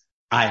of us.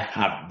 I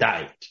have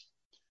died.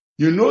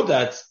 You know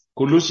that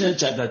Colossians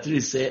chapter 3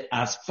 says,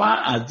 as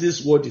far as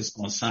this word is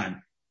concerned,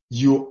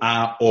 you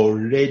are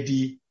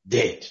already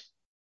dead.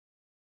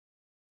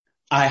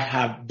 I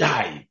have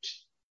died,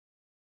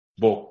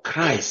 but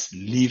Christ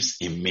lives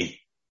in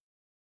me.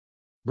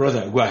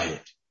 Brother, go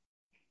ahead.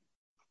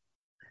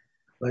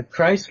 But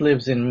Christ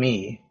lives in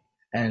me,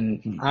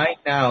 and I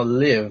now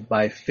live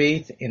by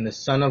faith in the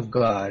Son of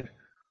God,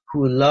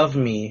 who loved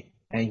me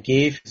and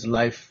gave his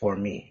life for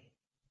me.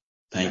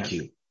 Thank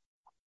you.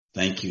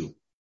 Thank you.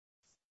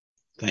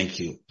 Thank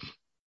you.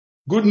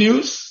 Good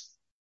news.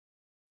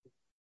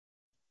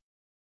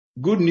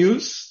 Good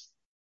news.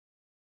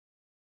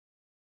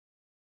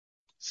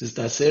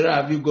 Sister Sarah,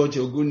 have you got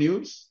your good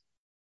news?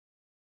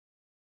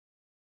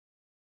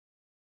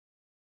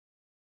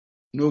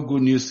 No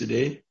good news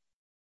today?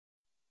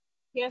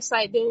 Yes,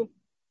 I do.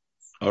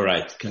 All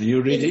right. Can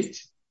you read it?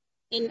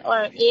 In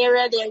our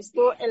area, there's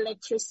no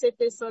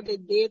electricity, so the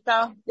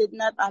data did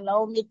not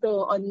allow me to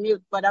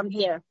unmute, but I'm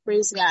here.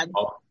 Praise God.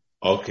 Oh,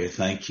 okay.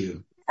 Thank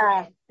you.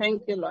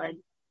 Thank you, Lord.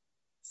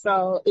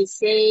 So it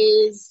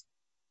says,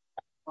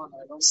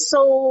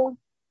 so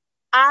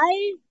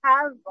I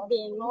have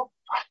been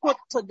put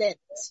to death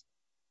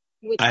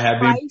with I have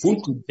Christ. been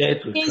put to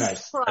death with His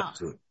Christ. cross. That's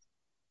good.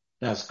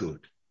 That's good.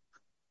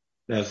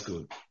 That's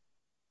good.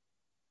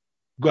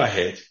 Go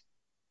ahead.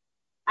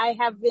 I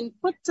have been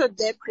put to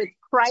death with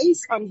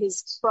Christ on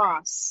his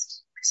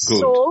cross, Good.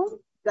 so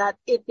that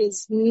it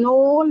is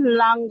no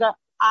longer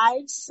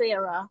I,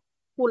 Sarah,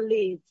 who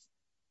live,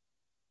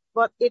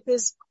 but it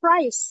is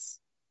Christ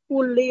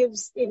who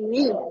lives in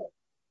me.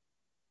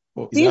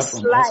 Oh, This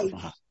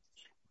life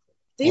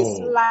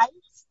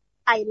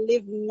I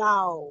live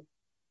now.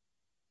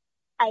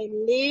 I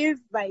live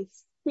by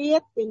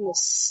faith in the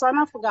Son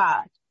of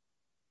God,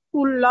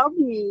 who loved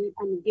me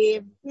and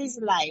gave his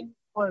life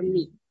for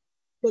me.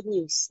 Good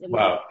news.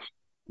 Wow,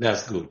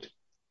 that's good.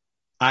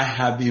 I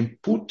have been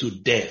put to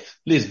death.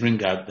 Please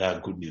bring out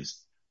that good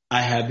news.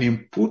 I have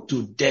been put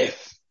to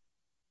death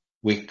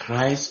with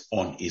Christ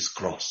on his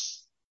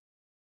cross.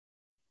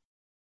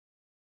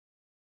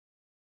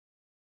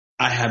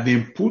 I have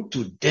been put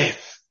to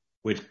death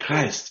with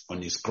Christ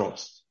on his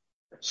cross,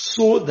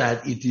 so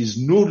that it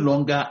is no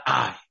longer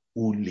I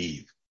who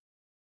live.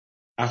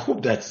 I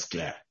hope that is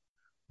clear.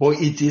 But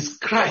it is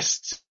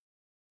Christ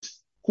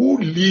who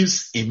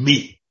lives in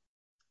me.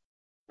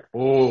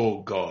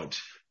 Oh God,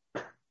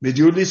 may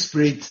the Holy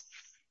Spirit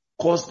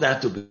cause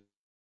that to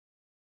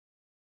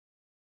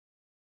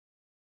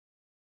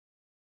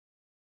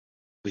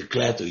be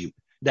clear to you.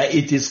 That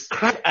it is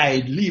Christ I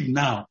live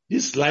now.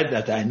 This life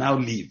that I now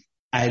live,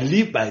 I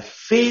live by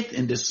faith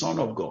in the Son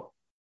of God,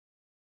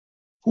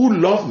 who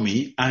loved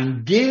me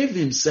and gave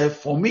himself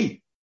for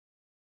me.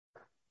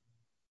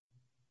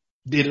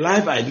 The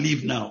life I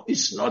live now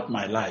is not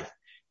my life.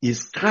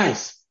 It's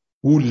Christ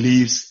who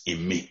lives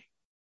in me.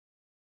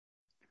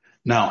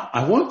 Now,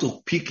 I want to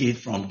pick it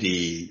from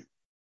the,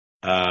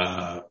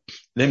 let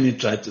me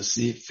try to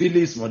see,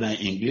 Phillips Modern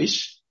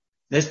English.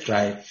 Let's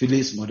try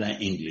Phillips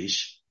Modern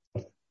English.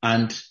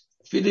 And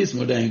Phillips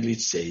Modern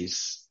English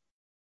says,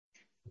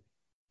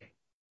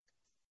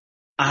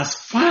 as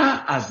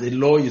far as the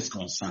law is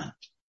concerned,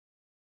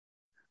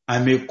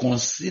 I may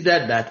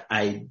consider that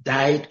I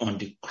died on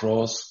the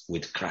cross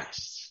with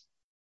Christ.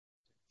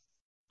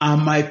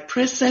 And my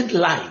present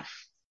life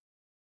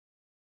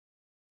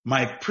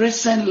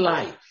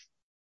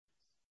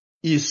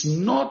is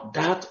not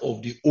that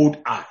of the old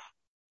I.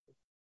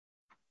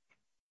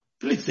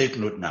 Please take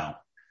note now.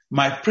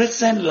 My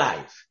present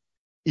life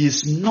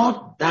is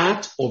not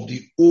that of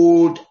the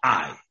old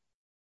I,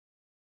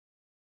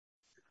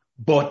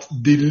 but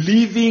the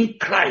living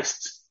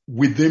Christ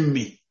within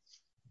me.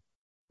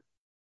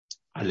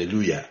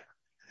 Hallelujah.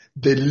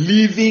 The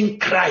living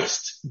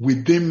Christ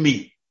within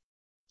me.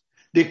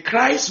 The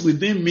Christ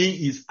within me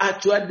is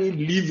actually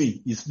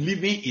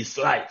living his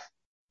life.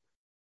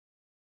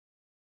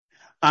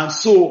 And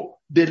so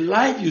the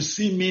life you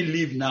see me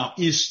live now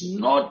is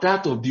not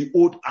that of the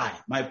old I.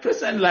 My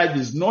present life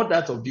is not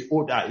that of the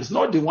old I. It's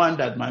not the one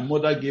that my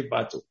mother gave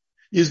birth to.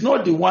 It's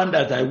not the one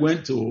that I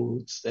went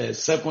to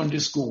secondary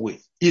school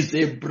with. It's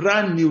a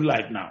brand new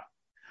life now.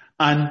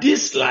 And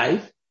this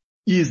life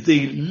is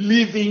the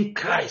living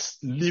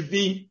Christ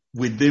living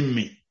within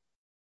me.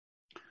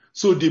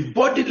 So the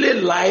bodily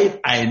life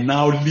I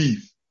now live,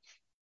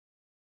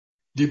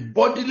 the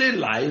bodily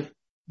life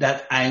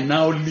that I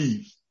now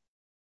live,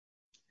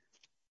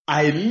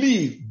 I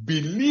live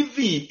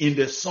believing in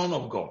the Son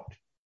of God,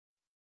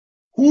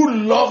 who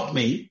loved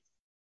me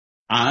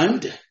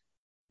and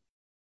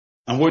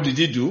what did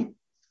he do?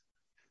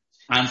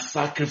 And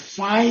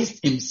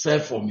sacrificed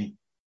himself for me.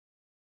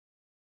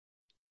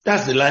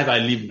 That's the life I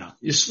live now.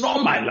 It's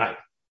not my life.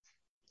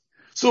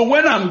 So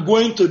when I'm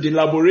going to the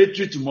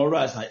laboratory tomorrow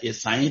as a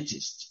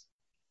scientist,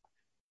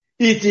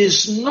 it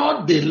is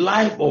not the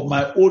life of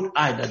my old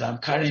I that I'm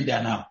carrying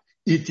there now.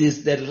 It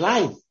is the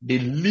life, the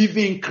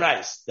living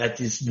Christ that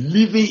is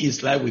living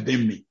his life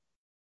within me.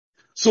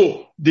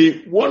 So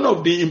one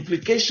of the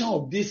implications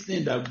of this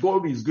thing that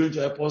God is going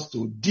to help us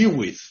to deal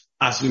with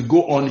as we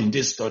go on in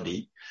this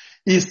study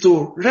is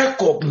to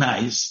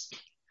recognize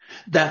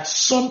that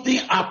something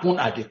happened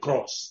at the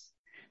cross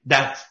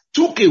that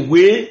took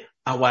away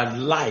our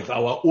life,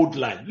 our old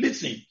life.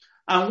 Listen,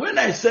 and when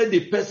I said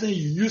the person you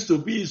used to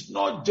be, it's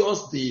not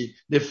just the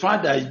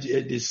father,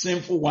 the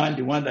sinful one,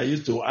 the one that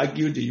used to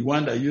argue, the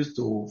one that used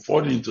to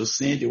fall into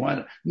sin,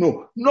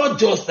 no, not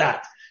just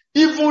that.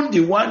 Even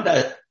the one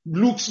that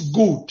looks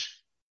good,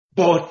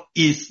 but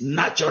is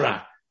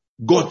natural,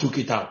 God took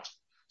it out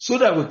so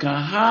that we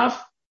can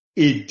have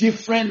a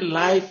different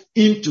life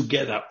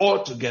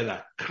all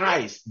together.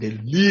 Christ, the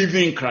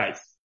living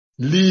Christ,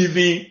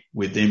 living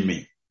within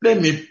me.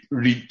 Let me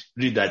read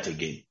that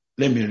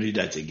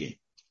again.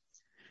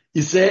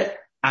 He said,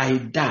 I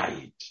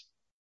died.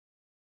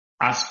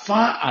 As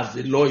far as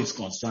the law is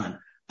concerned,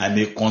 I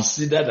may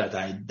consider that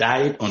I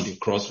died on the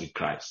cross with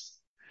Christ.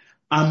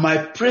 And my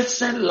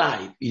present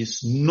life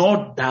is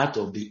not that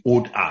of the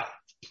old I,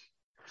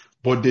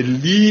 but the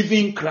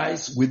living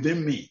Christ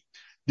within me.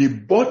 The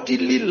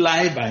bodily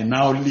life I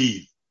now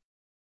live,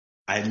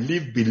 I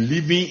live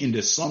believing in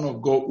the Son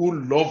of God who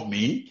loved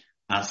me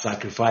and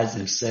sacrificed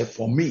himself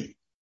for me.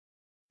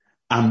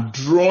 I'm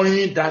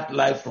drawing that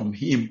life from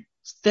him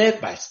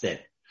step by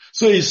step.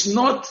 So it's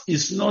not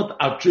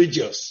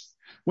outrageous.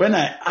 When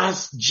I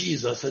asked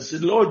Jesus, I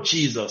said, Lord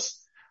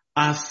Jesus,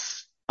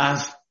 as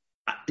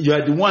you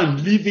are the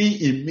one living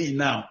in me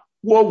now,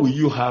 what will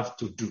you have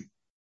to do?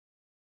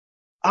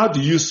 How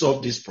do you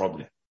solve this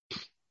problem?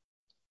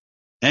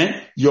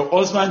 Your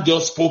husband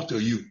just spoke to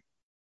you,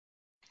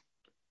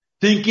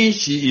 thinking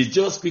she is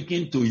just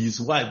speaking to his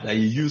wife that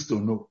he used to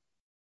know.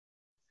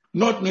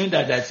 Not knowing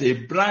that there's a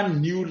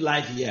brand new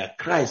life here,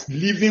 Christ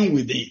living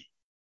within.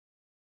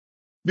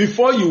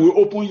 Before you will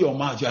open your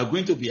mouth, you are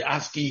going to be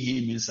asking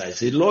him inside.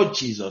 Say, Lord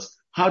Jesus,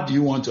 how do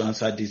you want to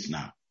answer this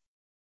now?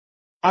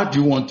 How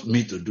do you want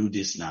me to do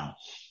this now?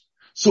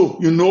 So,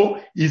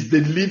 it's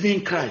the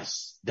living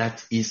Christ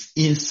that is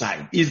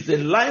inside. It's the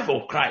life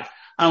of Christ.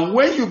 And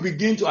when you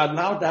begin to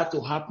allow that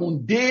to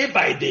happen day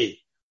by day,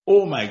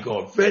 oh my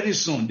God, very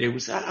soon they will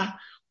say,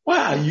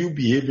 why are you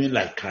behaving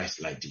like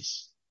Christ like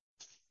this?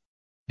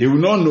 They will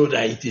not know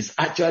that it is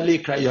actually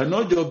Christ. You are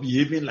not just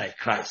behaving like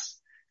Christ.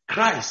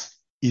 Christ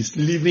is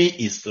living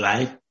his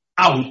life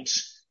out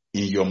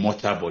in your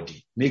mortal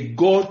body. May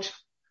God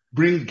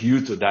bring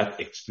you to that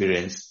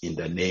experience in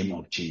the name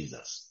of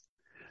Jesus.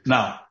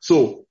 Now,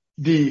 so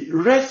the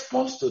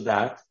response to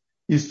that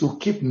is to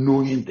keep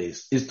knowing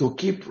this, is to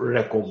keep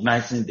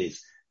recognizing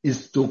this,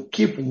 is to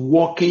keep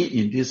walking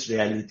in this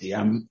reality.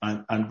 I'm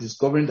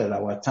discovering that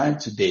our time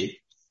today,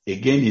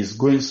 again, is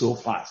going so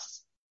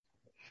fast.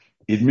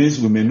 It means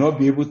we may not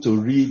be able to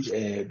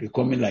read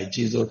Becoming Like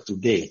Jesus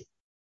today,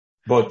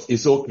 but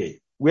it's okay.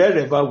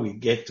 Wherever we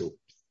get to,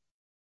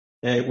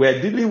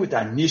 we're dealing with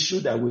an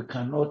issue that we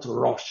cannot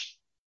rush.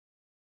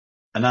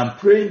 And I'm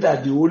praying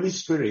that the Holy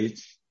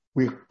Spirit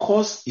will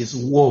cause his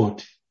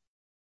word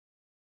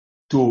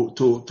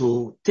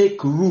to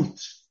take root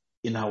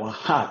in our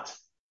heart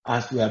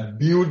as we are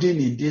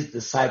building in this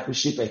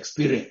discipleship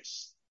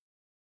experience.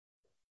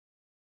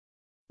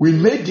 We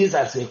made this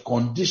as a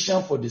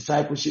condition for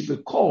discipleship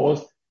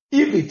because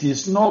if it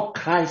is not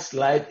Christ's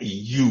life in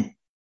you,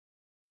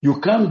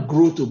 you can't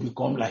grow to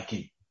become like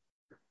him.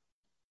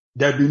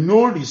 There'll be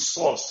no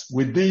resource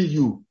within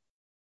you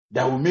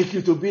that will make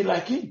you to be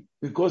like him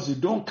because you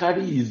don't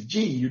carry his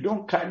gene, you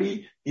don't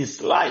carry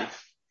his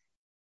life.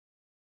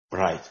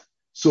 Right.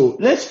 So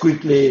let's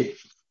quickly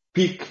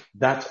pick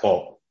that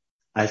up.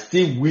 I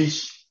still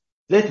wish,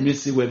 let me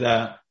see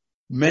whether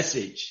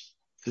message.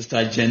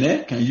 Sister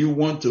Jenny, can you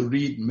want to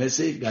read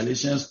message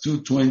Galatians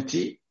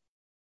 2:20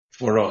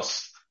 for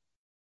us?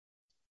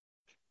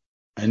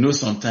 I know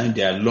sometimes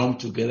they are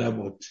lumped together,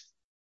 but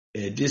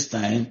this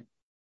time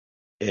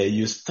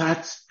you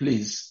start,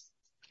 please,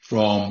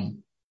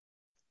 from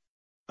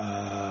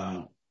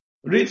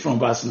read from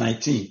verse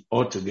 19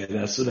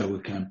 altogether so that we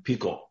can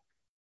pick up.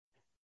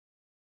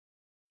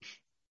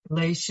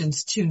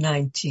 Galatians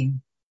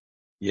 2:19.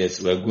 Yes,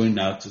 we're going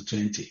now to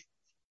 20.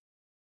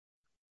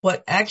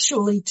 What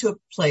actually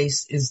took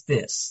place is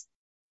this.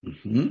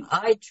 Mm-hmm.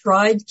 I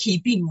tried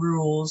keeping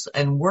rules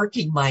and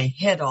working my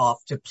head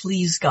off to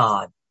please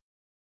God,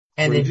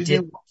 and it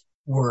didn't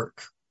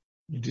work.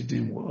 It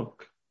didn't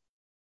work.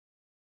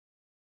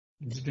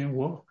 It didn't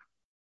work.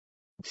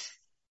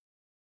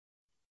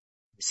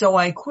 So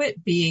I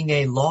quit being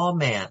a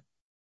lawman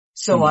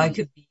so I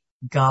could be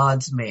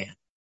God's man.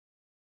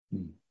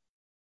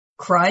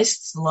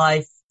 Christ's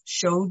life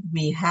showed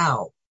me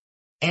how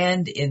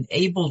and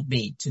enabled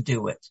me to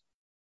do it.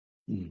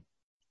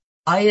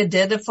 I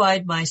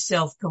identified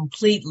myself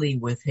completely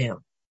with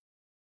him.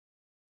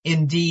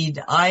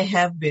 Indeed, I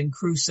have been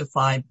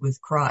crucified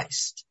with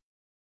Christ.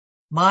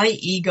 My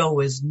ego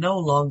is no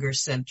longer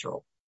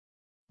central.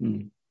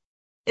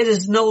 It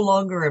is no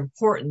longer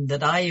important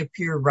that I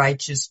appear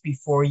righteous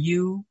before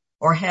you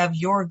or have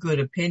your good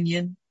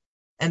opinion,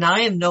 and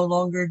I am no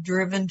longer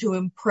driven to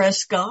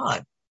impress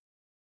God.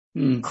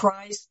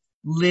 Christ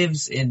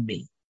lives in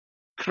me.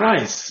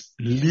 Christ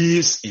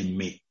lives in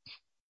me.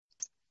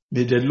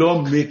 May the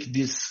Lord make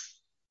this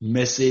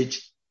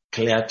message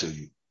clear to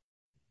you.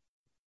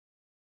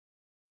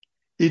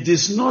 It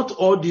is not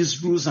all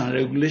these rules and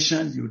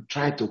regulations you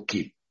try to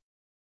keep.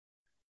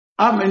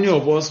 How many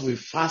of us we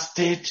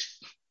fasted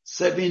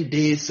 7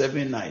 days,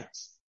 7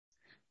 nights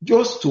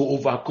just to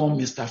overcome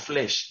Mr.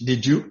 Flesh?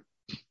 Did you?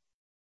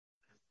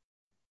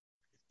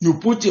 You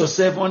put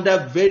yourself under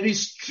very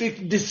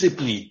strict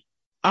discipline.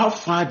 How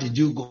far did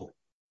you go?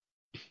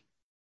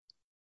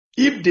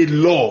 If the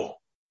law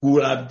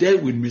would have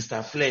dealt with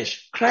Mr.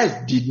 Flesh,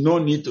 Christ did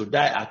not need to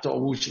die at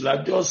all. We should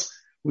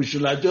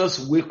have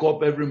just wake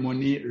up every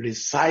morning,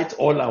 recite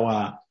all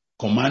our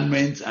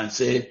commandments and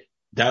say,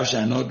 thou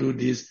shalt not do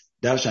this,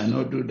 thou shalt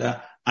not do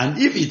that. And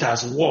if it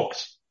has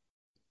worked,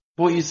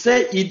 but he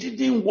said it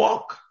didn't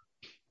work.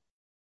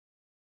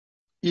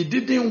 It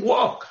didn't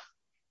work.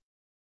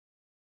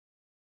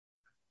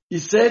 He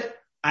said,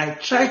 I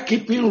tried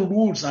keeping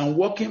rules and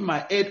working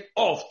my head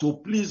off to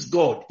please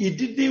God. It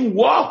didn't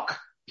work.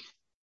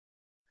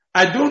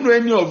 I don't know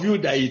any of you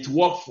that it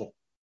worked for.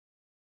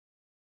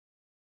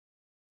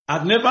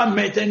 I've never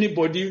met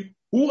anybody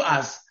who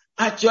has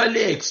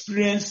actually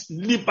experienced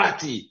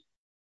liberty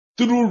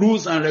through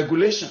rules and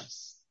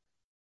regulations.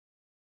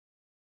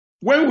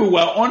 When we were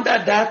under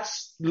that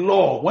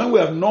law, when we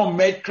have not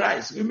met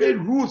Christ, we made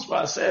rules for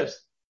ourselves.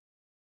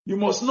 You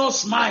must not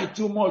smile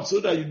too much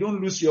so that you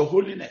don't lose your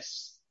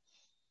holiness.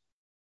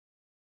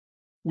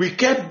 We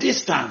kept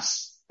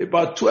distance,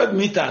 about 12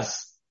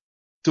 meters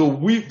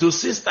to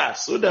sisters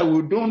so that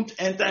we don't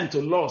enter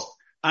into lust.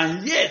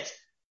 And yet,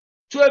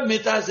 12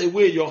 meters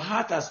away, your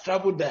heart has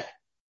traveled there.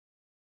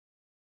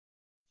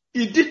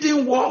 It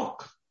didn't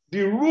work.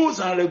 The rules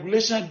and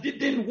regulations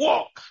didn't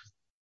work.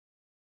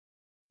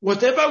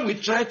 Whatever we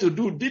tried to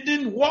do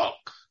didn't work.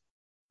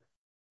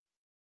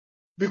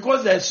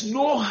 Because there's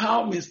no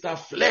how Mr.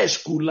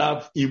 Flesh could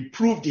have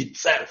improved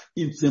itself.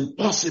 It's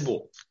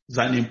impossible. It's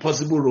an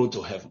impossible road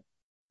to heaven.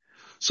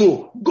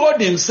 So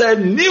God himself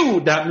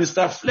knew that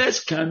Mr.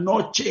 Flesh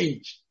cannot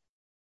change.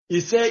 He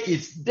said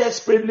it's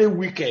desperately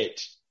wicked.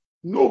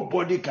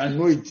 Nobody can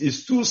know it.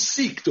 It's too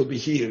sick to be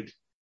healed.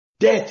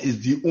 Death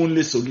is the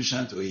only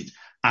solution to it.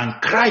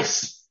 And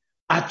Christ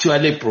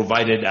actually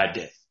provided that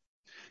death.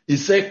 He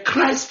said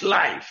Christ's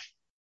life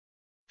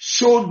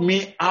showed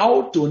me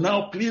how to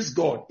now please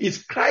God.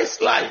 It's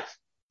Christ's life.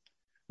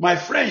 My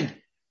friend,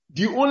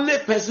 the only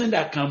person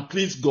that can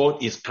please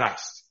God is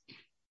Christ.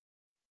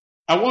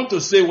 I want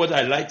to say what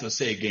I like to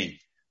say again.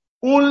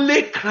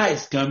 Only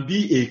Christ can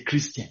be a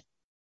Christian.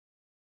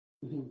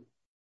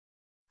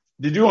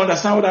 Did you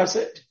understand what I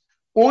said?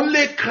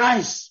 Only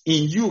Christ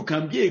in you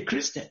can be a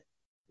Christian.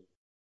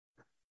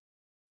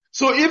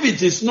 So if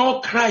it is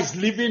not Christ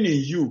living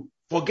in you,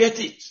 forget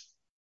it.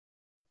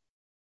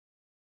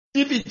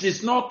 If it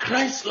is not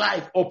Christ's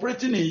life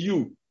operating in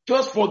you,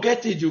 just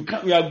forget it. You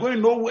are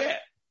going nowhere.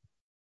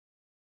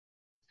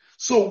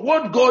 So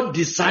what God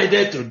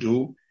decided to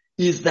do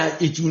is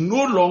that it will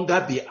no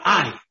longer be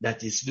I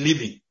that is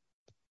living,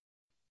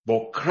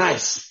 but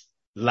Christ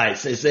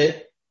lives. I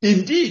say,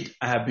 indeed,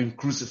 I have been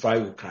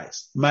crucified with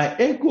Christ. My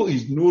ego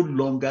is no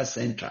longer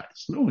central.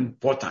 It's not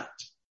important.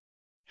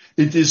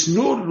 It is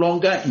no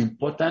longer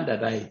important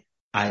that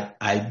I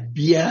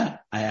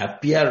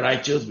appear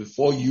righteous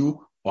before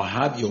you or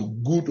have your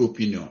good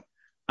opinion.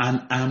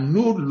 And I'm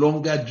no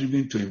longer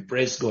driven to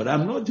impress God.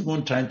 I'm not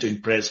even trying to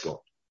impress God.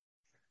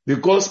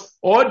 Because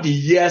all the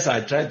years I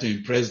tried to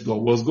impress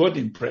God, was God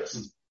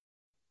impressed?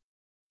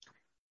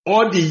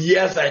 All the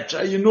years I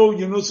tried, you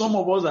know, some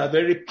of us are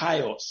very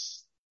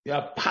pious. You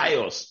are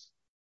pious.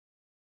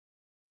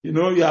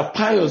 You are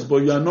pious, but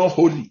you are not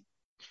holy.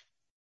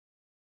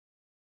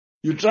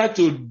 You try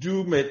to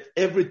do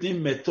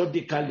everything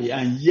methodically,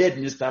 and yet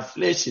Mr.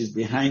 Flesh is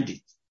behind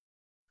it.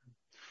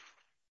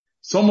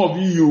 Some of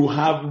you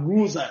have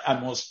rules. I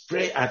must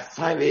pray at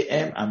 5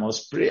 a.m. I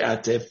must pray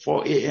at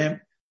 4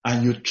 a.m.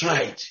 And you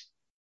tried.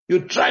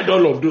 You tried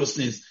all of those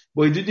things,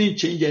 but it didn't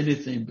change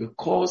anything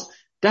because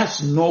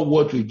that's not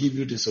what will give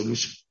you the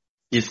solution.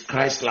 It's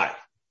Christ's life.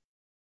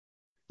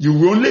 You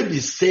will only be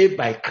saved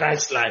by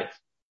Christ's life.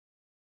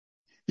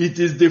 It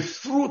is the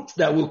fruit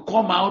that will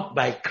come out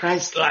by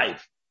Christ's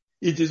life.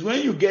 It is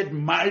when you get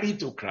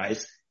married to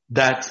Christ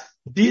that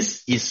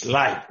this is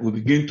life will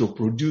begin to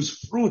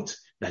produce fruit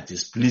that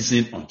is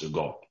pleasing unto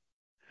God.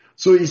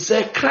 So he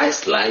said,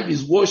 Christ's life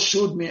is what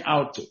showed me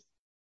how to.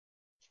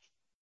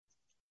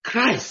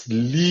 Christ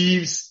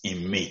lives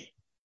in me.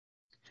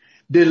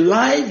 The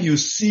life you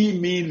see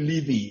me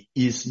living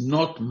is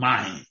not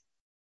mine.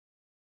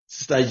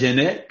 Sister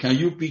Jeanette, can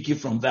you pick it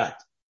from that?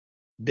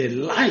 The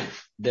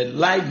life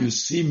you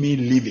see me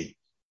living.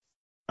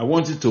 I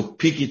want you to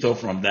pick it up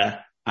from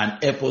that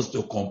and help us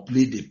to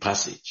complete the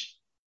passage.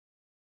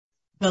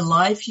 The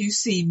life you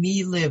see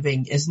me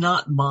living is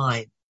not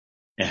mine,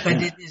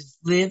 but it is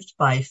lived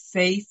by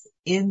faith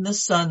in the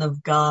Son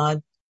of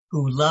God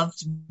who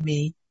loved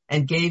me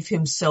and gave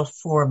himself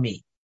for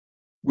me.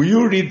 Will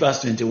you read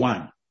verse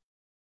 21?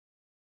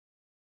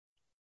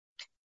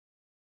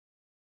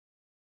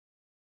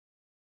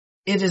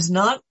 It is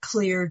not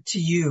clear to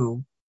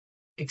you,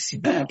 is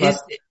it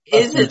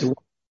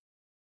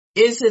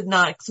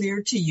not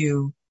clear to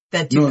you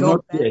that to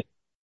go back?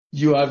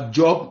 you have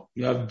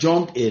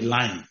jumped a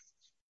line.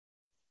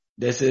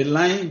 There's a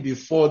line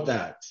before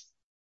that.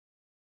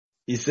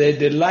 He said,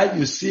 the life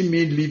you see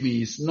me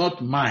living is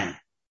not mine,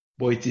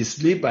 but it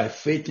is lived by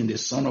faith in the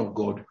Son of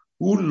God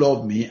who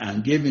loved me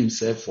and gave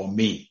himself for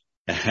me.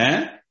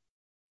 I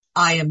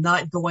am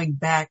not going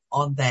back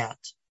on that.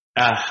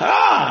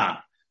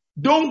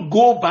 Don't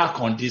go back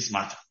on this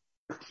matter.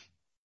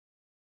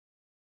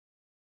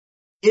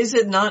 Is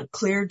it not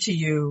clear to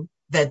you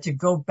that to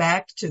go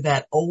back to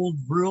that old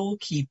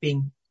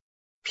rule-keeping,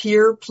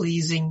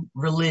 peer-pleasing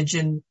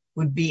religion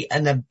would be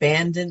an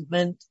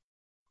abandonment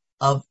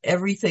of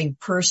everything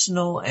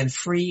personal and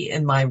free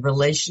in my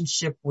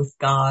relationship with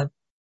God?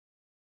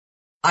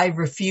 I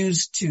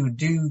refuse to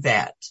do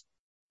that.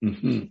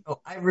 Mm-hmm.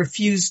 I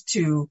refuse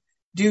to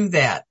do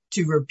that,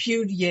 to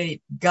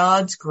repudiate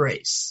God's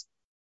grace.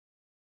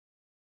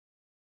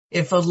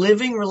 If a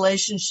living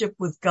relationship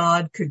with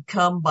God could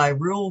come by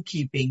rule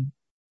keeping,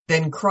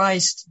 then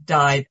Christ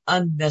died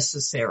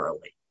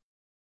unnecessarily.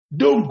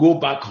 Don't go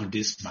back on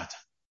this matter.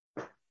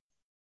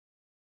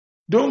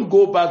 Don't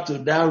go back to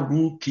that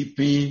rule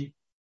keeping,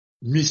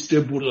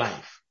 miserable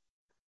life.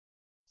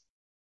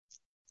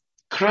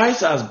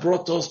 Christ has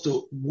brought us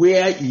to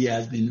where he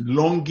has been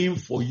longing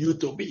for you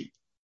to be.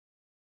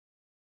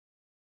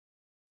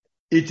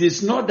 It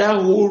is not that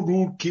whole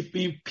rule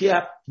keeping,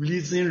 peer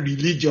pleasing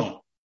religion.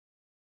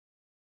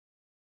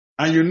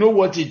 And you know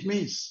what it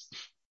means.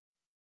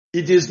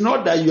 It is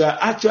not that you are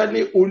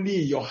actually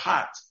only in your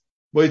heart,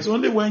 but it's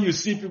only when you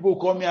see people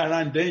coming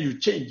around, then you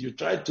change. You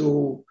try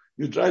to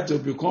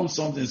become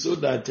something so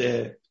that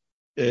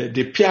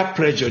the peer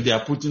pressure they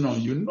are putting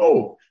on you.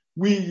 No,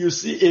 you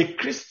see a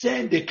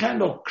Christian, the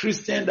kind of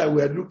Christian that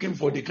we are looking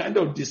for, the kind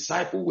of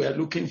disciple we are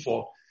looking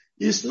for,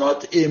 is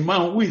not a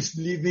man who is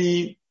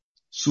living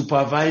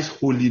supervised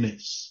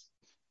holiness.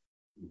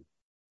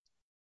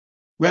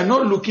 We are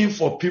not looking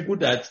for people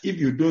that if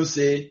you don't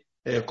say,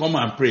 come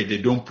and pray, they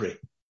don't pray.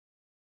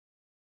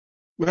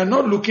 We are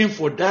not looking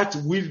for that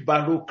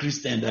wheelbarrow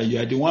Christian that you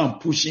are the one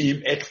pushing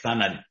him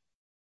externally.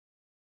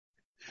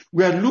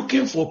 We are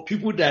looking for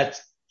people that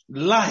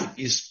life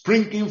is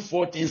springing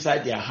forth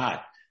inside their heart.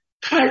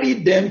 Carry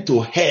them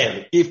to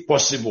hell if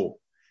possible.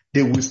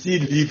 They will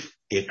still live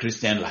a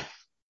Christian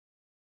life.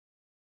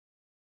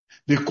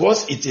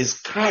 Because it is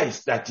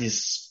Christ that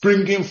is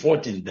springing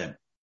forth in them.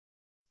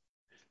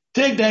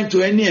 Take them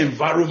to any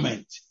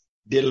environment,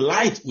 the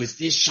light will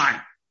still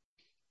shine.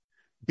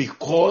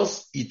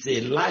 Because it's a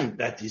light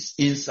that is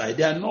inside.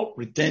 They are not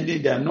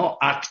pretending, they are not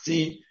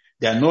acting,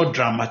 they are not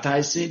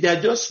dramatizing, they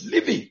are just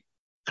living.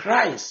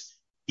 Christ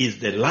is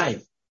the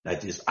life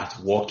that is at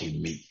work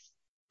in me.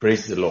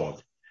 Praise the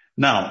Lord.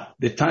 Now,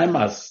 the time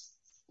has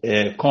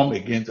come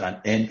again to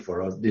an end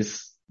for us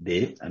this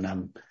day,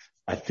 and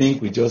I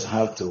think we just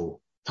have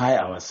to tie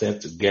ourselves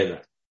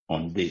together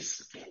on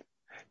this.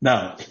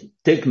 Now,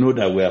 take note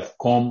that we have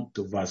come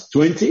to verse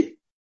 20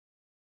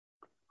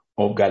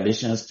 of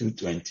Galatians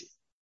 2:20.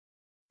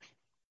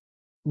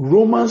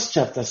 Romans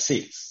chapter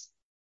 6,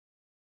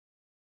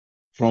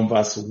 from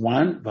verse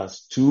 1,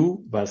 verse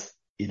 2, verse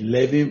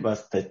 11,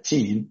 verse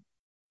 13,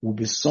 will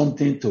be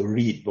something to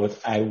read, but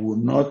I will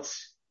not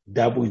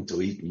dabble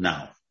into it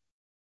now.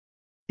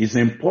 It's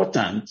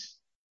important,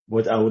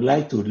 but I would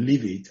like to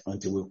leave it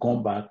until we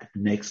come back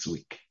next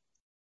week.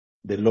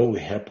 The Lord will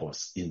help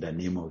us in the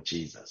name of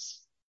Jesus.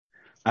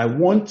 I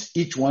want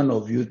each one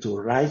of you to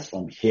rise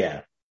from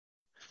here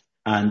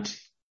and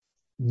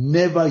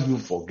never you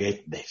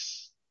forget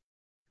this.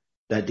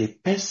 That the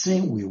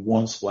person we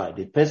once were,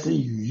 the person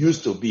you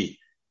used to be,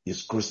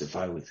 is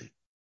crucified with him.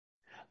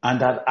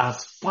 And that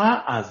as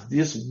far as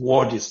this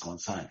world is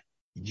concerned,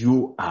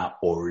 you are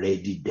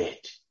already dead.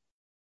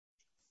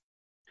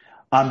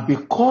 And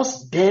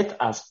because death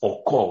has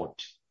occurred,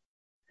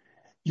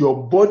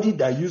 your body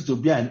that used to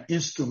be an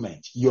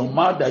instrument, your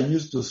mouth that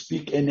used to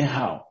speak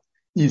anyhow,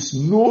 is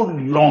no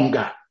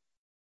longer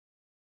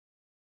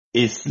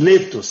a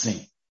slave to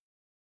sin.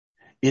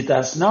 It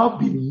has now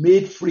been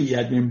made free, it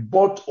has been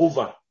bought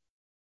over,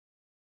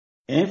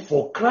 and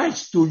for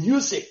Christ to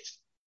use it.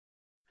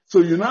 So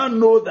you now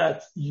know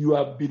that you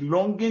are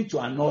belonging to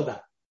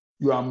another.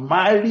 You are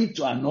married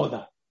to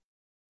another,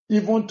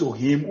 even to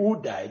him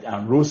who died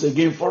and rose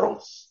again for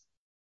us.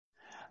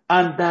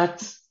 And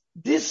that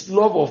this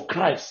love of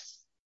Christ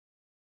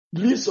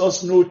leaves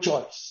us no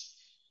choice.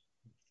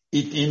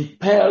 It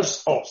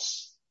impels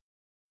us.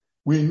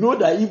 We know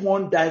that if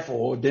one died for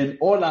all, then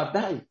all have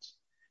died.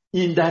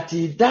 In that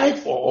he died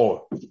for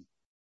all.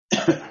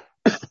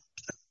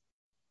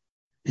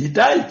 He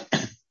died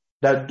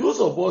that those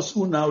of us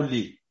who now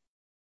live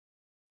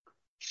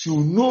should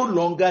no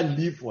longer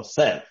live for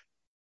self,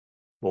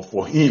 but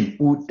for him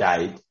who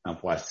died and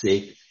for our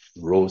sake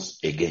rose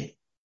again.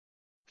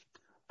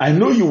 I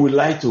know you would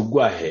like to go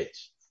ahead,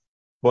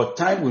 but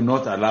time will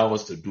not allow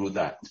us to do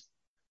that.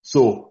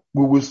 So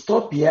we will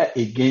stop here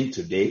again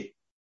today,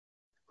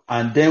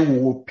 and then we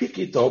will pick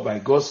it up by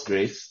God's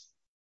grace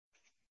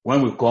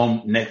when we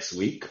come next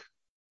week.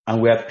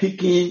 And we are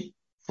picking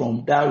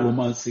from that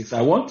Romans 6.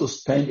 I want to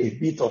spend a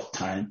bit of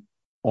time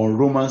on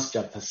Romans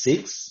chapter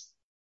 6,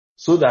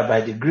 so that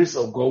by the grace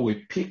of God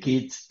we pick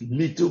it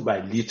little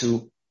by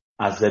little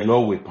as the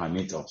Lord will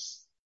permit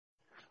us.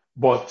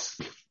 But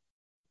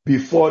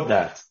before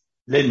that,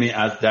 let me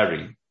ask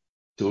Darren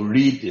to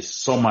read the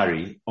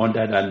summary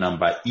under that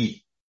number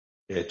E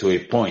to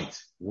a point.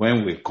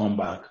 When we come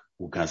back,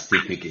 we can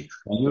still pick it.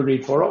 Can you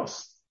read for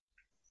us?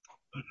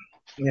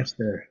 Yes,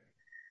 sir.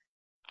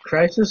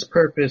 Christ's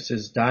purpose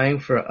is dying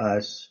for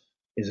us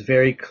is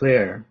very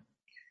clear.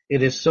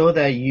 It is so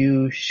that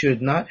you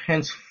should not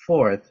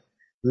henceforth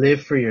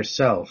live for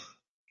yourself,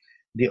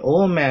 the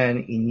old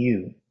man in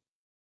you.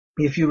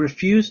 If you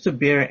refuse to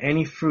bear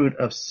any fruit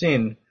of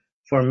sin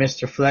for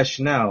Mr. Flesh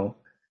now,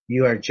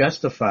 you are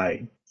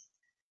justified.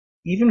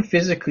 Even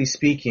physically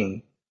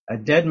speaking, a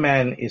dead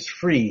man is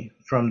free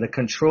from the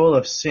control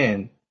of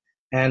sin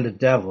and the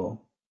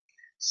devil.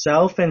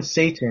 Self and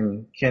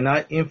Satan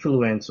cannot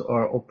influence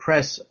or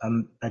oppress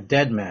a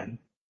dead man.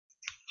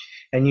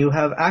 And you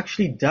have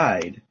actually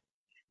died.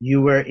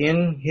 You were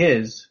in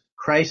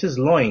Christ's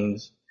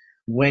loins,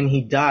 when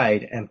he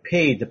died and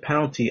paid the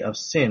penalty of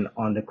sin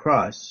on the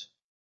cross.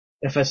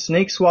 If a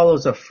snake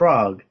swallows a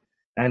frog,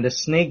 and the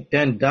snake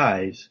then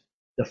dies,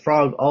 the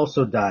frog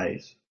also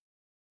dies.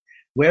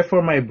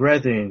 Wherefore, my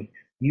brethren,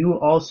 you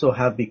also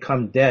have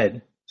become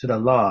dead to the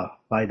law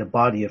by the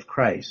body of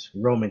Christ.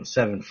 Romans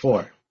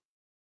 7:4.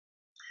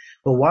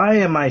 But why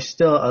am I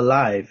still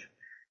alive?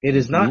 It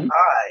is not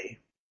I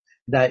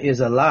that is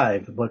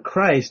alive, but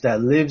Christ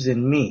that lives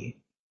in me,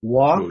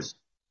 walks,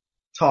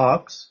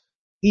 talks,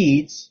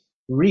 eats,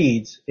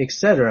 reads,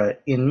 etc.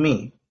 in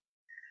me.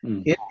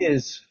 It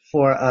is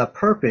for a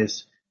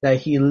purpose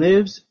that he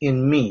lives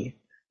in me,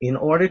 in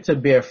order to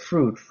bear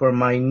fruit for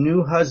my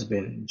new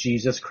husband,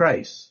 Jesus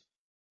Christ.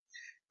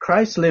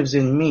 Christ lives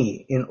in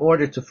me in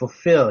order to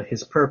fulfill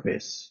his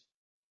purpose.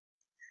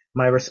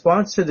 My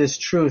response to this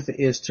truth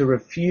is to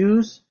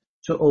refuse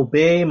to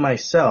obey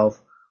myself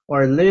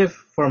or live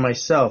for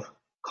myself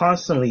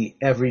constantly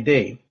every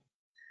day.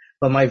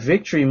 But my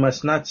victory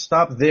must not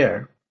stop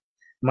there.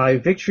 My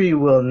victory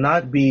will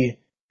not be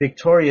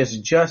victorious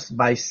just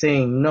by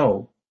saying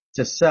no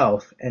to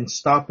self and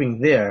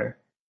stopping there.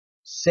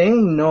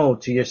 Saying no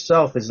to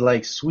yourself is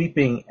like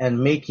sweeping and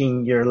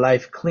making your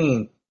life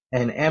clean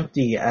and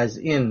empty, as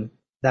in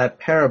that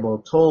parable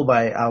told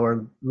by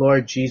our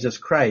Lord Jesus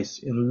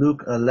Christ in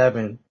Luke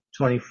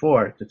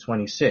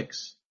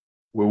 11:24-26.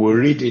 We will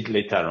read it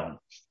later on.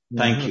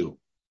 Thank you.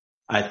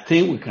 I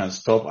think we can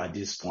stop at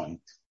this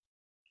point.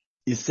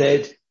 He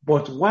said,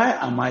 but why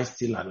am I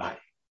still alive?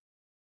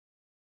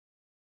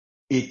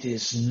 It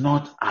is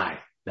not I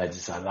that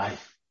is alive.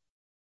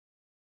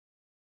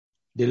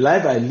 The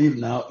life I live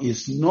now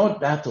is not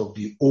that of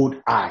the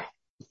old I.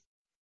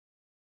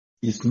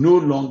 It's no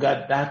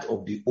longer that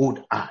of the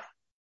old I,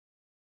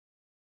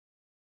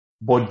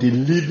 but the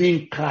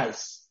living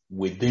Christ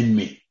within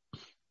me.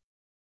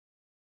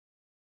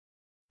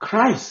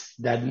 Christ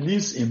that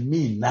lives in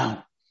me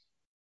now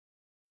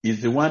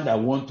is the one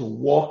that wants to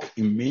walk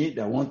in me,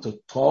 that wants to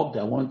talk,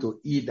 that wants to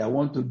eat, that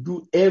wants to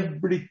do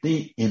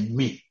everything in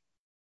me.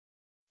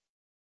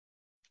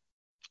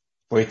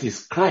 For it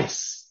is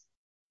Christ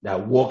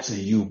that walks in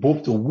you,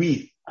 both to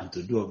will and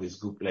to do of his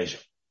good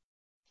pleasure.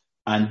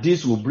 And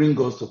this will bring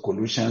us to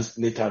Colossians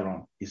later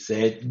on. He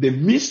said, the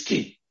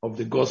mystery of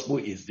the gospel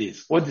is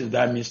this. What is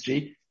that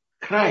mystery?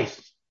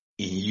 Christ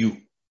in you.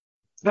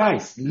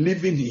 Christ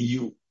living in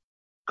you.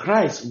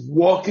 Christ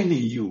walking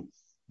in you.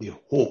 The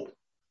hope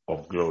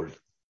of glory.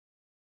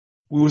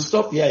 We will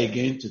stop here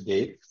again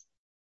today,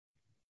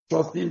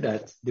 trusting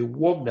that the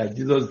work that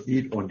Jesus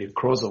did on the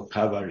cross of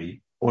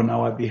Calvary on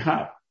our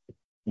behalf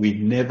will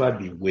never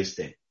be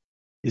wasted.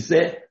 He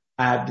said,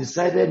 I have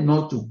decided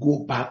not to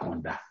go back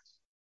on that.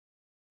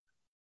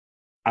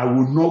 I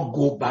will not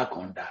go back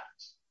on that.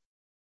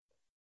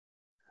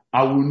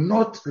 I will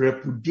not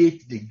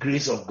repudiate the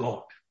grace of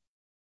God.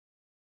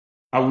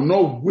 I will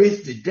not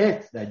waste the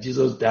death that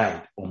Jesus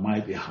died on my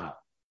behalf.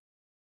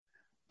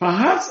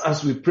 Perhaps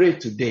as we pray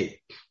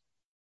today,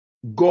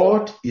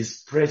 God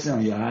is pressing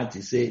on your heart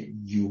to say,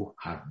 you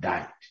have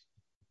died.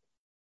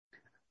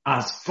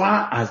 As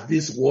far as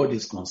this world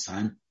is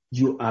concerned,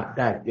 you have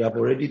died. You have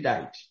already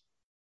died.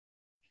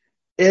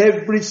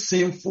 Every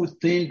sinful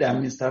thing that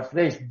Mr.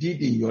 Flesh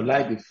did in your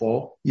life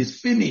before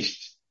is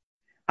finished.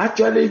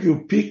 Actually, if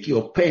you pick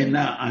your pen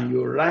now and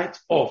you write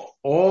off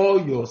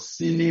all your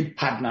sinning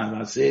partners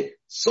and say,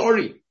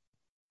 sorry,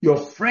 your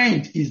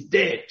friend is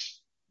dead.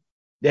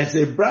 There's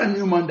a brand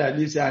new man that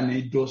lives here and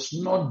he does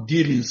not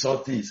deal in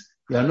such things.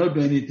 You are not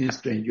doing anything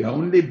strange. You are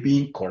only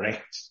being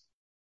correct.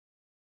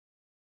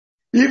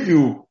 If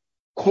you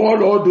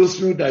call all those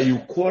people that you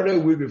quarrel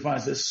with before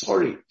and say,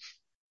 sorry,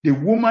 the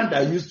woman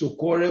that used to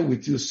quarrel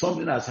with you,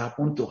 something has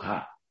happened to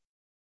her.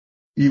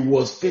 He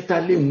was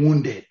fatally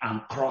wounded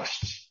and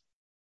crushed.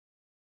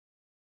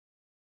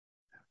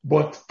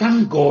 But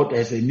thank God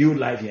there's a new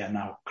life here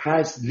now.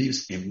 Christ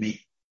lives in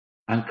me.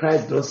 And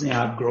Christ doesn't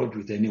have grudge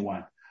with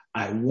anyone.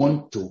 I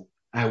want to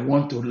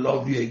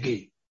love you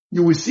again.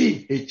 You will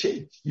see a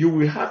change. You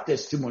will have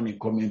testimony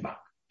coming back.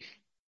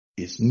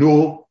 It's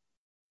no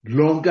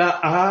longer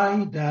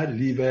I that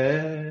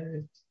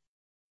liveth,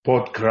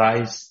 but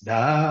Christ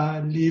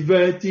that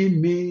liveth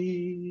in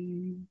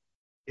me.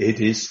 It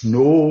is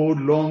no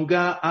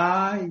longer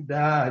I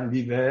that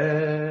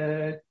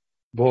liveth,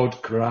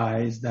 but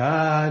Christ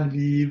that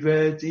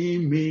liveth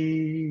in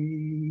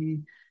me,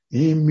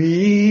 in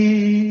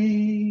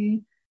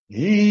me,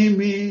 in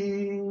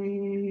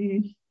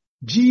me.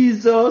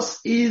 Jesus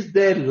is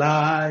the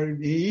life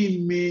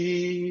in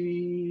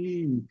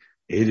me.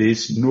 It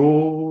is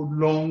no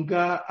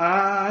longer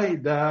I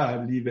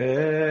that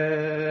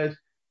liveth,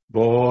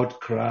 but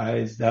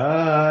Christ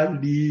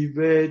that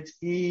liveth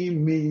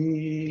in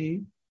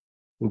me.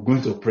 We're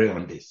going to pray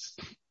on this.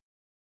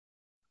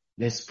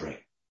 Let's pray.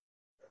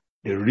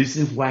 The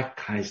reason why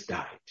Christ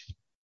died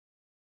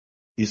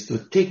is to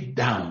take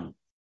down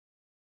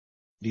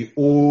the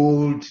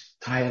old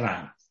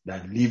tyrant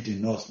that lived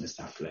in us,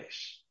 Mr.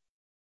 Flesh.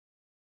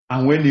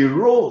 And when he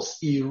rose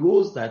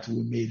that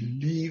we may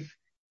live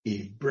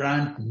a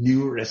brand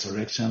new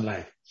resurrection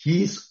life,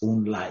 his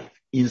own life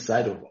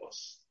inside of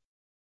us.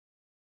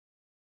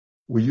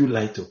 Will you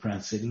like to pray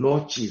and say,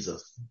 Lord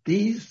Jesus,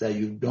 this that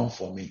you've done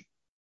for me,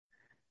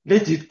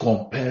 let it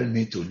compel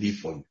me to live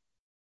for you.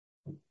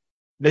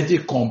 Let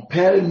it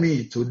compel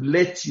me to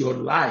let your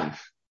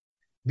life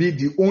be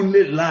the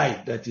only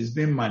life that is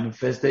being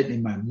manifested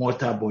in my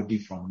mortal body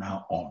from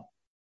now on.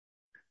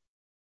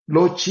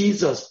 Lord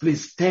Jesus,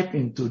 please step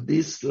into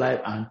this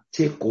life and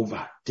take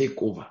over.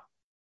 Take over.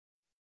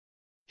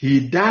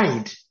 He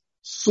died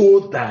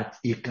so that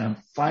he can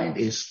find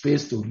a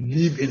space to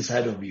live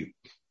inside of you.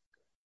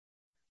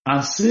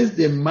 And since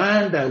the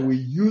man that we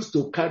used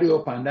to carry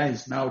up and down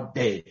is now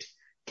dead,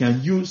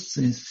 can you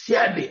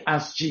sincerely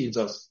ask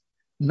Jesus,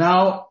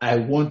 now I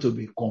want to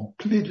be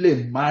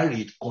completely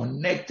married,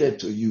 connected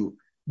to you,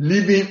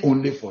 living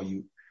only for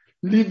you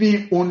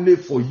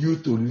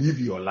to live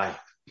your life.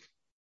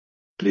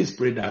 Please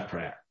pray that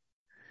prayer.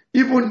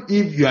 Even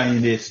if you are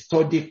in a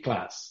study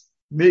class,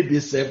 maybe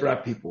several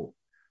people,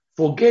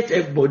 forget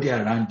everybody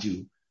around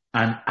you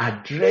and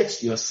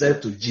address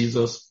yourself to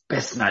Jesus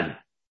personally.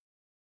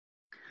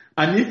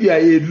 And if you are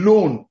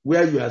alone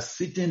where you are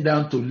sitting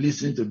down to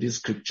listen to this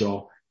scripture,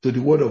 to the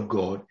word of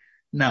God,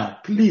 now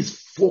please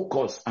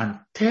focus and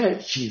tell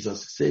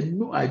Jesus, say,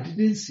 no, I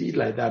didn't see it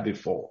like that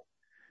before.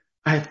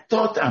 I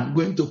thought I'm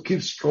going to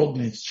keep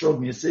struggling.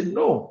 Say,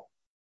 no,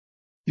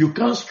 you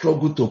can't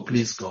struggle to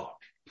please God.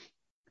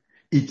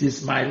 It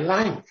is my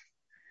life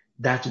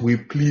that will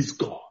please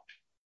God,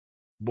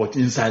 but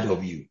inside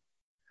of you.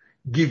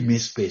 Give me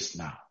space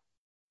now.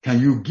 Can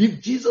you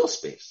give Jesus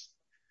space?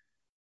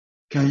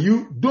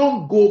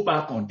 Don't go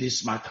back on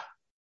this matter.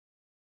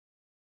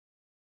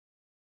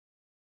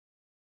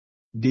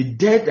 The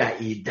death that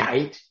he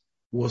died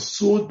was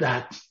so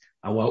that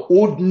our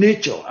old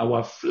nature,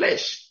 our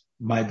flesh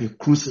might be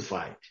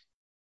crucified.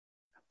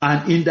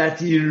 And in that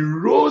he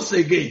rose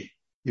again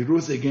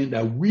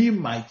that we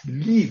might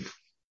live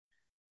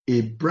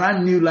a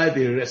brand new life,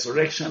 a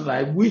resurrection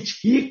life, which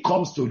he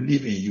comes to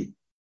live in you.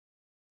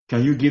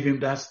 Can you give him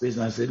that space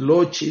and say,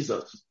 Lord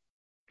Jesus,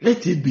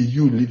 let it be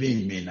you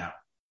living in me now.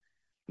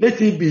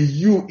 Let it be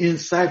you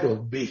inside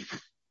of me.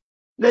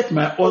 Let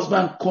my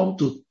husband come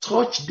to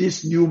touch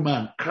this new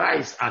man,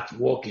 Christ at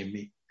work in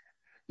me.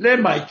 Let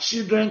my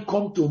children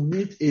come to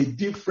meet a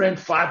different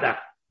father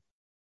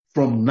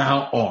from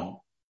now on.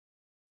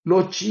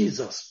 Lord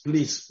Jesus,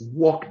 please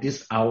walk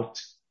this out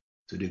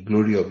to the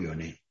glory of your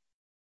name.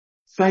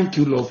 Thank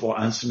you, Lord, for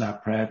answering our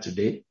prayer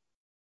today.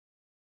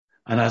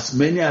 And as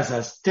many as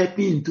are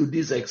stepping into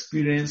this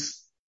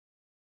experience,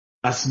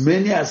 as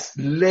many as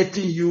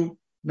letting you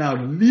now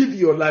live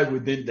your life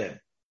within them,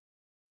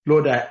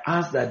 Lord, I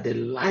ask that the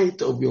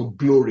light of your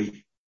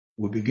glory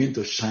will begin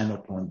to shine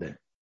upon them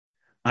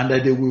and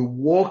that they will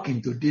walk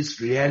into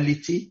this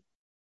reality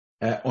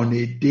on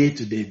a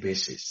day-to-day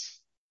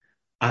basis.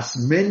 As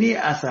many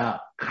as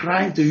are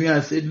crying to you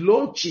and say,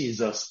 Lord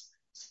Jesus,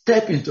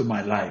 step into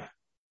my life,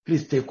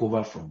 please take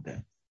over from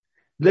them.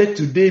 Let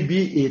today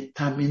be a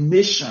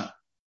termination.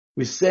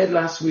 We said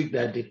last week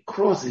that the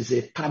cross is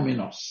a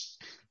terminus.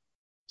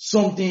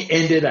 Something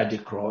ended at the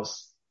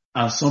cross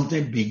and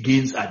something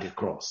begins at the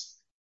cross.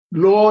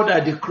 Lord,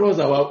 at the cross,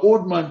 our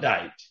old man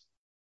died.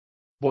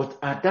 But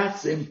at that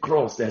same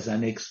cross, there's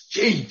an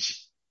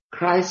exchange.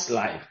 Christ's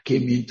life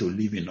came in to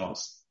live in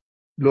us.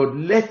 Lord,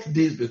 let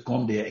this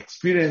become the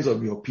experience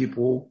of your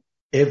people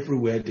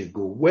everywhere they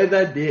go,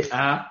 whether they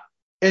are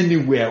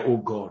anywhere, oh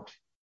God,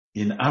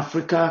 in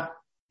Africa,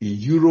 in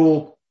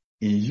Europe,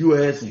 in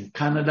US, in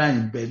Canada,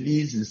 in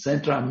Belize, in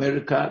Central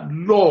America.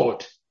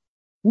 Lord,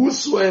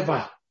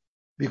 whosoever,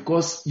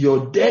 because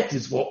your death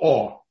is for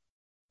all,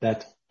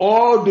 that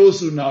all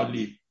those who now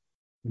live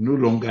no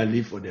longer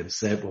live for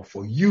themselves, but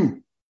for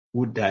you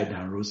who died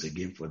and rose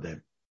again for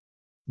them.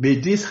 May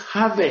this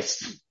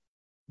harvest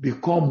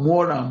become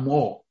more and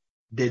more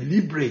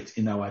deliberate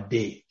in our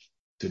day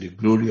to the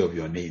glory of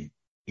your name.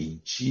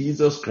 In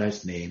Jesus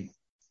Christ's name,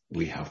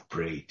 we have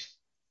prayed.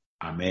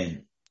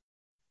 Amen.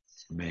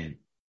 Amen.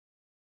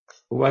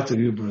 Over to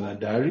you, Brother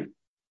Dari.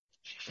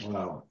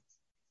 Wow.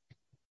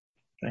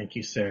 Thank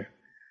you, sir.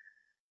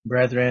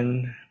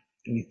 Brethren,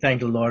 we thank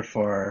the Lord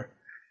for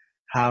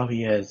how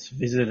he has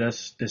visited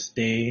us this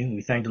day.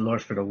 We thank the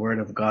Lord for the word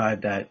of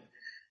God that,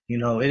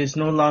 it is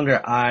no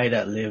longer I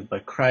that live,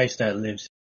 but Christ that lives